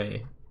straying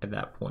away at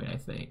that point, I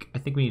think. I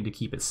think we need to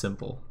keep it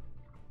simple.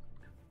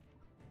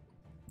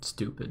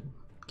 Stupid.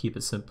 Keep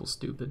it simple,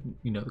 stupid.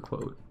 You know the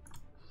quote.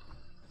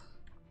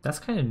 That's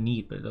kind of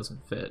neat, but it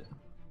doesn't fit.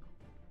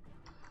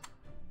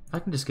 If I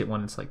can just get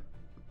one that's like...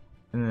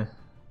 eh.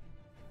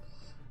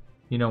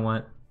 You know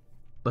what?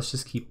 Let's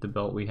just keep the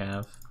belt we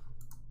have.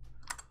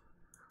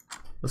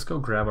 Let's go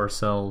grab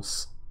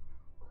ourselves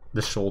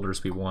the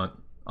shoulders we want.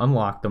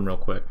 Unlock them real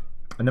quick.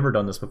 I've never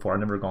done this before. I've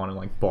never gone and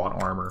like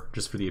bought armor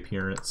just for the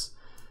appearance.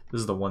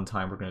 This is the one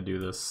time we're gonna do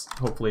this.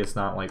 Hopefully it's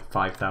not like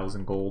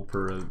 5,000 gold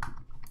for a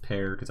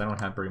pair, because I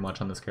don't have very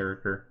much on this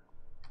character.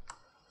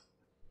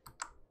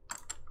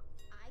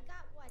 I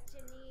got what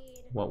you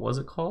need. What was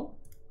it called?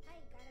 I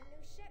got a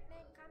new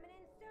shipment coming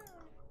in soon.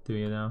 Do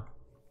you know?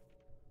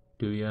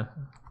 Do ya?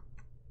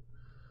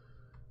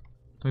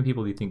 How many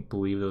people do you think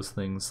believe those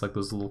things? Like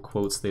those little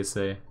quotes they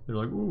say. They're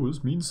like, "Oh,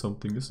 this means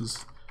something. This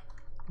is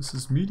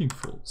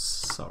meaningful."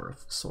 Sora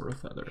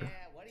feather. Yeah,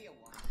 what do you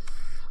want?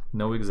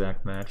 No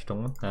exact match.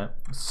 Don't want that.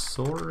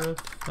 Sora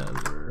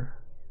feather.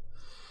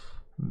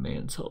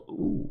 Mantle.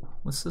 Ooh,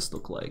 what's this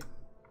look like?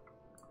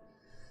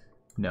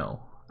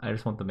 No, I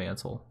just want the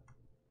mantle.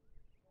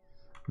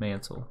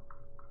 Mantle.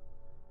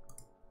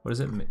 What is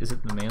it? Is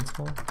it the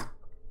mantle?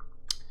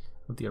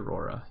 Of the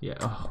Aurora. Yeah.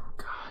 Oh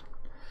god.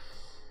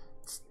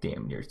 It's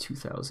damn near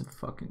 2,000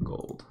 fucking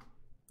gold.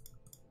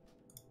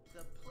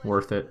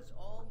 Worth it.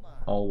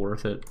 All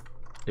worth it.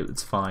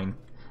 It's fine.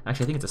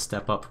 Actually, I think it's a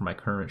step up from my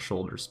current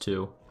shoulders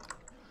too.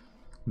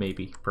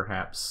 Maybe,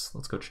 perhaps.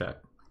 Let's go check.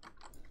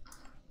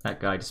 That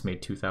guy just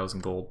made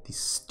 2,000 gold. These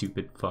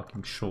stupid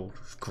fucking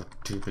shoulders. God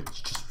damn it,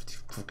 it's just for the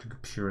fucking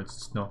appearance.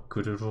 It's not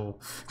good at all.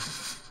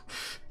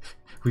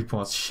 We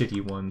bought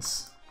shitty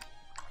ones.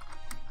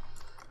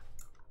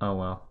 Oh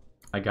well.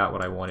 I got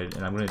what I wanted,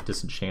 and I'm gonna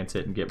disenchant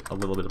it and get a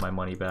little bit of my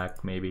money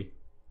back, maybe.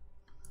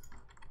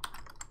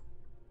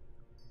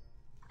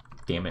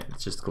 Damn it,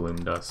 it's just gloom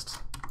dust.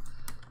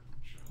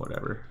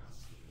 Whatever.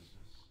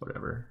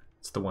 Whatever.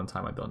 It's the one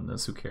time I've done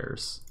this, who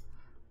cares?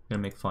 You're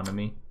gonna make fun of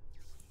me?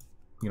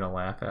 You're gonna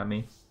laugh at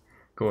me?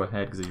 Go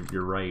ahead, because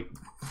you're right.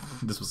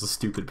 This was a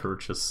stupid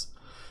purchase.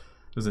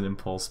 It was an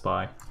impulse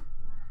buy.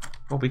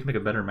 Oh, we can make a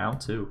better mount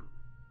too.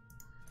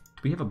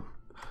 Do we have a...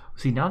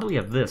 See, now that we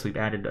have this, we've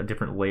added a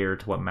different layer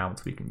to what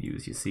mounts we can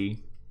use, you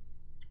see?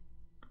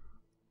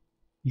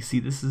 You see,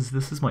 this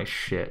is my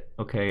shit,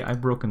 okay?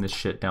 I've broken this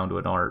shit down to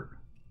an art.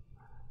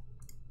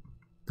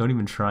 Don't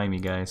even try me,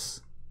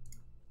 guys.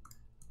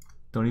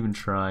 Don't even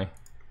try.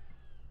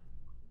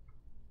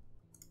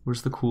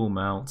 Where's the cool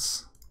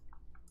mounts?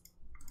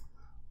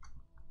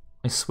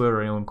 I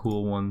swear I own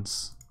cool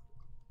ones.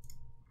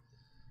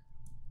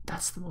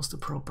 That's the most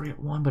appropriate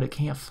one, but it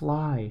can't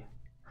fly.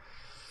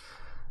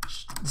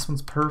 This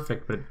one's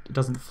perfect, but it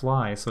doesn't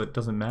fly, so it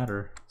doesn't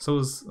matter. So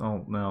is...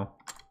 oh, no.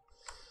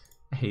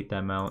 I hate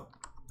that mount.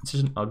 It's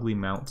just an ugly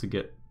mount to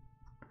get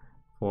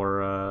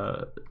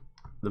for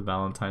the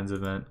Valentine's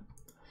event.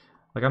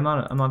 Like, I'm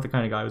not the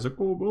kind of guy who's like,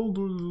 "Oh, well,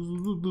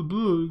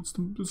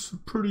 it's a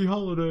pretty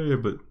holiday,"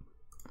 but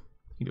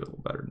you do a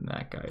little better than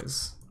that,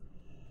 guys.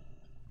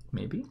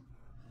 Maybe?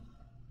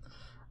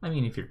 I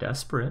mean, if you're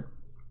desperate.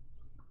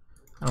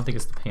 I don't think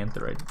it's the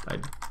Panther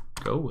I'd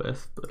go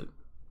with, but...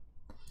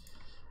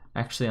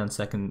 Actually, on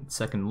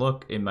second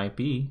look, it might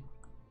be,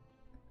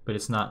 but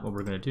it's not what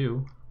we're gonna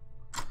do.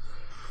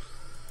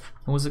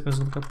 What was it? Gonna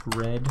look up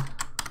red.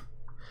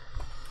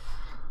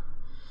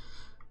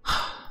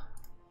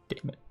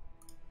 Damn it.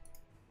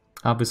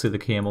 Obviously, the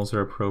camels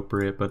are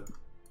appropriate, but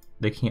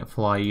they can't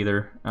fly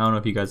either. I don't know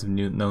if you guys have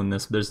known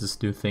this, but there's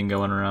this new thing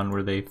going around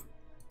where they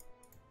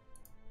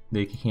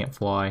can't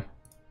fly.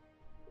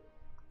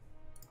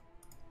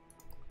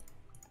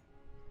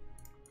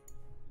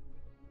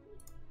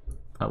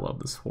 I love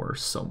this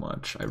horse so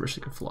much. I wish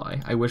it could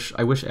fly. I wish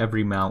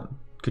every mount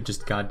could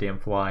just goddamn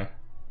fly.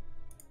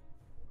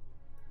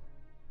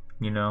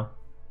 You know?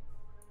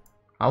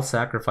 I'll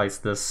sacrifice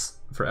this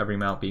for every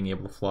mount being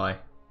able to fly.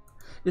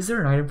 Is there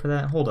an item for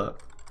that? Hold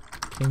up.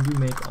 Can you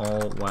make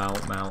all WoW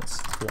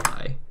mounts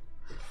fly?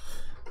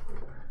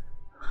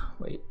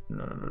 Wait,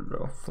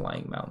 no.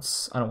 Flying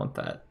mounts. I don't want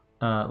that.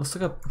 Let's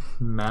look up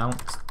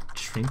mount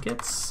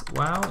trinkets.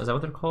 WoW? Is that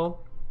what they're called?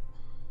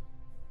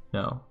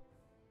 No.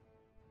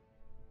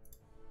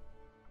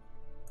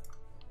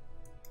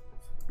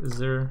 Is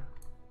there...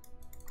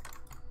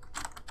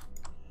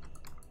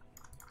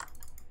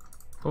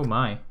 oh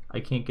my, I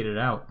can't get it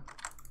out.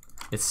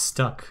 It's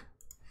stuck.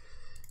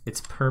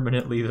 It's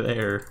permanently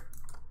there.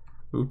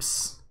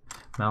 Oops.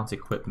 Mount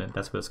equipment,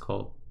 that's what it's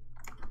called.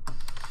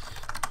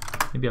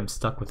 Maybe I'm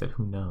stuck with it,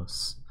 who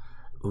knows.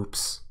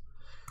 Oops.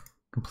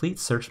 Complete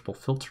searchable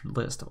filtered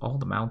list of all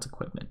the mount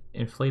equipment.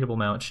 Inflatable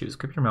mount shoes.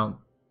 Equip your mount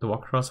to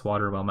walk across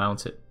water while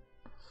mounted.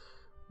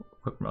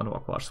 Equip your mount to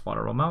walk across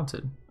water while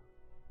mounted.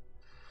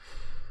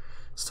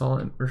 Install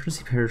an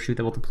emergency parachute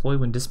that will deploy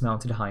when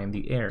dismounted high in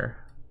the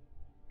air.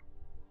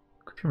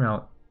 Equip your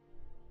mount.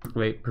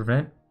 Wait,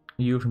 prevent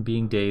you from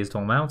being dazed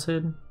while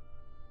mounted.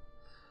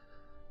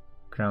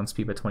 Ground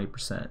speed by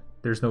 20%.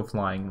 There's no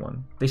flying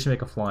one. They should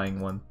make a flying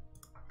one.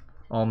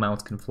 All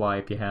mounts can fly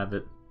if you have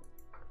it.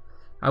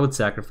 I would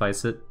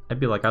sacrifice it. I'd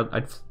be like,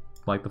 I'd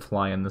like to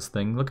fly in this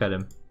thing. Look at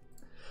him.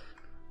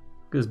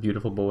 Look at this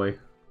beautiful boy.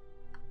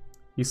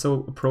 He's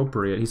so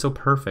appropriate. He's so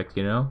perfect,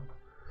 you know?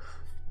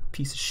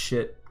 Piece of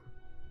shit.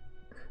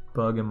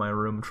 Bug in my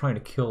room. I'm trying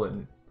to kill it.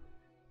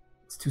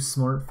 It's too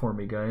smart for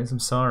me, guys. I'm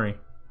sorry.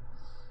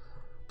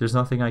 There's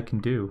nothing I can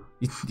do.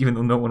 Even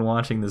though no one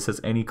watching this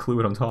has any clue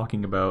what I'm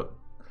talking about.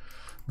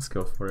 Let's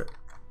go for it.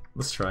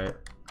 Let's try it.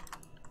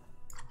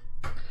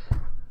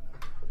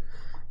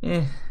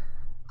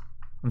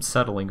 I'm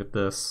settling with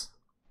this.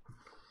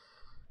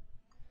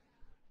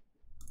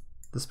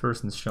 This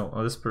person's showing.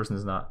 Oh, this person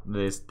is not.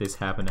 They just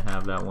happen to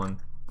have that one.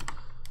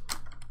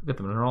 Look at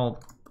them. They're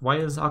all. Why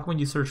is. How come when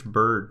you search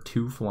bird,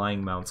 2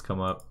 flying mounts come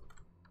up?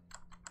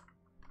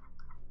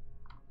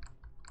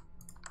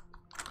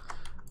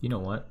 You know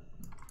what?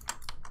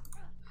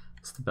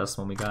 It's the best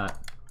one we got.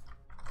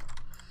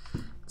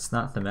 It's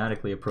not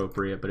thematically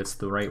appropriate, but it's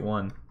the right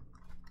one.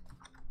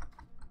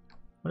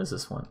 What is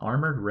this one?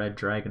 Armored Red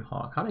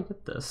Dragonhawk. How'd I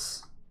get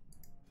this?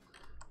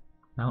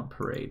 Mount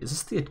Parade. Is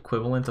this the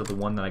equivalent of the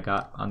one that I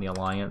got on the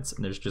Alliance,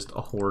 and there's just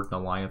a Horde and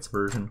Alliance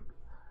version?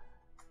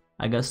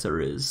 I guess there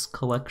is.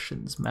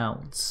 Collections,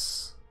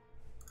 mounts.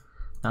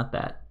 Not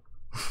that.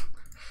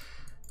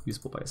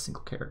 Usable by a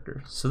single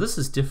character. So this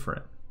is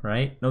different,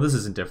 right? No, this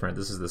isn't different.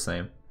 This is the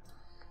same.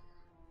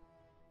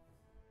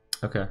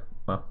 Okay,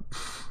 well.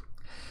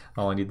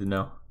 All I need to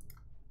know.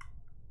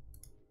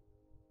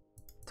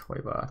 Toy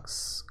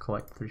box.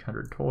 Collect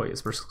 300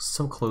 toys. We're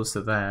so close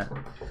to that.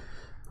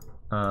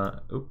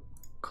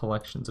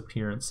 Collections,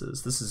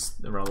 appearances. This is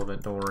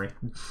irrelevant, don't worry.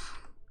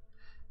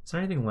 Is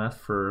there anything left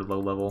for low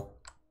level?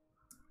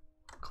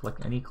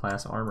 Collect any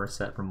class armor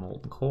set from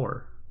Molten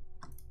Core.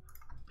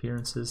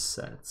 Appearances,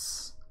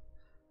 sets.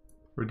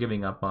 We're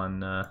giving up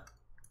on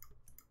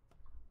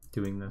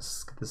doing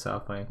this. Get this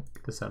out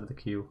of the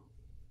queue.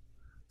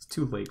 It's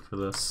too late for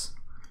this.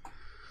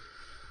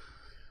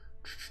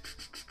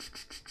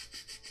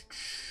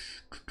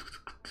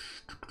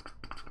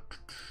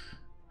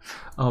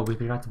 Oh, we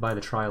forgot to buy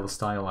the Trial of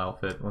Style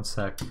outfit. One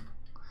sec.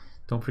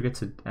 Don't forget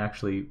to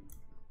actually...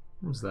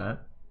 What was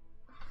that?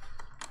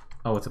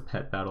 Oh, it's a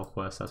pet battle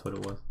quest. That's what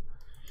it was.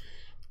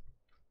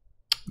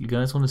 You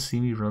guys want to see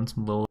me run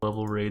some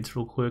low-level raids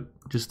real quick?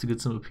 Just to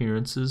get some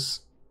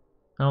appearances?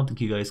 I don't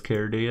think you guys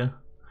care, do ya?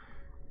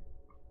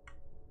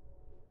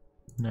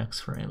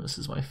 Next frame. This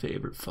is my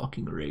favorite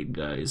fucking raid,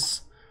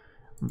 guys.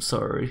 I'm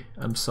sorry.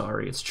 I'm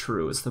sorry. It's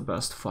true. It's the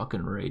best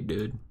fucking raid,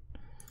 dude.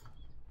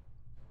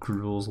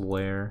 Gruel's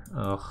Lair.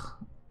 Ugh.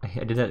 I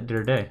did that the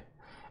other day.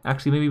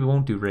 Actually, maybe we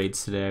won't do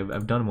raids today.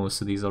 I've done most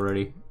of these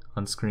already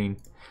on screen.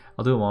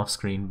 I'll do them off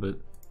screen, but...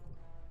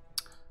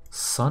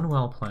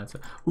 Sunwell Plaza.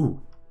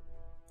 Ooh.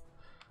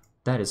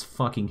 That is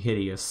fucking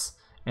hideous.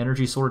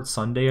 Energy Sword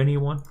Sunday,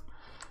 anyone?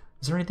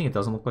 Is there anything that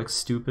doesn't look like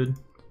stupid?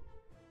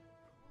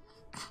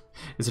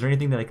 Is there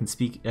anything that I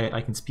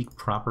can speak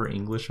proper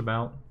English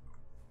about?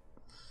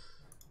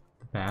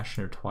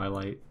 Bastion or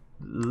Twilight?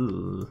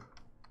 Ugh.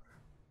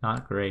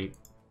 Not great.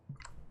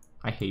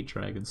 I hate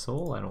Dragon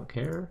Soul. I don't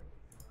care.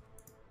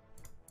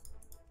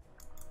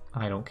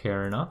 I don't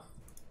care enough.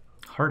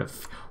 Heart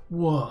of...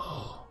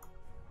 Whoa.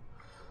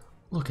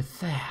 Look at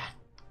that.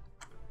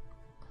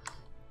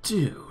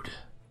 Dude.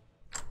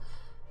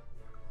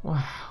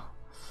 Wow.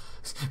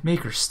 Make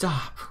her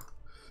stop.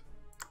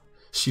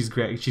 She's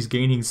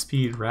gaining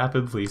speed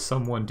rapidly.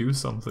 Someone do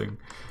something.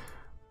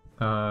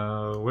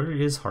 Where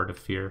is Heart of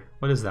Fear?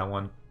 What is that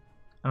one?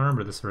 I don't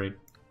remember this raid.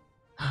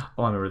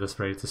 Oh, I remember this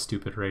raid. It's a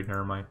stupid raid.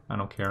 Never mind. I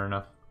don't care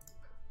enough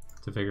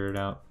to figure it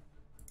out.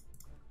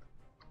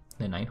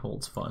 The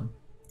Nighthold's fun.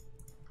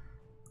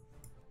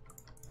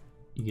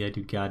 You gotta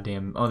do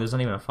goddamn... Oh, there's not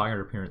even a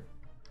fire appearance.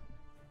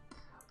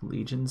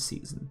 Legion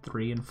Season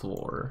 3 and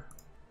floor.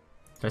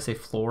 Did I say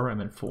floor? I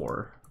meant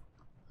 4.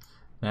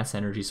 That's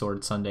Energy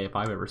Sword Sunday if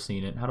I've ever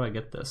seen it. How do I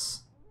get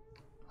this?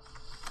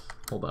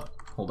 Hold up.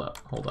 Hold up.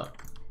 Hold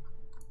up.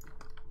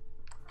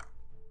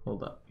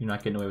 Hold up. You're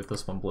not getting away with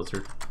this one,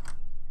 Blizzard.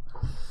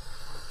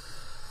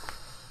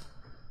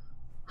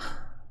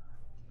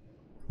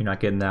 You're not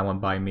getting that one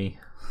by me.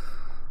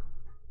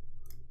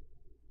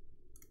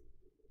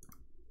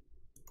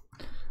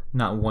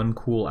 Not one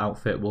cool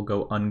outfit will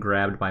go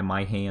ungrabbed by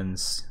my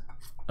hands.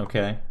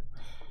 Okay?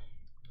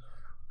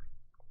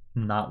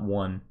 Not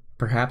one.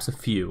 Perhaps a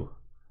few.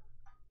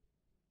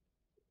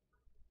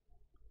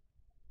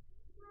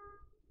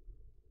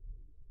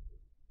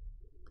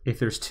 If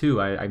there's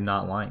 2, I'm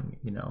not lying,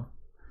 you know.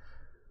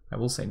 I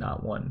will say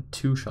not 1.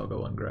 2 shall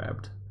go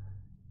ungrabbed.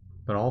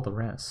 But all the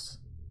rest...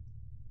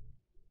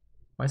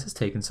 Why is this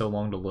taking so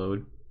long to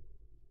load?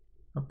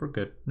 Oh, we're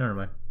good. Never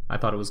mind. I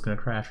thought it was going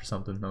to crash or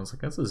something. I was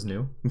like, this is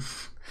new.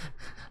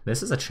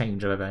 This is a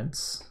change of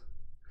events.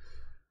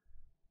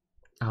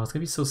 Oh, it's going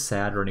to be so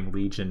sad running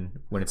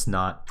Legion when it's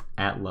not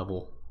at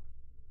level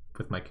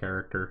with my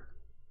character.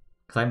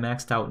 Because I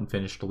maxed out and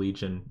finished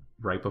Legion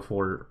right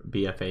before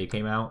BFA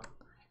came out.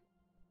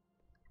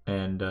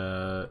 And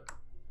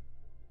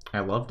I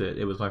loved it.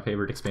 It was my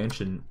favorite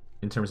expansion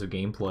in terms of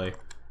gameplay.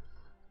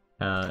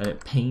 And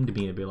it pained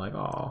me to be like,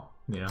 oh,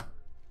 you know.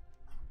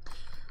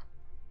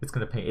 It's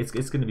gonna pain.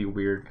 It's gonna be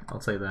weird. I'll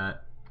say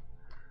that.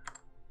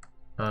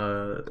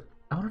 I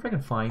wonder if I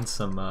can find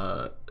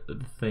some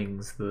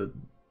things, the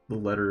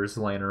letters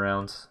lying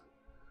around.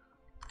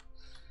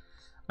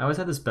 I always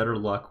had this better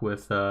luck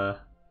with Horde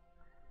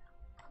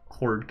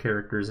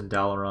characters in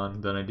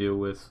Dalaran than I do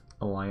with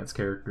Alliance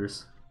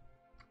characters.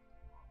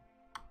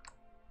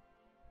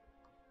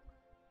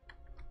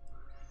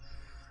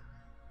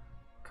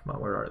 Come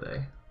on, where are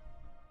they?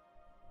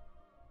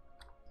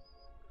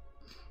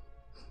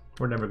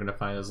 We're never gonna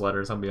find those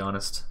letters, I'll be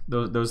honest.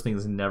 Those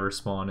things never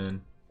spawn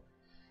in.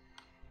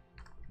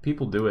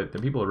 People do it. The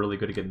people are really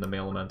good at getting the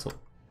male elemental.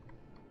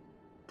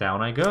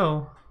 Down I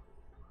go.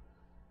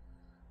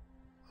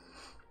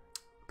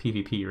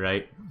 PvP,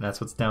 right?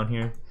 That's what's down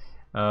here?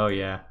 Oh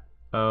yeah.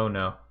 Oh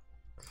no.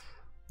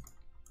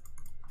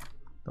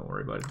 Don't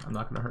worry, bud. I'm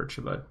not gonna hurt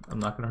you, bud. I'm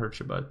not gonna hurt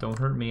you, bud. Don't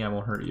hurt me, I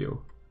won't hurt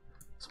you.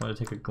 Just want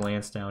to take a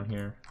glance down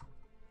here.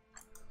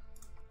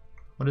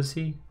 What is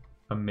he?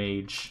 A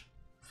mage.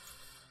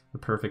 The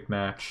perfect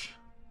match.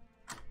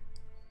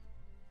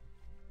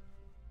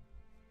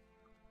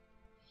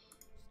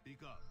 Speak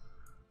up.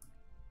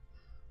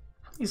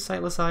 How many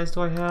sightless eyes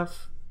do I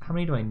have? How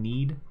many do I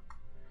need?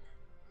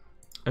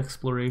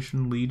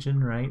 Exploration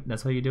Legion, right?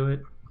 That's how you do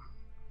it?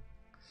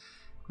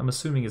 I'm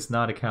assuming it's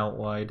not account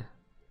wide.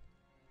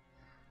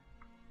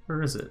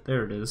 Where is it?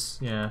 There it is.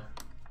 Yeah.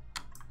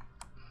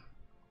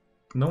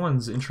 No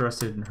one's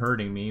interested in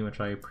hurting me, which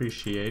I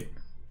appreciate.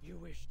 You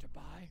wish to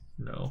buy?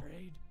 No.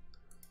 Trade?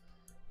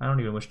 I don't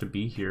even wish to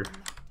be here.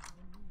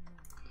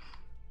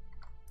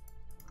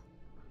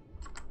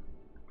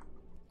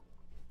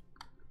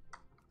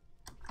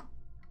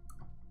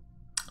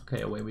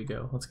 Okay, away we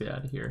go. Let's get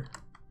out of here.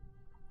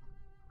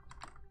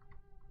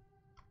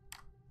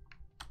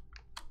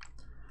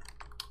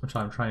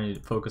 I'm trying to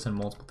focus on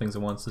multiple things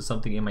at once. There's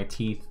something in my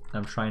teeth.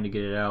 I'm trying to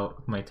get it out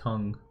with my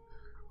tongue.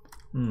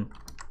 Man,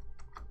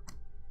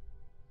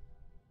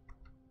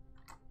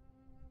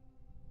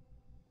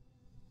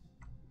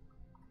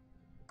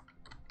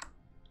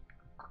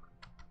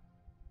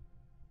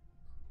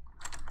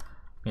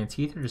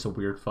 teeth are just a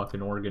weird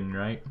fucking organ,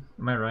 right?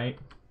 Am I right?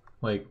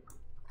 Like,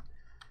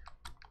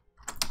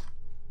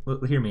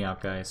 hear me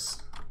out,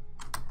 guys.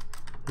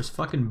 There's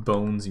fucking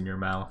bones in your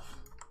mouth.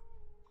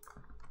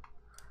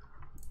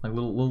 Like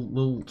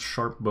little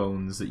sharp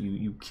bones that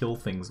you kill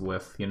things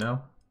with, you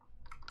know?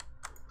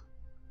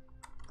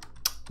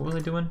 What was I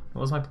doing?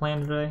 What was my plan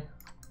today?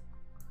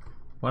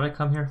 What did I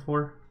come here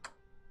for?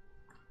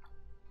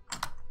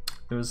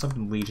 There was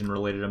something Legion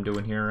related I'm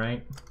doing here,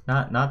 right?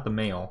 Not the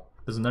mail.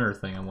 There's another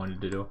thing I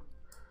wanted to do.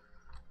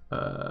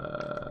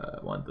 I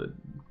wanted to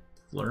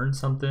learn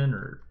something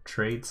or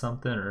trade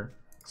something or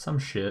some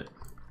shit.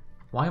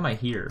 Why am I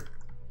here?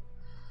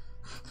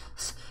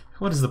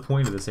 What is the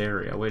point of this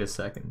area? Wait a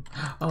second.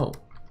 Oh,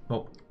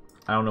 well,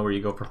 I don't know where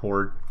you go for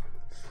Horde.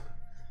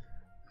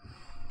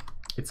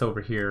 It's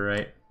over here,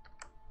 right?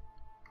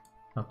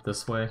 Up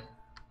this way.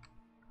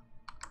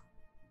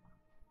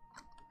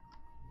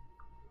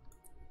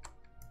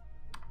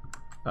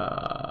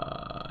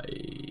 I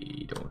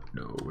don't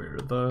know where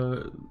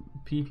the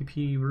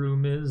PvP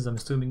room is. I'm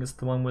assuming it's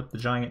the one with the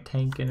giant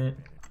tank in it.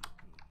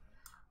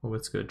 Oh,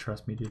 it's good.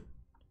 Trust me, dude.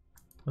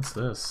 What's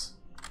this?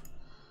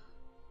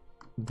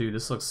 Dude,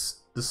 this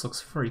looks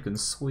freaking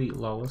sweet,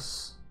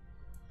 Lois.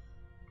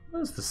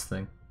 What is this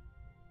thing?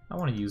 I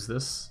want to use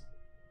this.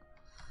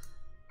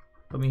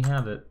 Let me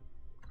have it.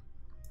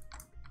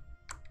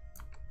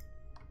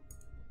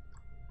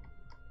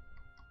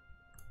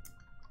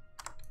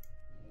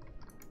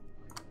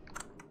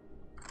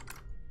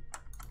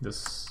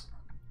 This...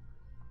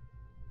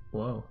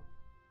 Whoa.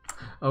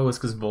 Oh, it's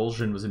because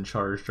Vol'jin was in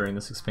charge during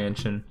this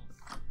expansion.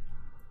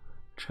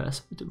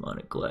 Trust me,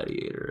 Demonic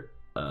Gladiator.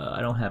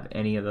 I don't have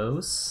any of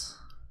those.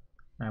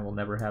 I will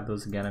never have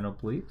those again, I don't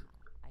believe.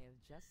 I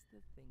have just the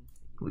thing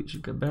for you.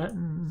 Legion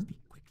Combatant.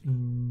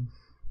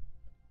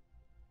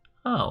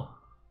 Oh.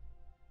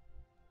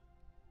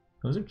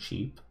 Those are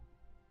cheap.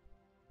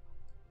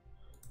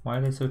 Why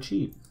are they so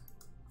cheap?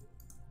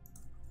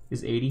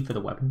 Is 80 for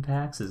the weapon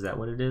packs? Is that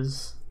what it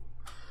is?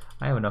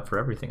 I have enough for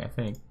everything, I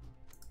think.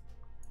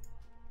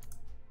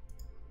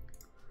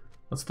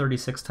 What's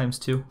 36 times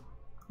 2?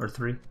 Or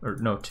 3? Or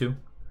no, 2?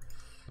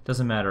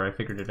 Doesn't matter, I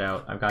figured it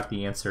out. I've got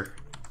the answer.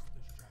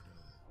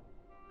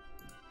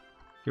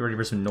 Get ready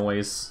for some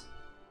noise.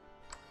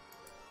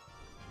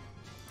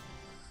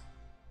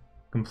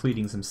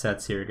 Completing some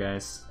sets here,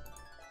 guys.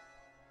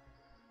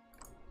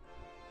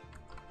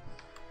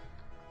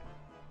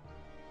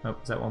 Oh,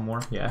 is that one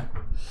more? Yeah.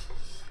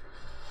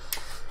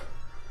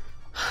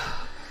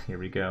 Here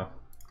we go.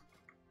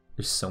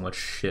 There's so much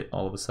shit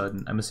all of a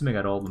sudden. I'm assuming I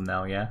got all of them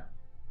now, yeah?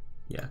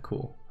 Yeah,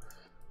 cool.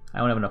 I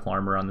don't have enough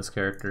armor on this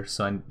character,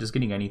 so I'm just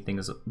getting anything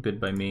is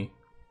good by me.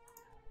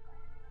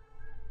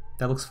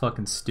 That looks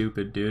fucking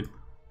stupid, dude.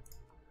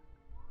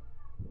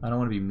 I don't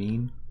want to be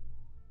mean.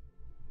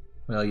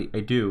 Well, I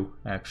do,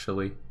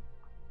 actually.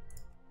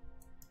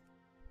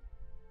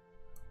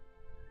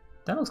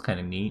 That looks kind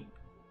of neat.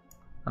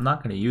 I'm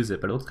not going to use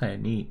it, but it looks kind of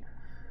neat.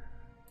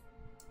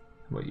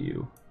 How about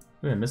you?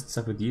 Wait, I missed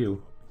stuff with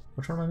you.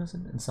 Which one am I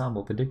missing?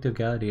 Ensemble. Vindictive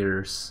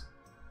Gladiators.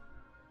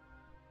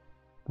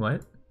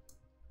 What?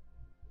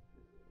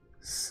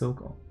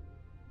 Silk.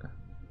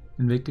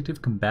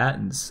 Vindictive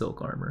Combatants Silk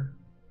Armor.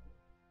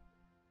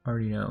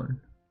 Already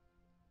known.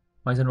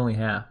 Why is it only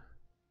half?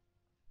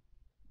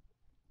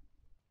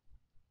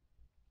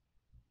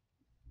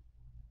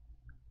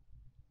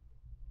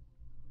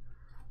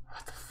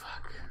 What the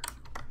fuck?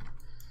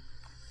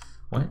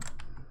 What?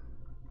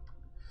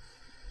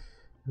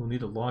 We'll need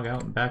to log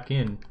out and back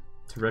in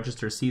to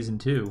register Season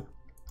 2.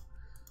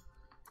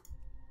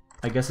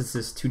 I guess it's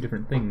just two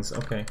different things.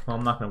 Okay, well,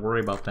 I'm not going to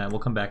worry about that. We'll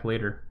come back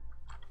later.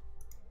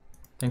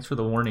 Thanks for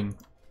the warning,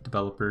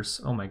 developers.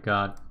 Oh my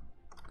god.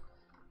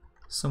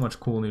 So much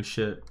cool new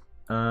shit.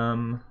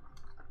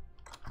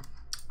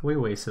 We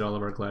wasted all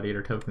of our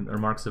gladiator token or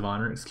marks of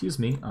honor, excuse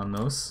me, on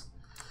those.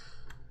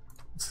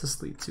 What's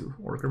this lead to?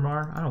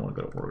 Orgrimmar? I don't want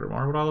to go to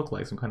Orgrimmar. What do I look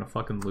like? Some kind of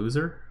fucking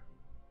loser?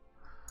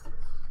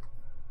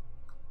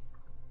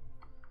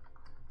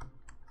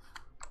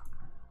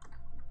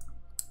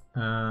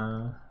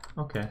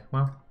 Okay,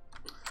 well,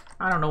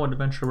 I don't know what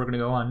adventure we're gonna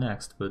go on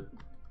next, but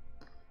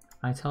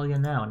I tell you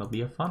now, it'll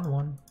be a fun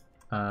one.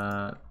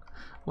 What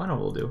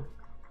we'll do?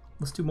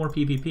 Let's do more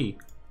PvP.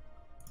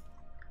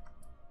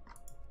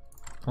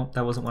 Well,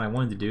 that wasn't what I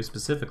wanted to do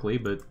specifically,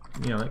 but,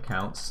 you know, that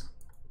counts.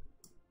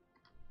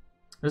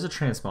 There's a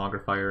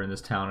transmogrifier in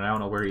this town, and I don't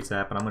know where he's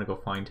at, but I'm gonna go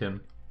find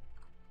him.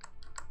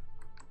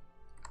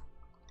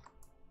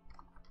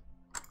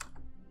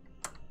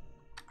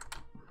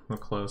 We're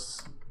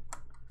close.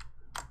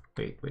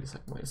 Wait a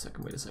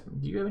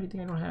second. Do you have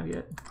anything I don't have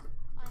yet?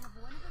 I have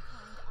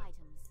one-of-a-kind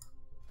items.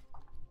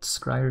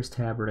 Scryer's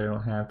Tabard I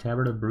don't have.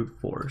 Tabard of Brute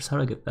Force. How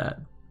do I get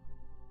that?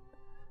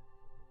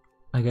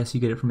 I guess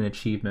you get it from an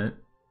achievement.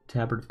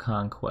 Tabard of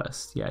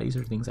Conquest. Yeah, these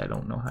are things I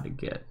don't know how to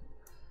get.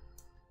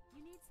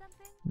 You need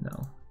something?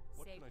 No.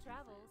 Safe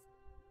travels.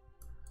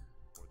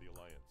 For the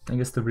Alliance. I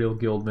guess the real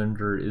guild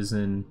vendor is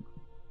in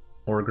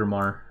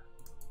Orgrimmar.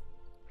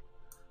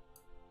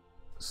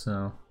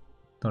 So,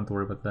 don't have to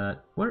worry about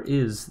that. Where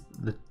is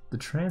the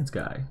trans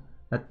guy?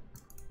 That...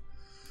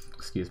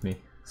 Excuse me.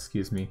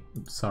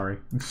 I'm sorry.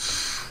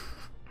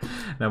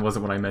 That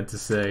wasn't what I meant to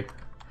say.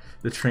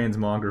 The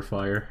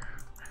transmogrifier.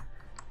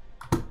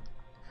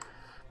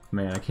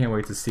 Man, I can't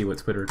wait to see what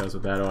Twitter does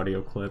with that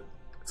audio clip.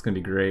 It's gonna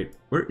be great.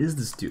 Where is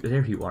this dude?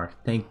 There you are.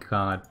 Thank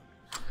God.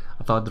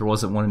 I thought there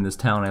wasn't one in this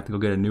town. I have to go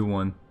get a new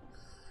one.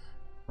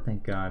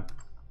 Thank God.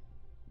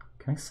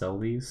 Can I sell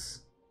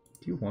these?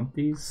 Do you want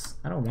these?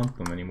 I don't want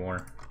them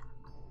anymore.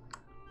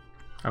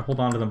 I'll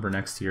hold on to them for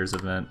next year's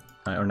event.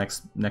 Or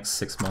next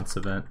 6 months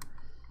event.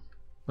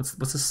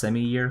 What's a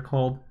semi-year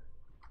called?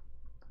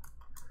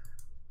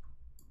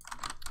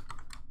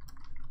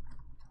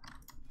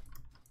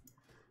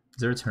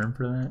 Is there a term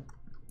for that?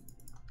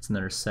 It's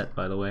another set,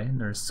 by the way.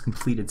 There's a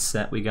completed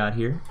set we got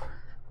here.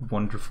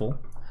 Wonderful.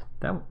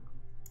 That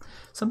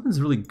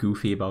something's really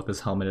goofy about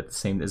this helmet at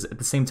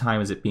the same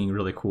time as it being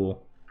really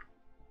cool.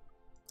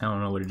 I don't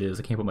know what it is.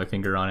 I can't put my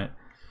finger on it.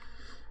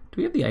 Do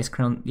we have the Ice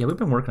Crown? Yeah, we've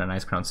been working on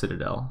Ice Crown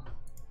Citadel.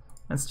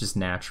 That's just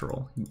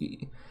natural.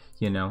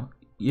 You know,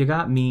 you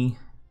got me.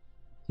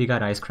 You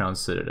got Ice Crown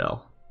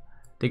Citadel.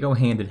 They go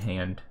hand in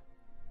hand.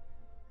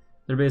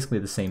 They're basically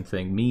the same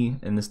thing. Me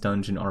and this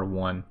dungeon are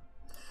one.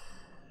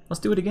 Let's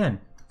do it again.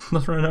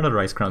 Let's run another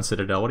Ice Crown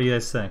Citadel. What do you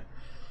guys say?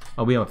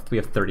 Oh, we have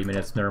 30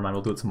 minutes. Never mind.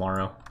 We'll do it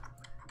tomorrow.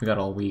 We got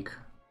all week.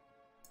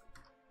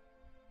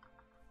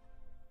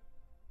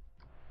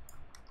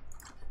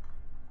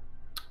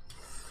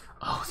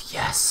 Oh,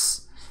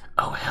 yes.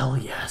 Oh, hell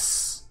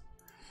yes.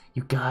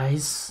 You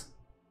guys.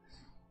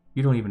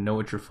 You don't even know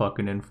what you're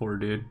fucking in for,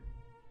 dude.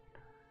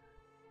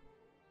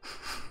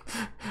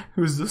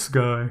 Who's this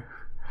guy?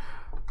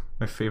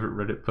 My favorite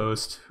Reddit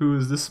post. Who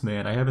is this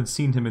man? I haven't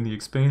seen him in the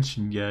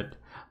expansion yet.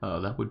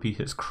 That would be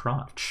his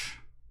crotch.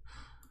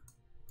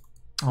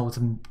 Oh,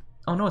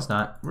 oh no, it's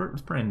not.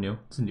 It's brand new.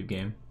 It's a new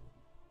game.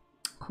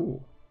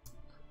 Cool.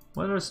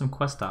 What are some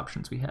quest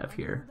options we have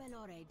here?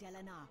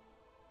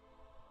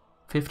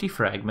 50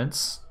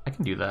 fragments. I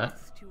can do that.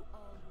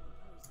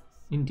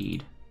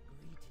 Indeed.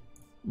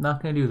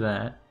 Not gonna do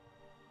that.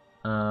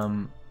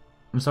 I'm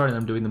sorry that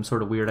I'm doing them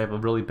sort of weird. I have a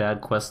really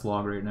bad quest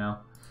log right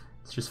now.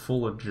 It's just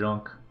full of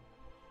junk.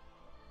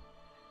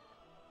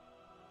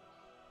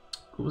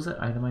 What was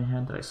that item I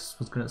had that I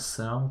was gonna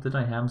sell? Did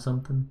I have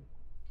something?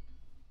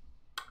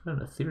 I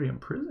got an Ethereum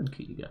prison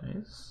key,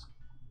 guys.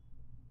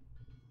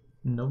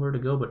 Nowhere to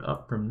go but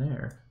up from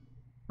there.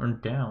 Or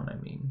down, I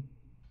mean.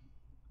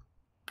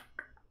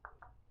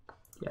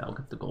 Yeah, I'll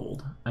get the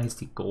gold. I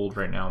just need gold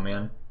right now,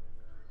 man.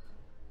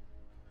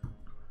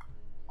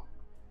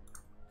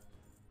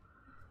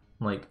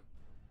 Like,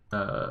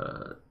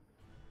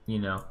 you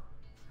know,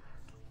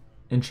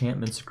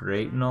 enchantment's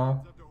great and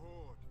all.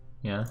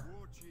 Yeah.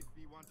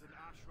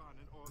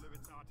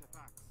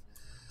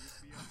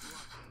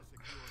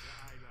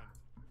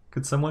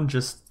 Could someone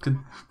just...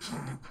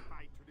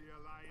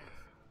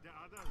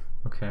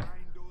 Okay.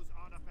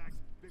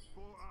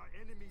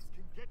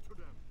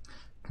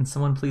 Can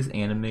someone please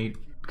animate?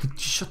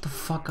 Shut the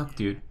fuck up,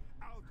 dude.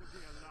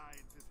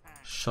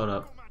 Shut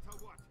up.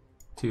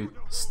 Dude,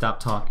 stop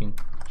talking.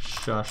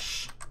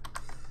 Shush.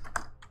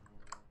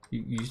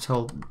 You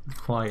tell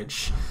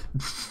quiet.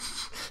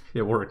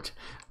 It worked.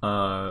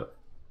 Someone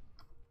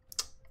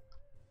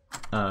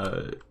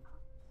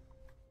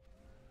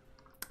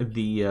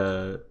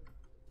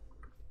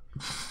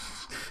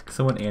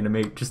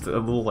animate just a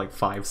little like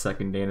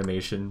 5-second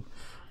animation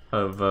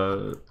of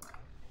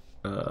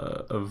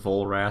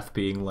Volrath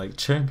being like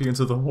champions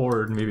of the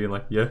horde and me being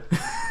like yeah.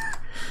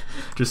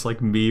 Just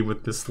like me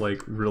with this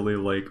like really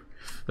like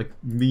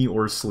me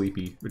or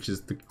Sleepy, which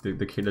is the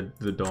kid,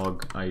 the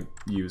dog I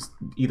use,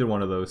 either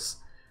one of those.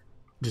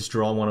 Just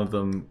draw one of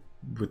them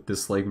with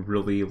this like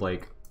really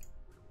like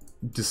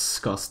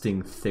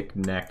disgusting thick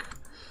neck,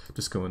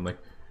 just going like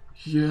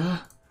yeah.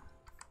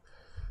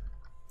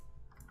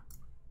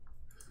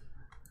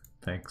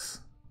 Thanks.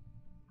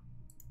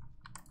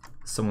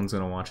 Someone's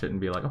gonna watch it and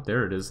be like, oh,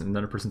 there it is, and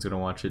another person's gonna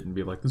watch it and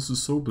be like, this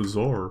is so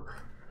bizarre.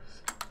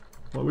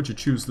 Why would you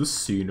choose this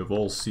scene of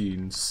all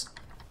scenes?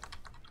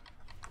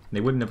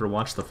 They would never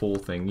watch the full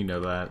thing, you know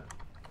that.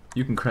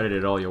 You can credit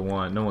it all you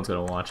want, no one's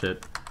gonna watch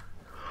it.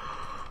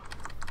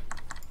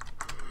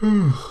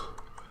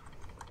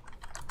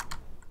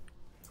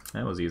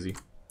 That was easy.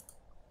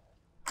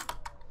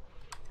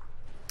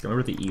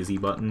 Remember the easy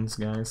buttons,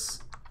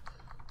 guys?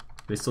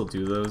 They still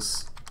do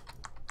those?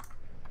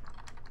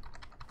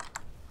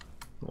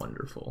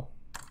 Wonderful.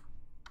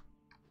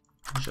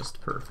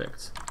 Just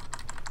perfect.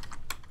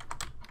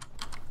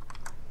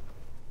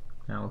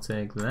 I'll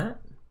take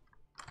that.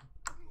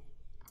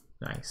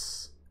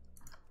 Nice.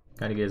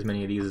 Gotta get as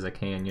many of these as I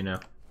can, you know.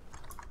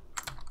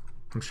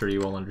 I'm sure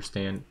you all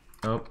understand.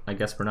 Oh, I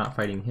guess we're not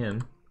fighting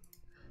him.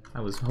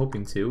 I was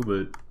hoping to,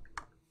 but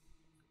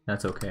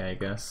that's okay, I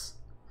guess.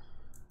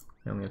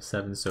 I only have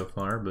 7 so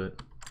far,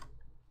 but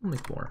only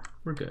 4.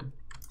 We're good.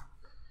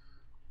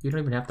 You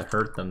don't even have to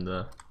hurt them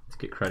to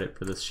get credit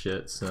for this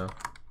shit, so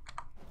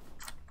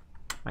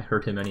I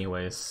hurt him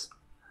anyways,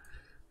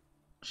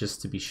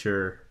 just to be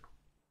sure.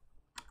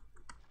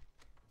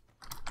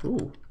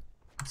 Ooh,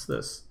 what's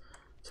this?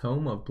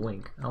 Tome of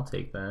Blink. I'll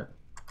take that.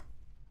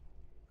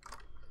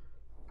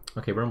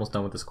 Okay, we're almost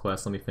done with this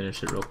quest. Let me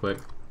finish it real quick.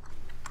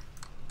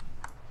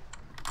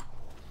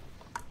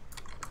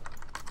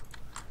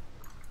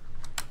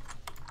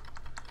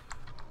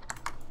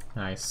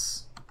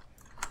 Nice.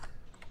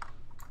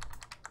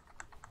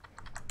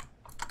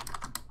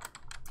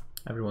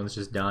 Everyone's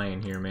just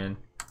dying here, man.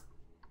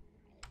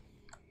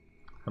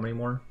 How many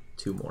more?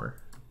 2 more.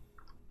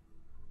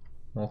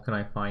 Well, can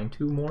I find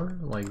 2 more?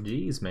 Like,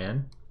 geez,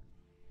 man.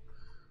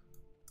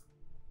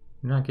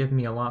 You're not giving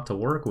me a lot to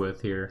work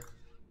with here.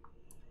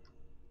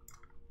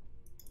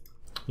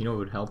 You know what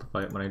would help if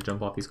when I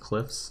jump off these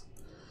cliffs?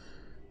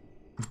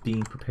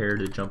 Being prepared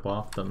to jump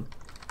off them.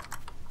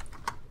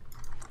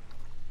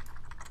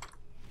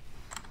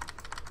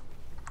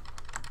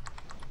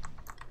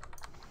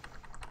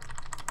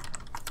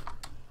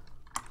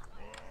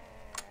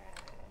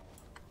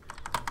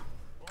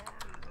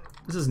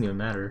 This doesn't even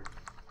matter.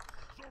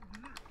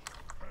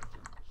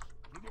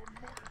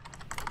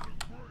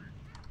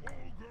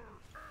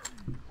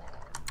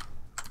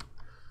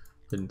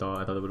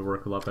 I thought it would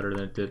work a lot better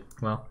than it did.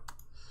 Well,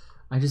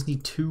 I just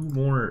need 2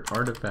 more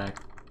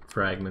artifact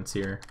fragments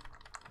here.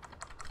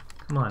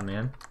 Come on,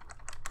 man.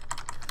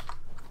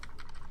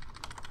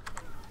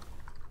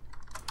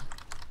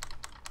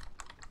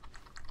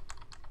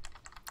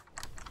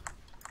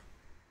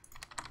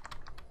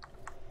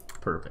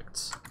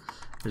 Perfect.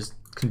 There's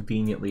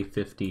conveniently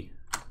 50,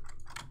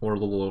 or a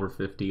little over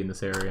 50 in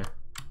this area.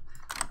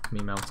 Let me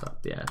mount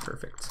up. Yeah,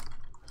 perfect.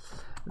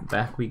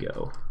 Back we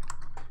go.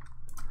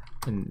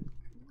 And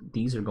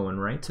these are going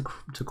right to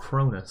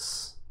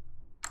Cronus.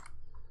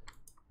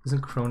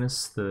 Isn't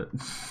Cronus the...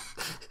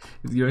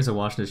 You guys are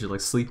watching this, you're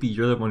like, Sleepy,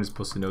 you're the one who's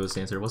supposed to know this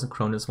answer. Wasn't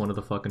Cronus one of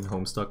the fucking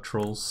Homestuck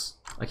trolls?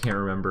 I can't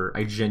remember.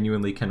 I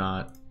genuinely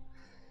cannot.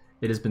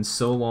 It has been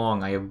so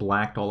long, I have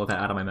blacked all of that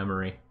out of my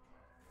memory.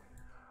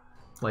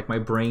 Like, my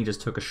brain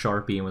just took a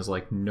Sharpie and was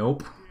like,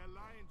 nope.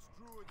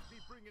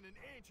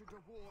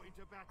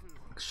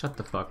 Shut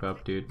the fuck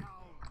up, dude.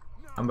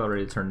 I'm about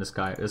ready to turn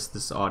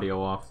this audio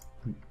off.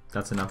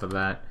 That's enough of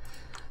that.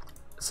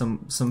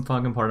 Some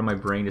fucking part of my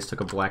brain just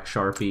took a black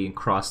Sharpie and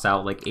crossed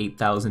out like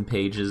 8,000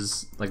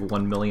 pages, like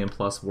 1 million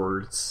plus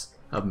words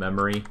of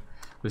memory.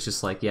 It was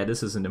just like, yeah,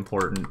 this isn't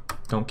important.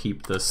 Don't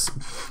keep this.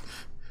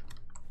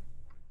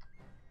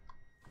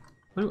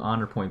 What do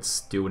honor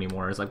points do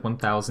anymore? It's like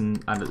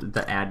 1,000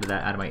 to add to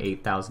that out of my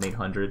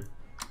 8,800.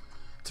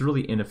 It's a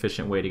really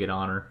inefficient way to get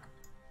honor.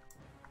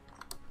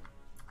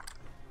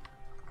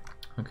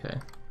 Okay.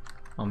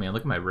 Oh man,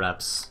 look at my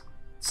reps.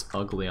 It's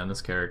ugly on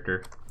this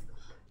character.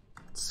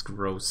 It's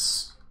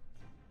gross.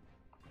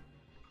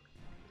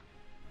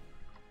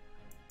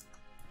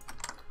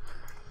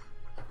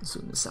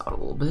 Zoom this out a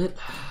little bit.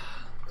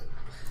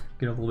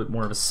 Get a little bit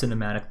more of a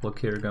cinematic look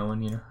here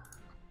going, you know.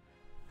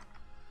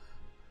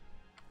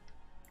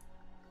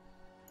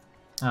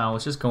 Oh,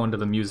 let's just go into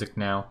the music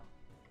now.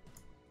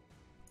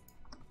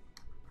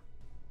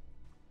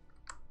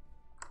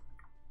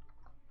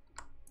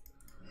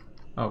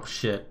 Oh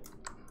shit.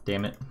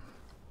 Damn it.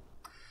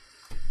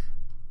 I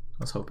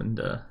was hoping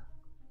to,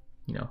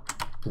 you know,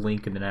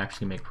 blink and then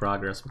actually make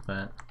progress with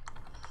that.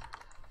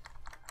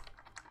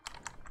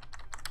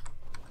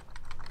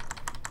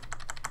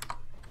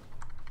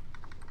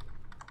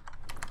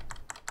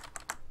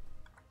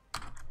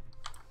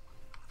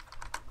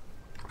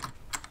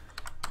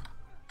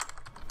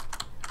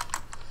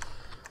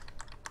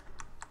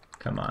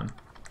 Come on.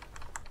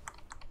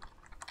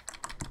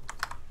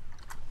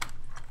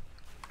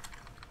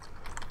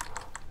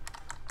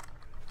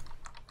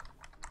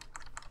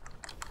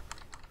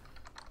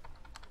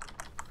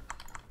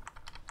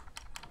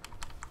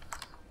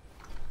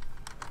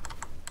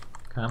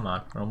 Come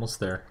on, we're almost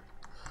there.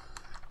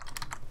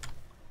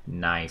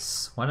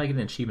 Nice. Why did I get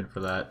an achievement for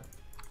that?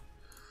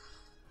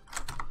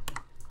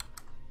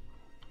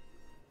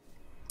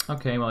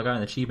 Okay, well I got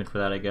an achievement for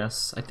that, I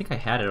guess. I think I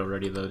had it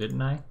already though,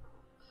 didn't I?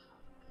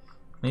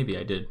 Maybe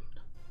I did.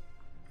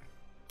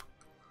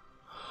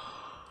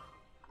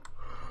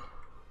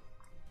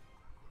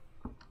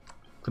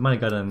 I might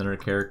have got another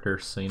character,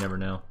 so you never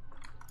know.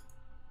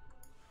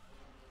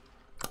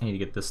 I need to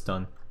get this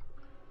done.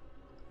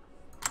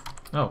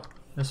 Oh,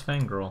 there's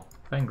Fangirl.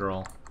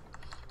 Fangirl.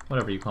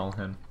 Whatever you call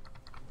him.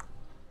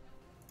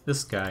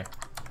 This guy.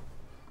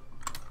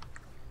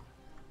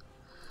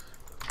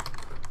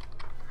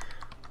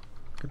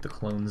 Get the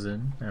clones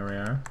in. There we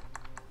are.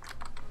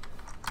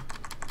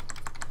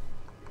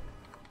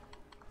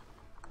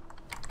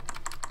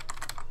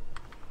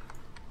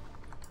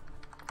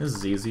 This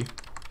is easy.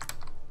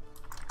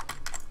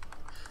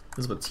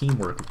 This is what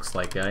teamwork looks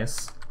like,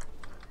 guys.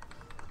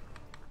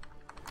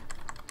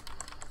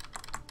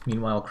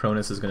 Meanwhile,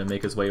 Cronus is going to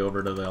make his way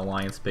over to the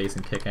Alliance base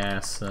and kick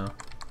ass, so...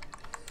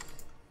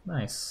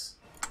 Nice.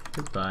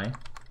 Goodbye.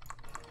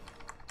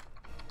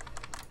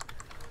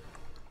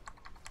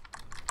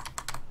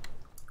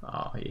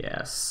 Oh,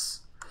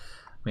 yes.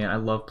 Man, I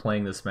love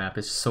playing this map.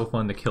 It's just so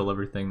fun to kill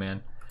everything,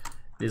 man.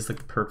 It is like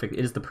the perfect...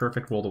 It is the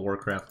perfect World of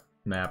Warcraft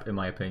map, in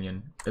my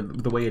opinion.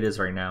 The way it is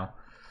right now.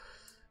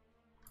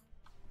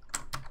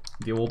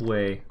 The old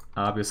way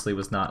obviously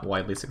was not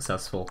widely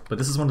successful, but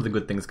this is one of the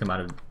good things come out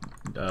of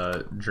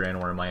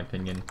Draenor, in my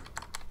opinion.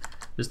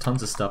 There's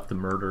tons of stuff to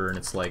murder, and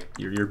it's like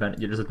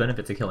there's a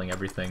benefit to killing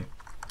everything.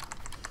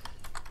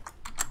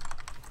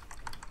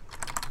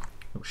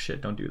 Oh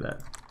shit! Don't do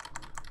that.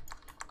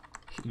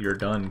 You're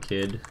done,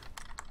 kid.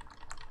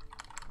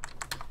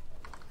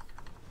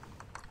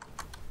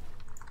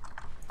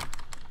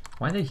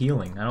 Why are they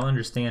healing? I don't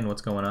understand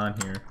what's going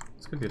on here.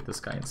 Let's go get this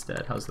guy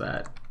instead. How's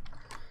that?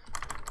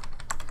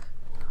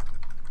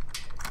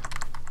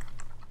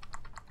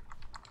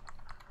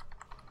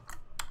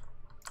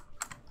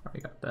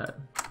 Already got that.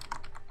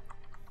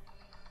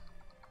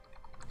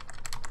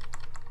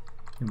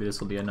 Maybe this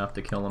will be enough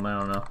to kill him, I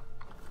don't know.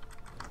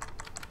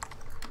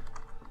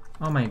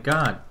 Oh my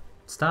god.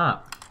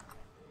 Stop.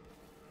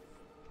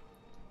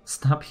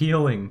 Stop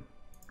healing.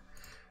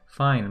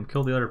 Fine,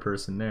 kill the other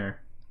person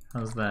there.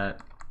 How's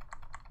that?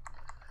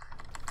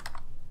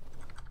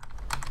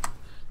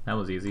 That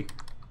was easy.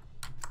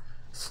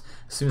 As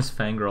soon as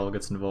Fangirl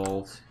gets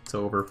involved, it's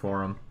over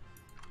for him.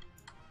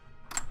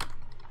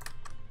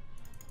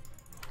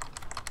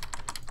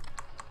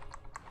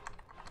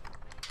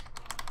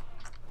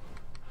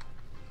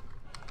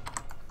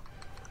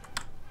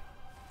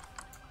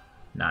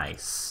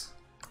 Nice.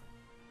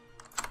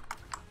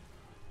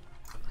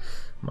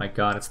 My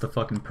god, it's the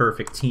fucking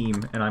perfect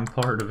team, and I'm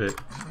part of it.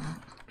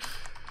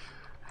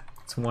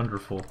 It's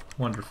wonderful.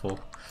 Wonderful.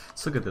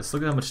 Let's look at this.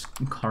 Look at how much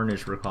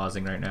carnage we're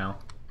causing right now.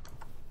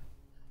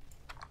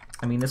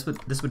 I mean, this what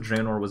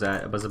Draenor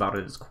was about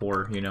at its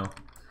core, you know.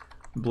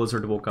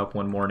 Blizzard woke up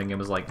one morning and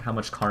was like, how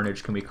much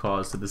carnage can we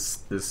cause to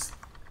this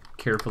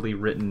carefully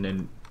written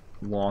and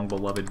long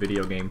beloved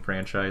video game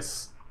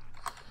franchise?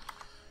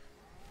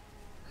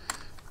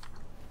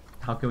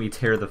 How can we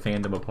tear the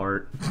fandom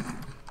apart?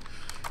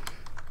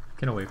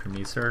 Get away from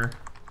me, sir.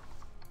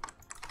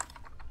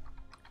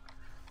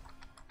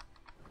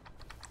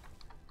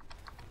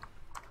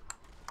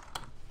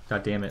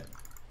 God damn it.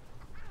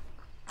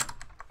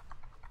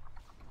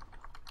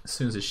 As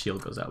soon as his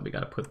shield goes out, we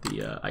gotta put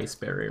the ice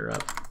barrier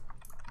up.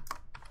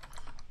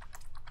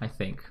 I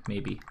think,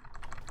 maybe.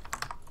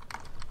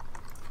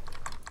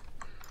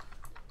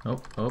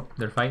 Oh, oh,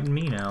 they're fighting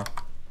me now.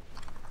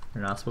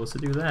 They're not supposed to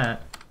do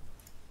that.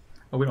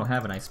 Oh, we don't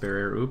have an ice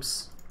barrier,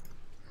 oops.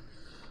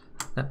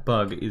 That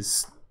bug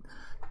is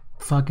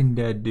fucking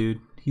dead, dude.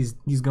 He's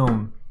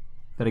gone.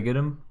 Did I get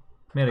him?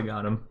 Might have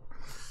got him.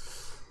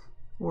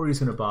 Or he's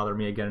gonna bother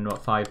me again in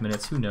about 5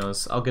 minutes, who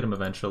knows. I'll get him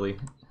eventually.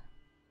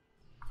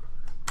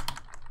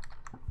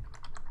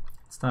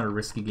 It's not a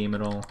risky game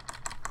at all.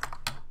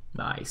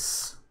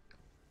 Nice.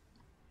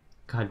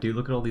 God, dude,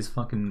 look at all these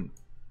fucking...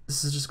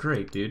 This is just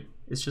great, dude.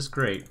 It's just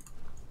great.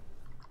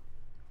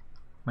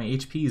 My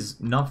HP is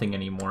nothing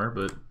anymore,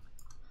 but...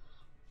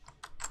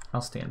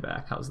 I'll stand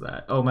back. How's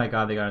that? Oh my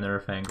god, they got another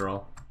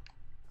Fangirl.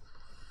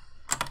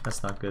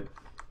 That's not good.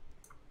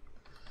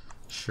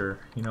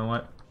 Sure, you know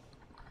what?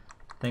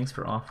 Thanks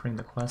for offering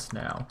the quest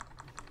now.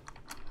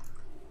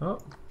 Oh,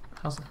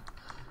 how's that?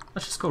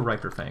 Let's just go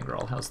Riper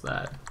Fangirl. How's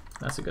that?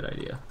 That's a good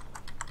idea.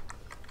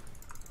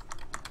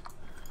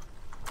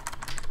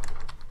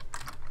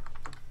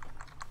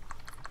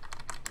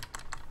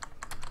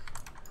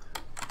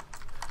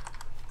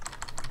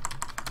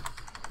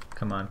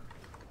 Come on.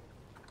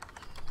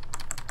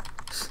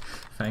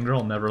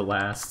 Fangirl never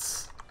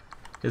lasts.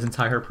 His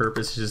entire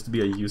purpose is just to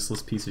be a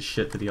useless piece of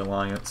shit to the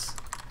Alliance.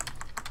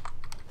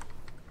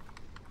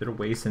 They're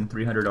wasting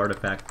 300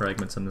 artifact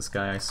fragments on this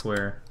guy, I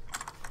swear.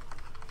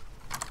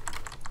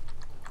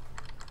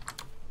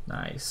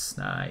 Nice,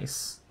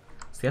 nice.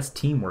 See, that's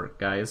teamwork,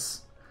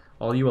 guys.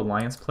 All you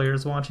Alliance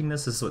players watching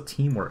this, this is what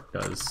teamwork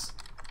does.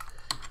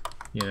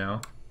 You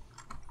know?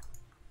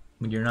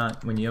 When you're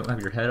not, when you don't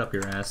have your head up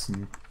your ass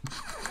and...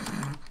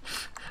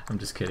 I'm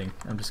just kidding,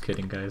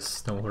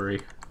 guys. Don't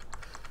worry.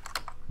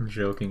 I'm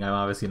joking, I'm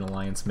obviously an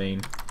Alliance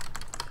main.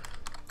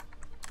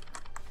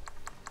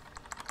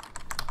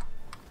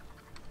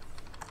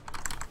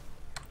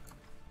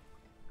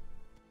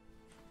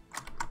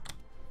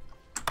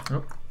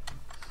 Oh.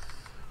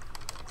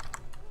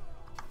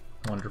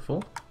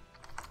 Wonderful.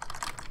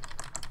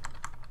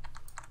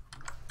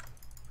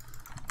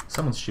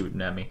 Someone's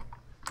shooting at me.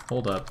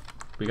 Hold up.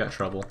 We got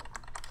trouble.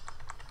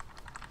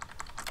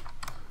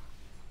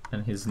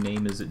 And his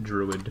name is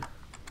Druid.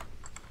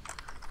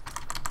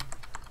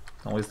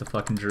 Always the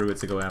fucking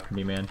Druids that go after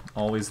me, man.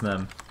 Always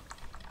them.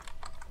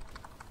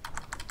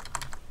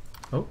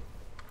 Oh.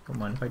 Don't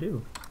mind if I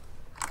do.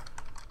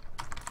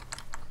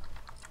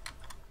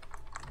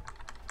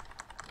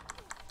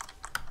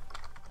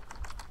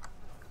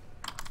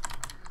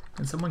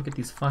 Can someone get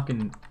these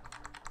fucking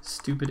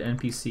stupid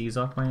NPCs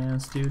off my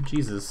ass, dude?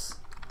 Jesus.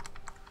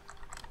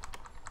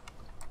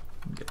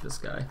 Get this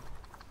guy.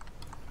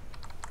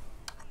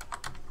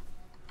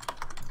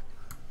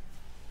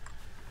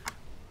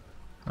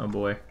 Oh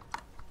boy.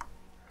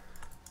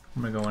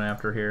 What am I going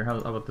after here? How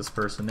about this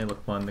person? They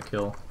look fun to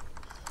kill.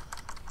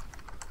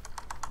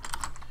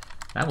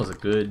 That was a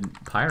good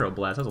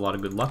Pyroblast. That was a lot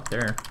of good luck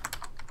there.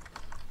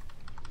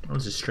 That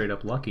was just straight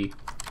up lucky.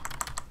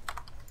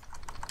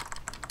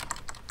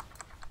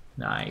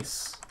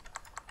 Nice.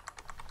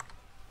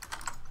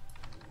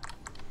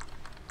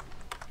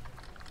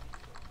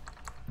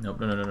 Nope,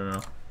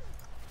 no.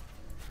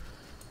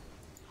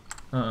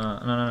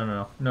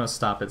 No. No,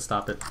 stop it,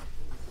 stop it.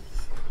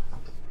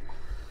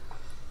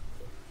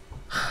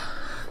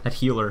 That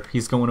healer,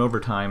 he's going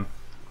overtime.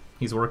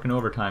 He's working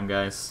overtime,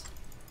 guys.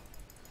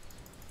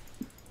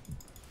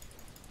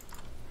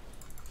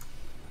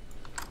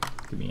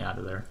 Get me out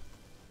of there.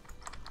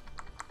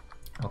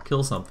 I'll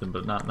kill something,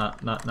 but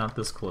not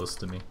this close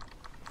to me.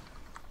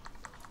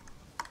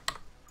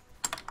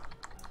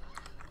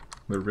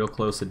 We're real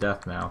close to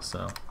death now,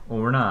 so... Well,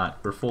 we're not.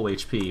 We're full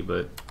HP,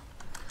 but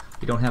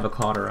we don't have a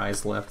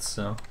cauterize left,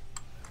 so...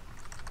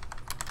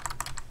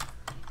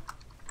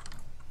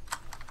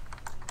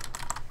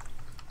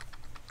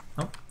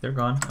 Oh, they're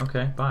gone.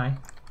 Okay, bye.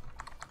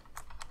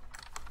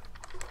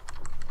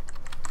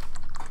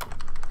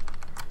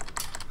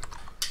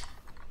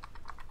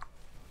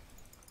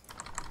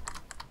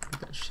 Get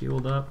that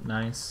shield up.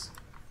 Nice.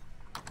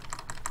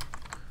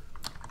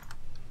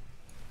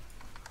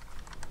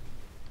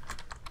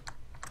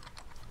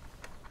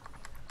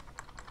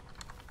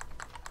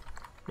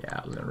 Yeah,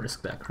 I was gonna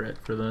risk that crit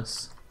for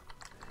this.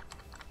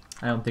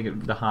 I don't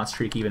think the hot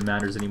streak even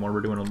matters anymore.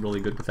 We're doing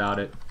really good without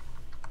it.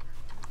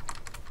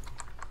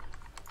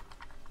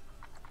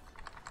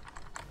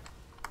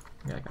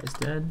 Yeah, that guy's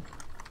dead.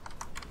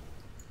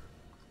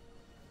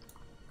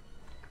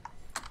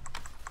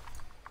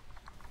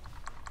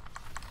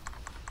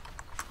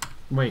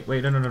 Wait,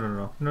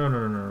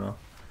 no.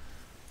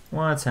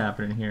 What's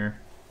happening here?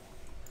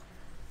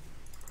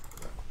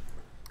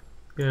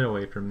 Get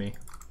away from me.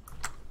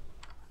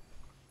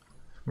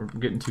 We're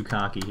getting too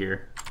cocky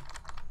here.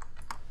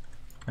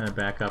 Kind of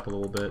back up a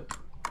little bit.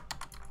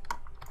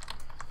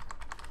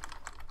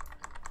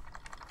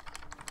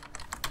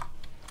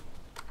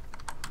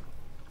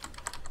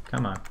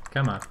 Come on,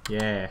 come on,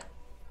 yeah.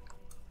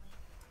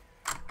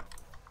 How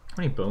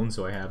many bones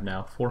do I have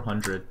now?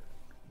 400.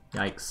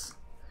 Yikes.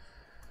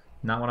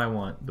 Not what I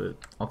want, but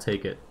I'll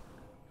take it.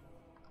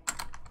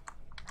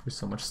 There's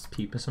so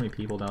many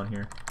people down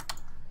here.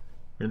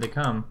 Here they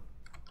come,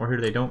 or here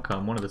they don't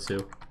come. One of the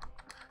two.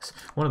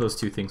 One of those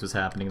two things was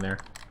happening there.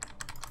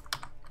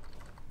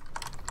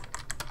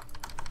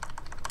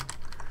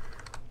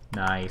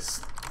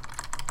 Nice.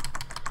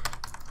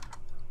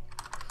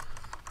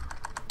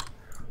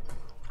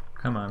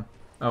 Come on.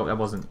 Oh, that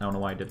wasn't... I don't know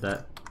why I did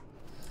that.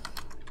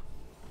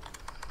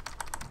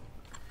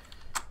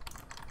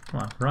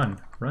 Come on, run.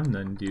 Run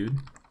then, dude.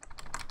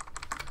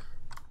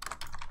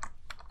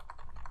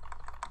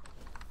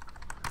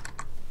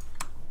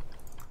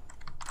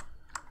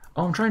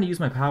 Oh, I'm trying to use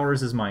my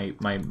powers as my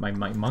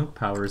monk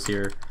powers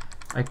here.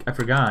 I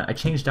forgot. I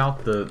changed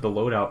out the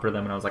loadout for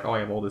them and I was like, oh, I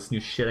have all this new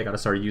shit I gotta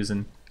start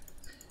using.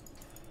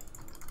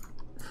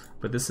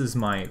 But this is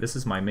my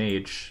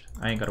mage.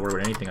 I ain't gotta worry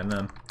about anything on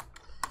them.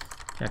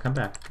 Yeah, come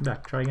back,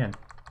 try again.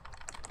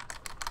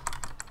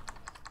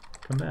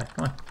 Come back.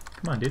 Come on.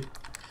 Come on, dude.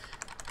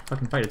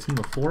 Fucking fight a team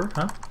of 4,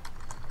 huh?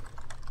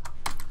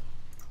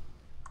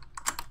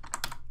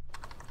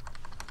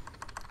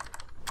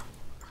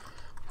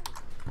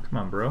 Come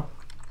on, bro.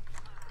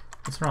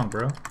 What's wrong,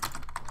 bro?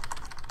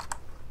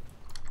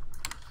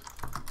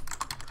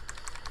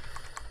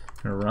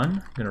 Gonna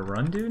run? Gonna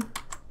run, dude?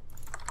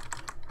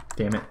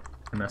 Damn it.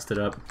 I messed it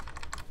up.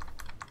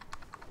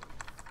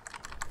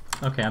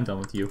 Okay, I'm done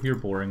with you. You're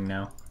boring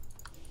now.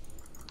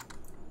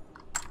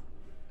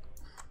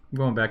 I'm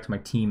going back to my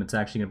team. It's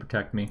actually gonna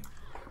protect me.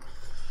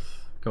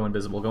 Go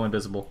invisible, go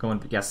invisible, go in.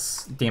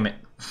 Yes, damn it.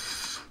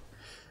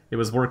 It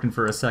was working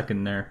for a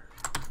second there.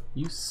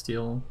 You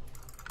still...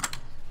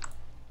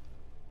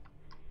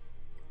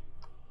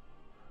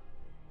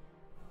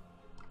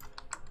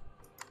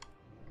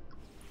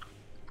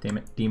 Damn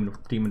it,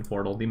 demon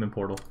portal, demon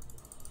portal.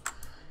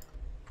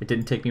 It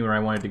didn't take me where I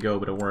wanted to go,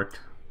 but it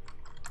worked.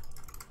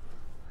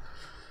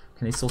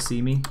 Can they still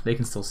see me? They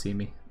can still see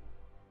me.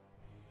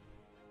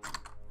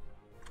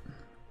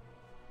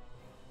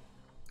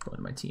 Go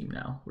into my team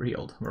now. We're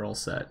healed. We're all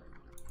set.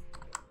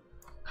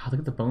 Oh, look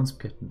at the bones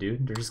kitten,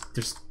 dude. They're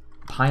just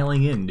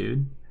piling in,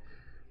 dude.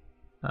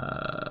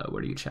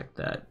 Where do you check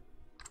that?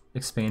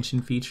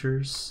 Expansion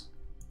features.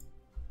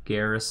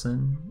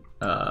 Garrison.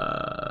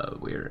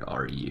 Where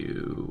are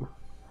you?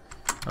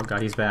 Oh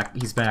god, he's back.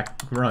 He's back.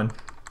 Run.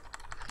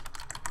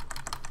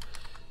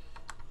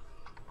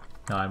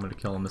 No, I'm gonna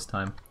kill him this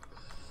time.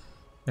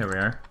 There we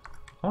are.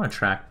 I want to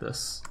track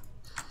this.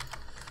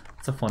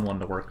 It's a fun one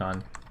to work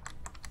on.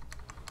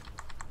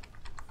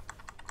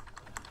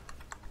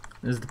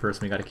 This is the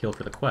person we gotta kill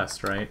for the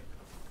quest, right?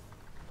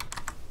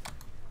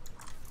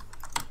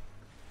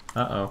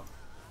 Uh-oh.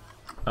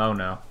 Oh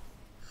no.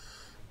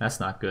 That's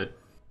not good.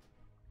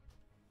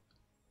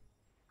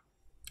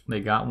 They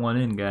got one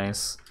in,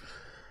 guys.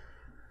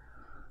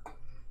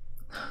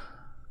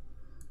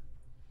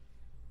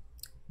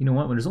 You know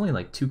what? When there's only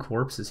like 2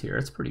 corpses here,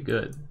 it's pretty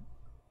good.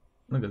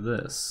 Look at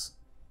this.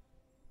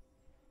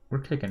 We're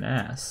kicking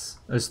ass.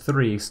 There's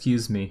 3,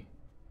 excuse me.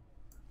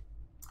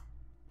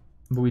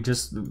 But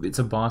it's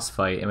a boss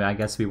fight. I mean, I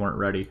guess we weren't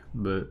ready,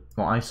 but,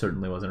 well, I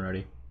certainly wasn't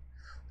ready.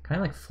 Can I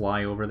like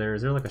fly over there?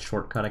 Is there like a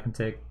shortcut I can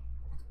take?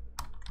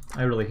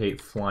 I really hate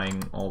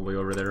flying all the way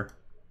over there.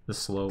 The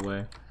slow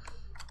way.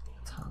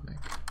 Atomic.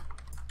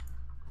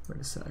 Wait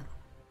a sec.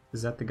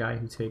 Is that the guy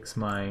who takes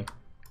my...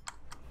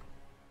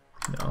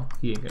 No,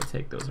 he ain't gonna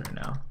take those right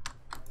now.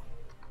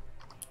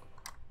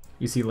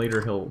 You see,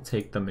 later he'll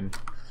take them and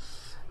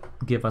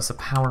give us a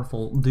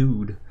powerful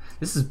dude.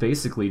 This is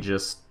basically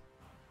just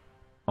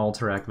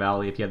Alterac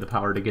Valley if you have the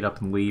power to get up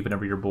and leave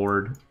whenever you're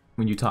bored.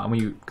 When you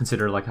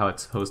consider like how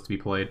it's supposed to be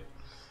played.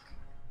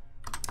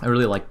 I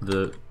really like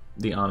the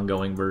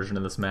ongoing version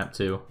of this map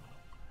too.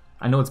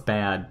 I know it's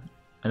bad.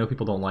 I know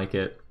people don't like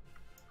it.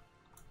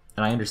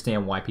 And I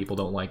understand why people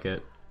don't like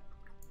it.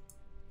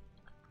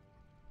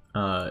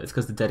 It's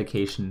because the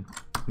dedication,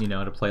 you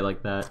know, to play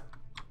like that.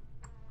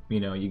 You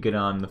know, you get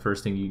on, the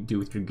first thing you do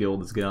with your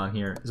guild is get on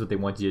here, is what they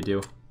want you to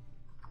do.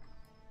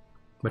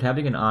 But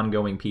having an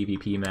ongoing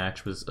PvP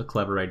match was a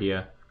clever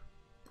idea.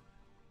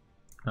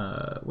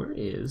 Where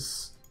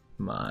is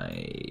my...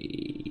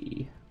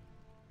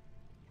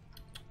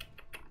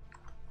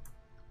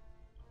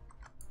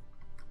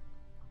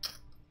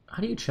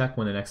 How do you check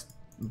when the next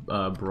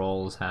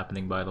brawl is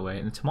happening, by the way?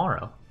 And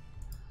tomorrow.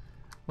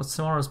 What's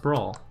tomorrow's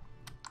brawl?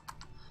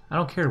 I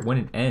don't care when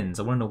it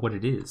ends. I want to know what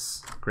it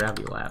is.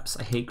 Gravity Lapse.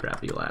 I hate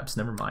Gravity Lapse.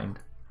 Never mind.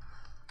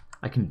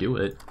 I can do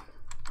it.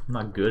 I'm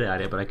not good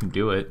at it, but I can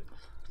do it.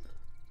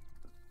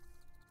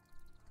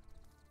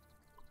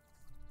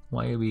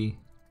 Why are we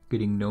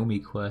getting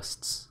Nomi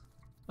quests?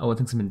 Oh, I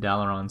think I'm in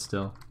Dalaran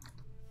still.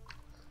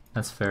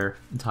 That's fair.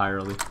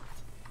 Entirely.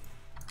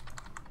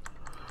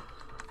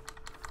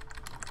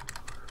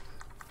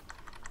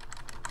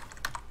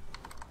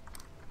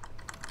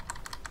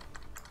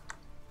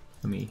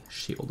 Let me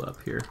shield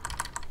up here.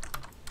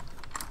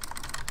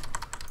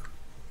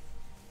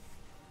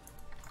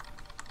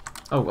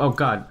 Oh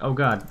god, oh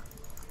god.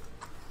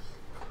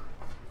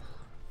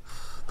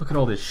 Look at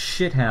all this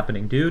shit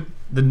happening, dude.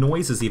 The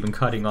noise is even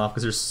cutting off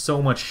because there's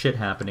so much shit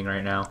happening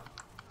right now.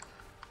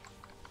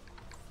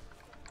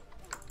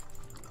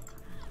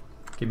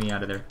 Get me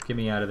out of there. Get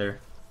me out of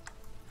there.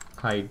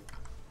 Hide.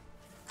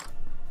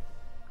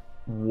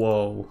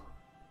 Whoa.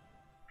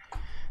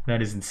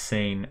 That is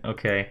insane.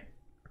 Okay.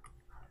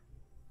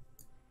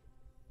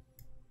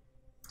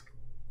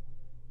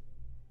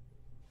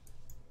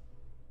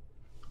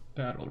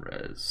 Battle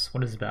res.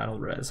 What is battle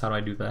res? How do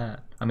I do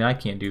that? I mean, I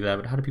can't do that,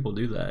 but how do people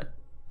do that?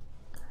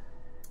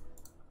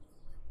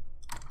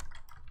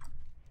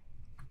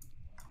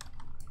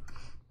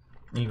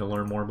 I need to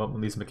learn more about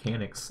these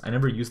mechanics. I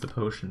never used the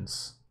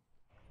potions.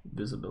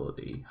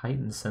 Visibility.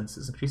 Heightened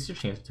senses. Increase your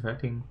chance of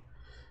detecting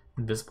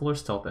invisible or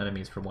stealth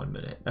enemies for 1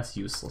 minute. That's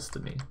useless to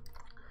me.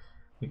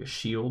 Make a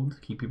shield.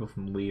 Keep people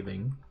from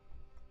leaving.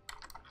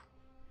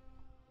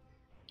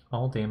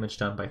 All damage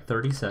done by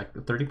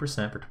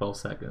 30% for 12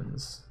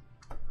 seconds.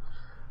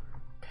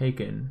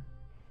 Taken.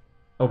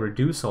 Oh,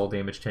 reduce all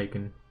damage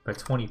taken by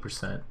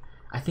 20%.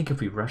 I think if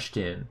we rushed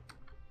in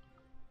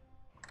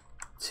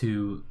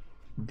to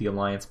the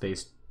Alliance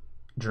base,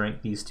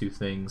 drank these two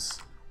things,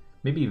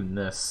 maybe even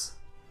this.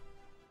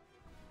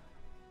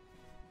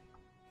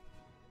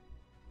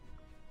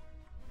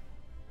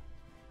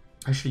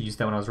 I should have used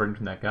that when I was running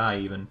from that guy,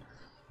 even.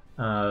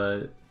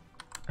 I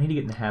need to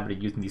get in the habit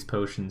of using these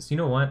potions. You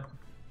know what?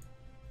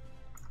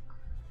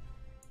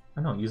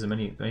 I don't use them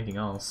anything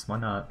else. Why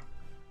not?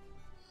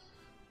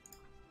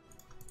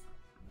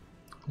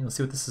 Let's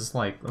see what this is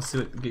like. Let's see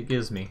what it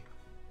gives me.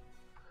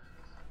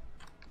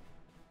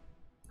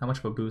 How much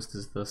of a boost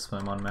is this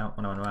when I'm on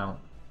mount?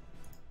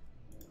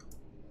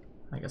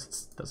 I guess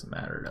it doesn't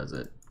matter, does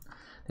it?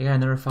 They got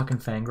another fucking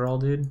Fangirl,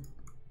 dude.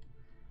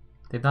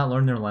 They've not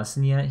learned their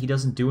lesson yet. He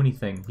doesn't do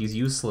anything. He's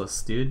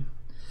useless, dude.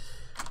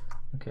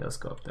 Okay, let's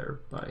go up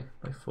there by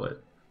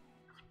foot.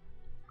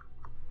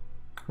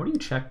 Where do you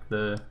check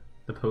the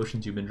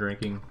potions you've been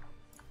drinking?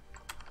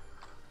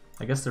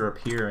 I guess they're up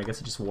here. I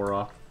guess it just wore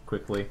off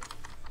quickly.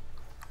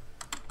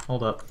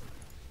 Hold up.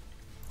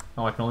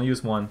 Oh, I can only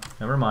use one.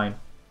 Never mind.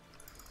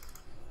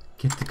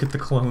 Get the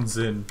clones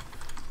in.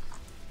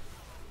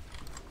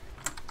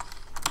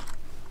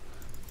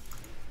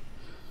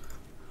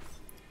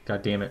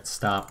 God damn it,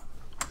 stop.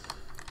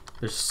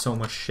 There's so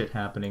much shit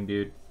happening,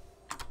 dude.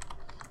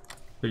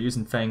 They're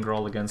using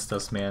Fangirl against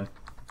us, man.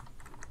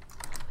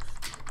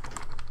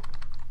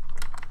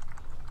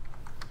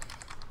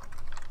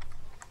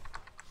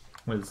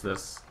 What is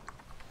this?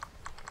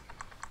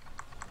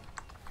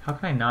 How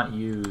can I not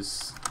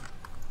use...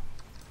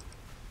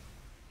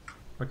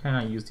 Why can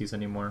I not use these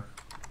anymore?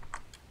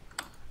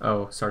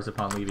 Oh, starts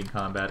upon leaving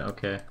combat,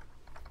 okay.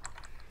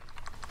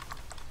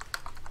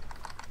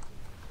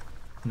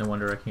 No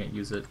wonder I can't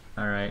use it.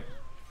 Alright.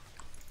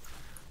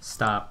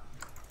 Stop.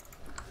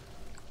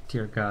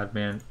 Dear God,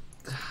 man.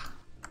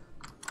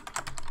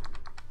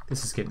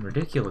 This is getting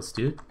ridiculous,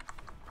 dude.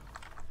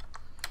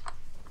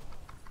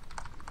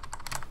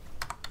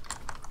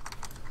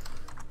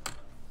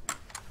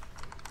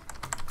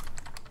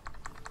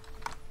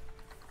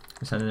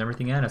 They're sending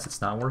everything at us.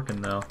 It's not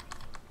working, though.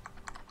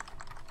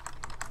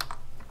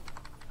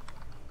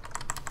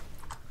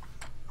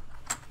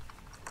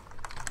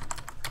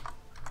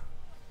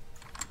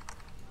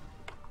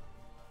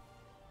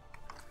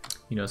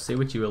 You know, say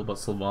what you will about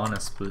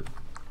Sylvanas, but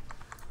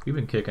we've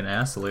been kicking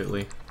ass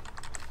lately.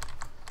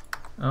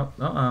 Oh,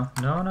 no,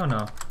 no,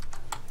 no.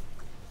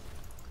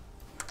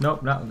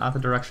 Nope, not the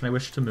direction I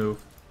wish to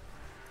move.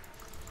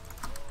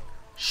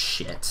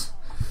 Shit.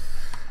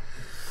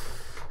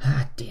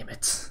 Ah, damn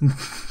it.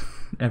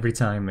 Every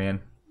time,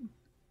 man.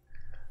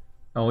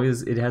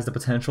 Always, it has the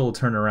potential to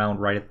turn around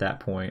right at that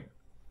point.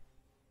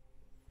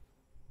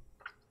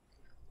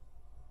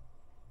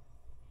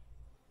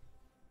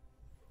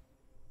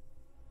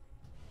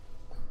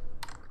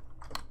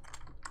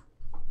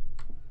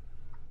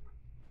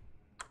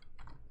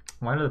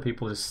 Why are the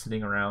people just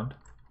sitting around?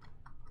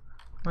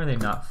 Why are they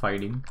not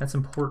fighting? That's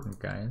important,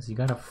 guys. You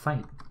gotta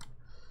fight.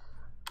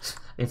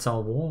 It's a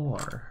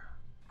war.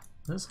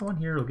 Is there someone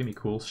here who'll give me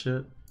cool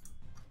shit?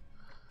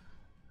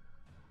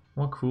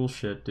 What cool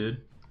shit,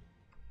 dude?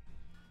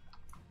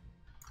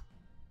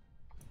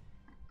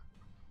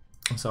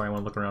 I'm sorry, I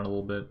want to look around a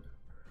little bit.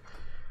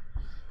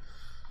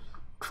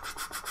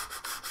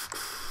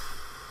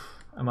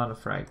 I'm out of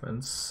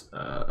fragments.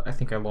 I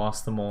think I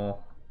lost them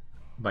all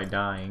by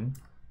dying.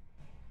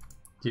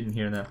 Didn't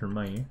hear that from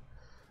me.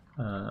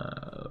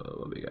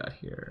 What we got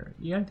here?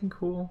 You got anything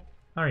cool?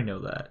 I already know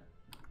that.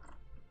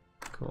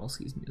 Cool,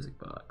 C's music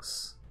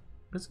box.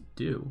 What does it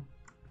do?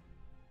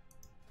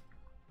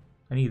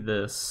 I need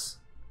this.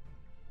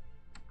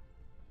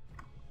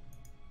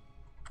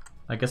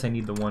 I guess I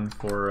need the one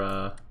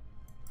for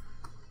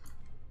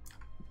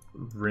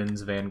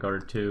Rin's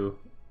Vanguard too.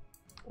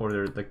 Or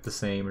they're like the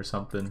same or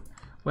something.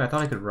 Wait, I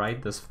thought I could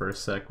ride this for a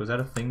sec. Was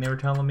that a thing they were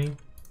telling me?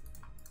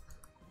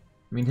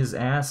 I mean, his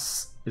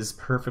ass is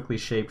perfectly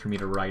shaped for me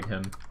to ride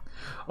him.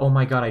 Oh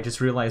my god, I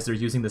just realized they're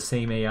using the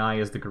same AI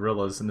as the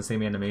gorillas and the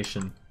same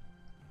animation.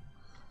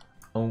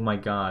 Oh my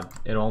god,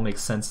 it all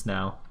makes sense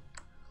now.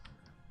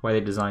 Why they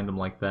designed them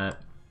like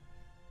that.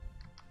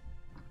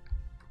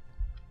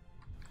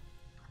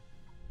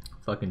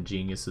 Fucking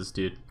geniuses,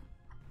 dude.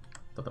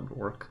 Thought that would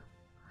work.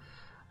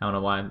 I don't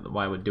know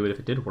why I would do it if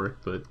it did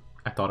work, but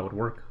I thought it would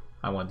work.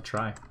 I wanted to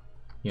try,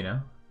 you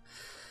know?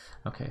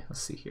 Okay,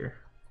 let's see here.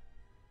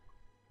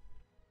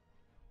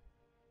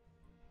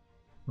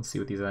 Let's see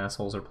what these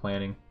assholes are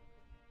planning.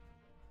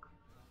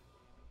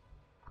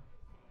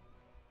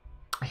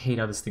 I hate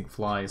how this thing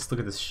flies. Look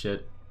at this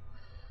shit.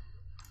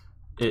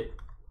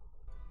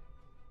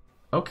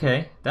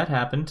 Okay, that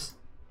happened.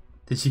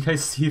 Did you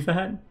guys see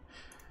that?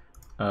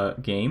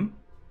 Game?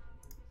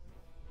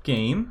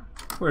 Game?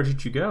 Where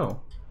did you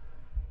go?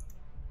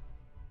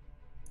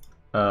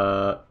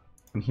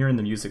 I'm hearing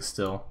the music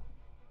still.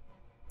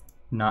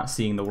 Not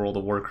seeing the World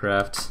of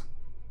Warcraft.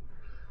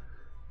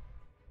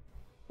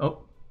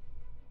 Oh.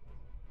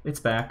 It's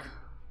back.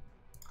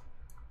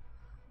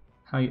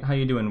 How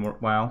you doing,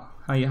 WoW?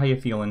 How you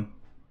feeling?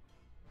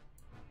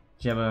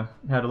 Did you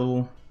had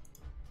a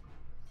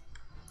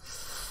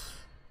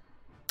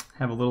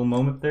have a little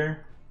moment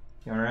there?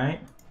 You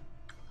alright?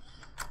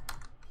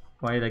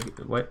 Why did I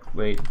get, what?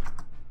 Wait.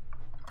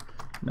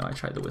 No, I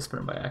tried to whisper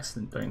him by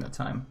accident during that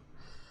time.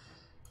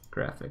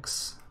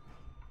 Graphics.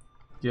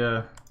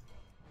 Yeah.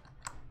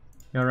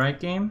 You alright,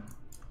 game?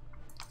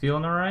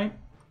 Feeling alright?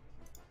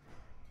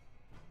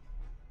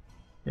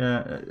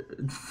 Yeah.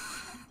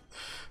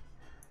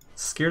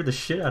 Scared the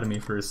shit out of me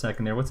for a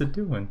second there. What's it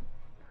doing?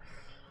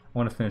 I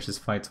want to finish this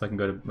fight so I can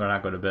go to, or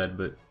not go to bed,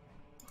 but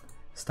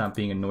stop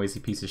being a noisy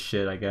piece of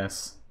shit, I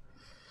guess.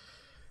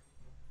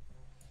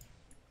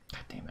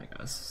 God damn it,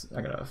 guys.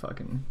 I gotta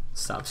fucking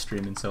stop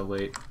streaming so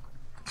late.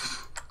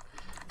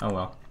 Oh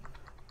well.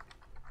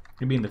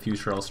 Maybe in the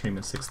future I'll stream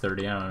at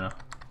 6:30, I don't know.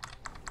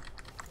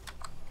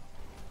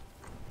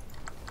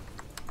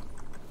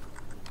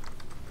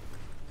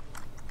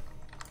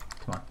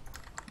 Come on.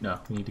 No,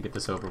 we need to get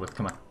this over with.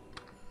 Come on.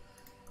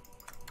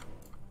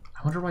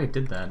 I wonder why it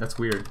did that. That's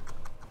weird.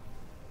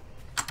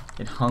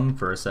 It hung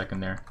for a second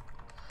there.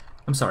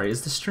 I'm sorry,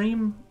 is the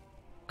stream...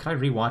 Could I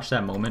rewatch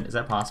that moment? Is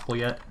that possible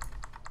yet?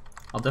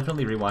 I'll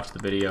definitely rewatch the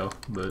video,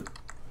 but...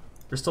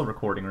 We're still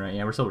recording, right?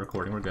 Yeah, we're still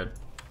recording. We're good.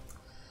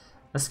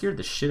 That scared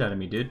the shit out of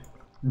me, dude.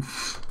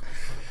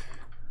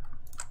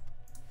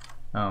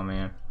 Oh,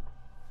 man.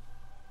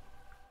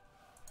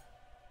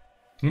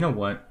 You know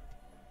what?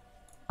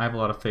 I have a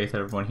lot of faith that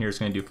everyone here is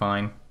going to do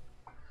fine.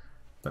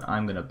 But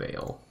I'm going to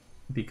bail.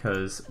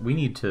 Because we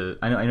need to...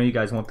 I know you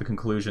guys want the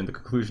conclusion. The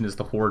conclusion is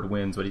the Horde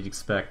wins. What did you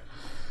expect?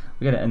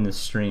 We got to end this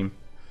stream.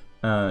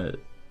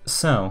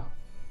 So,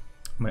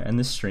 I'm going to end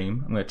this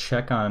stream. I'm going to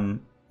check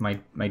on my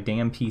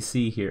damn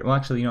PC here. Well,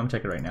 actually, you know, I'm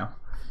checking right now.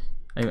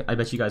 I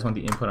bet you guys want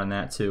the input on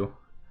that, too.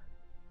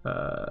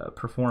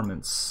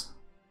 Performance.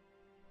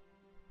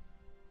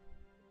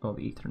 Well,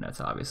 the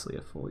Ethernet's obviously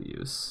at full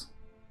use.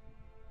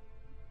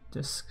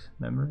 Disk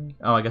memory.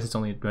 Oh, I guess it's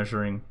only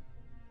measuring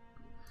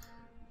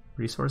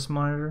resource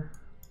monitor.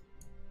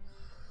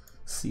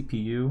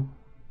 CPU.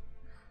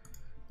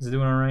 Is it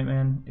doing alright,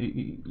 man?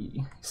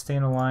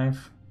 Staying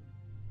alive?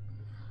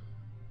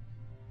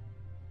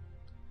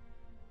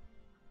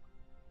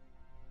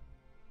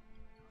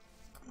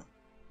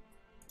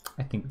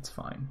 I think it's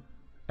fine.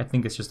 I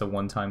think it's just a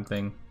one-time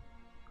thing.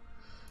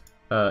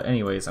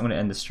 Anyways, I'm gonna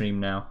end the stream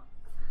now.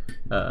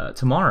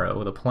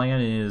 Tomorrow, the plan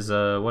is,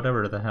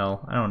 whatever the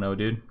hell. I don't know,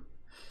 dude.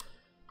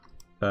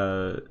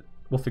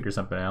 We'll figure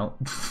something out.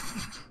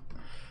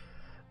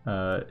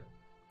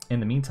 In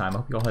the meantime, I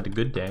hope you all had a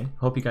good day.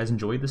 Hope you guys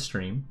enjoyed the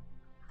stream.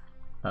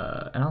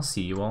 And I'll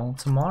see you all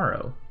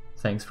tomorrow.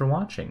 Thanks for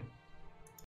watching.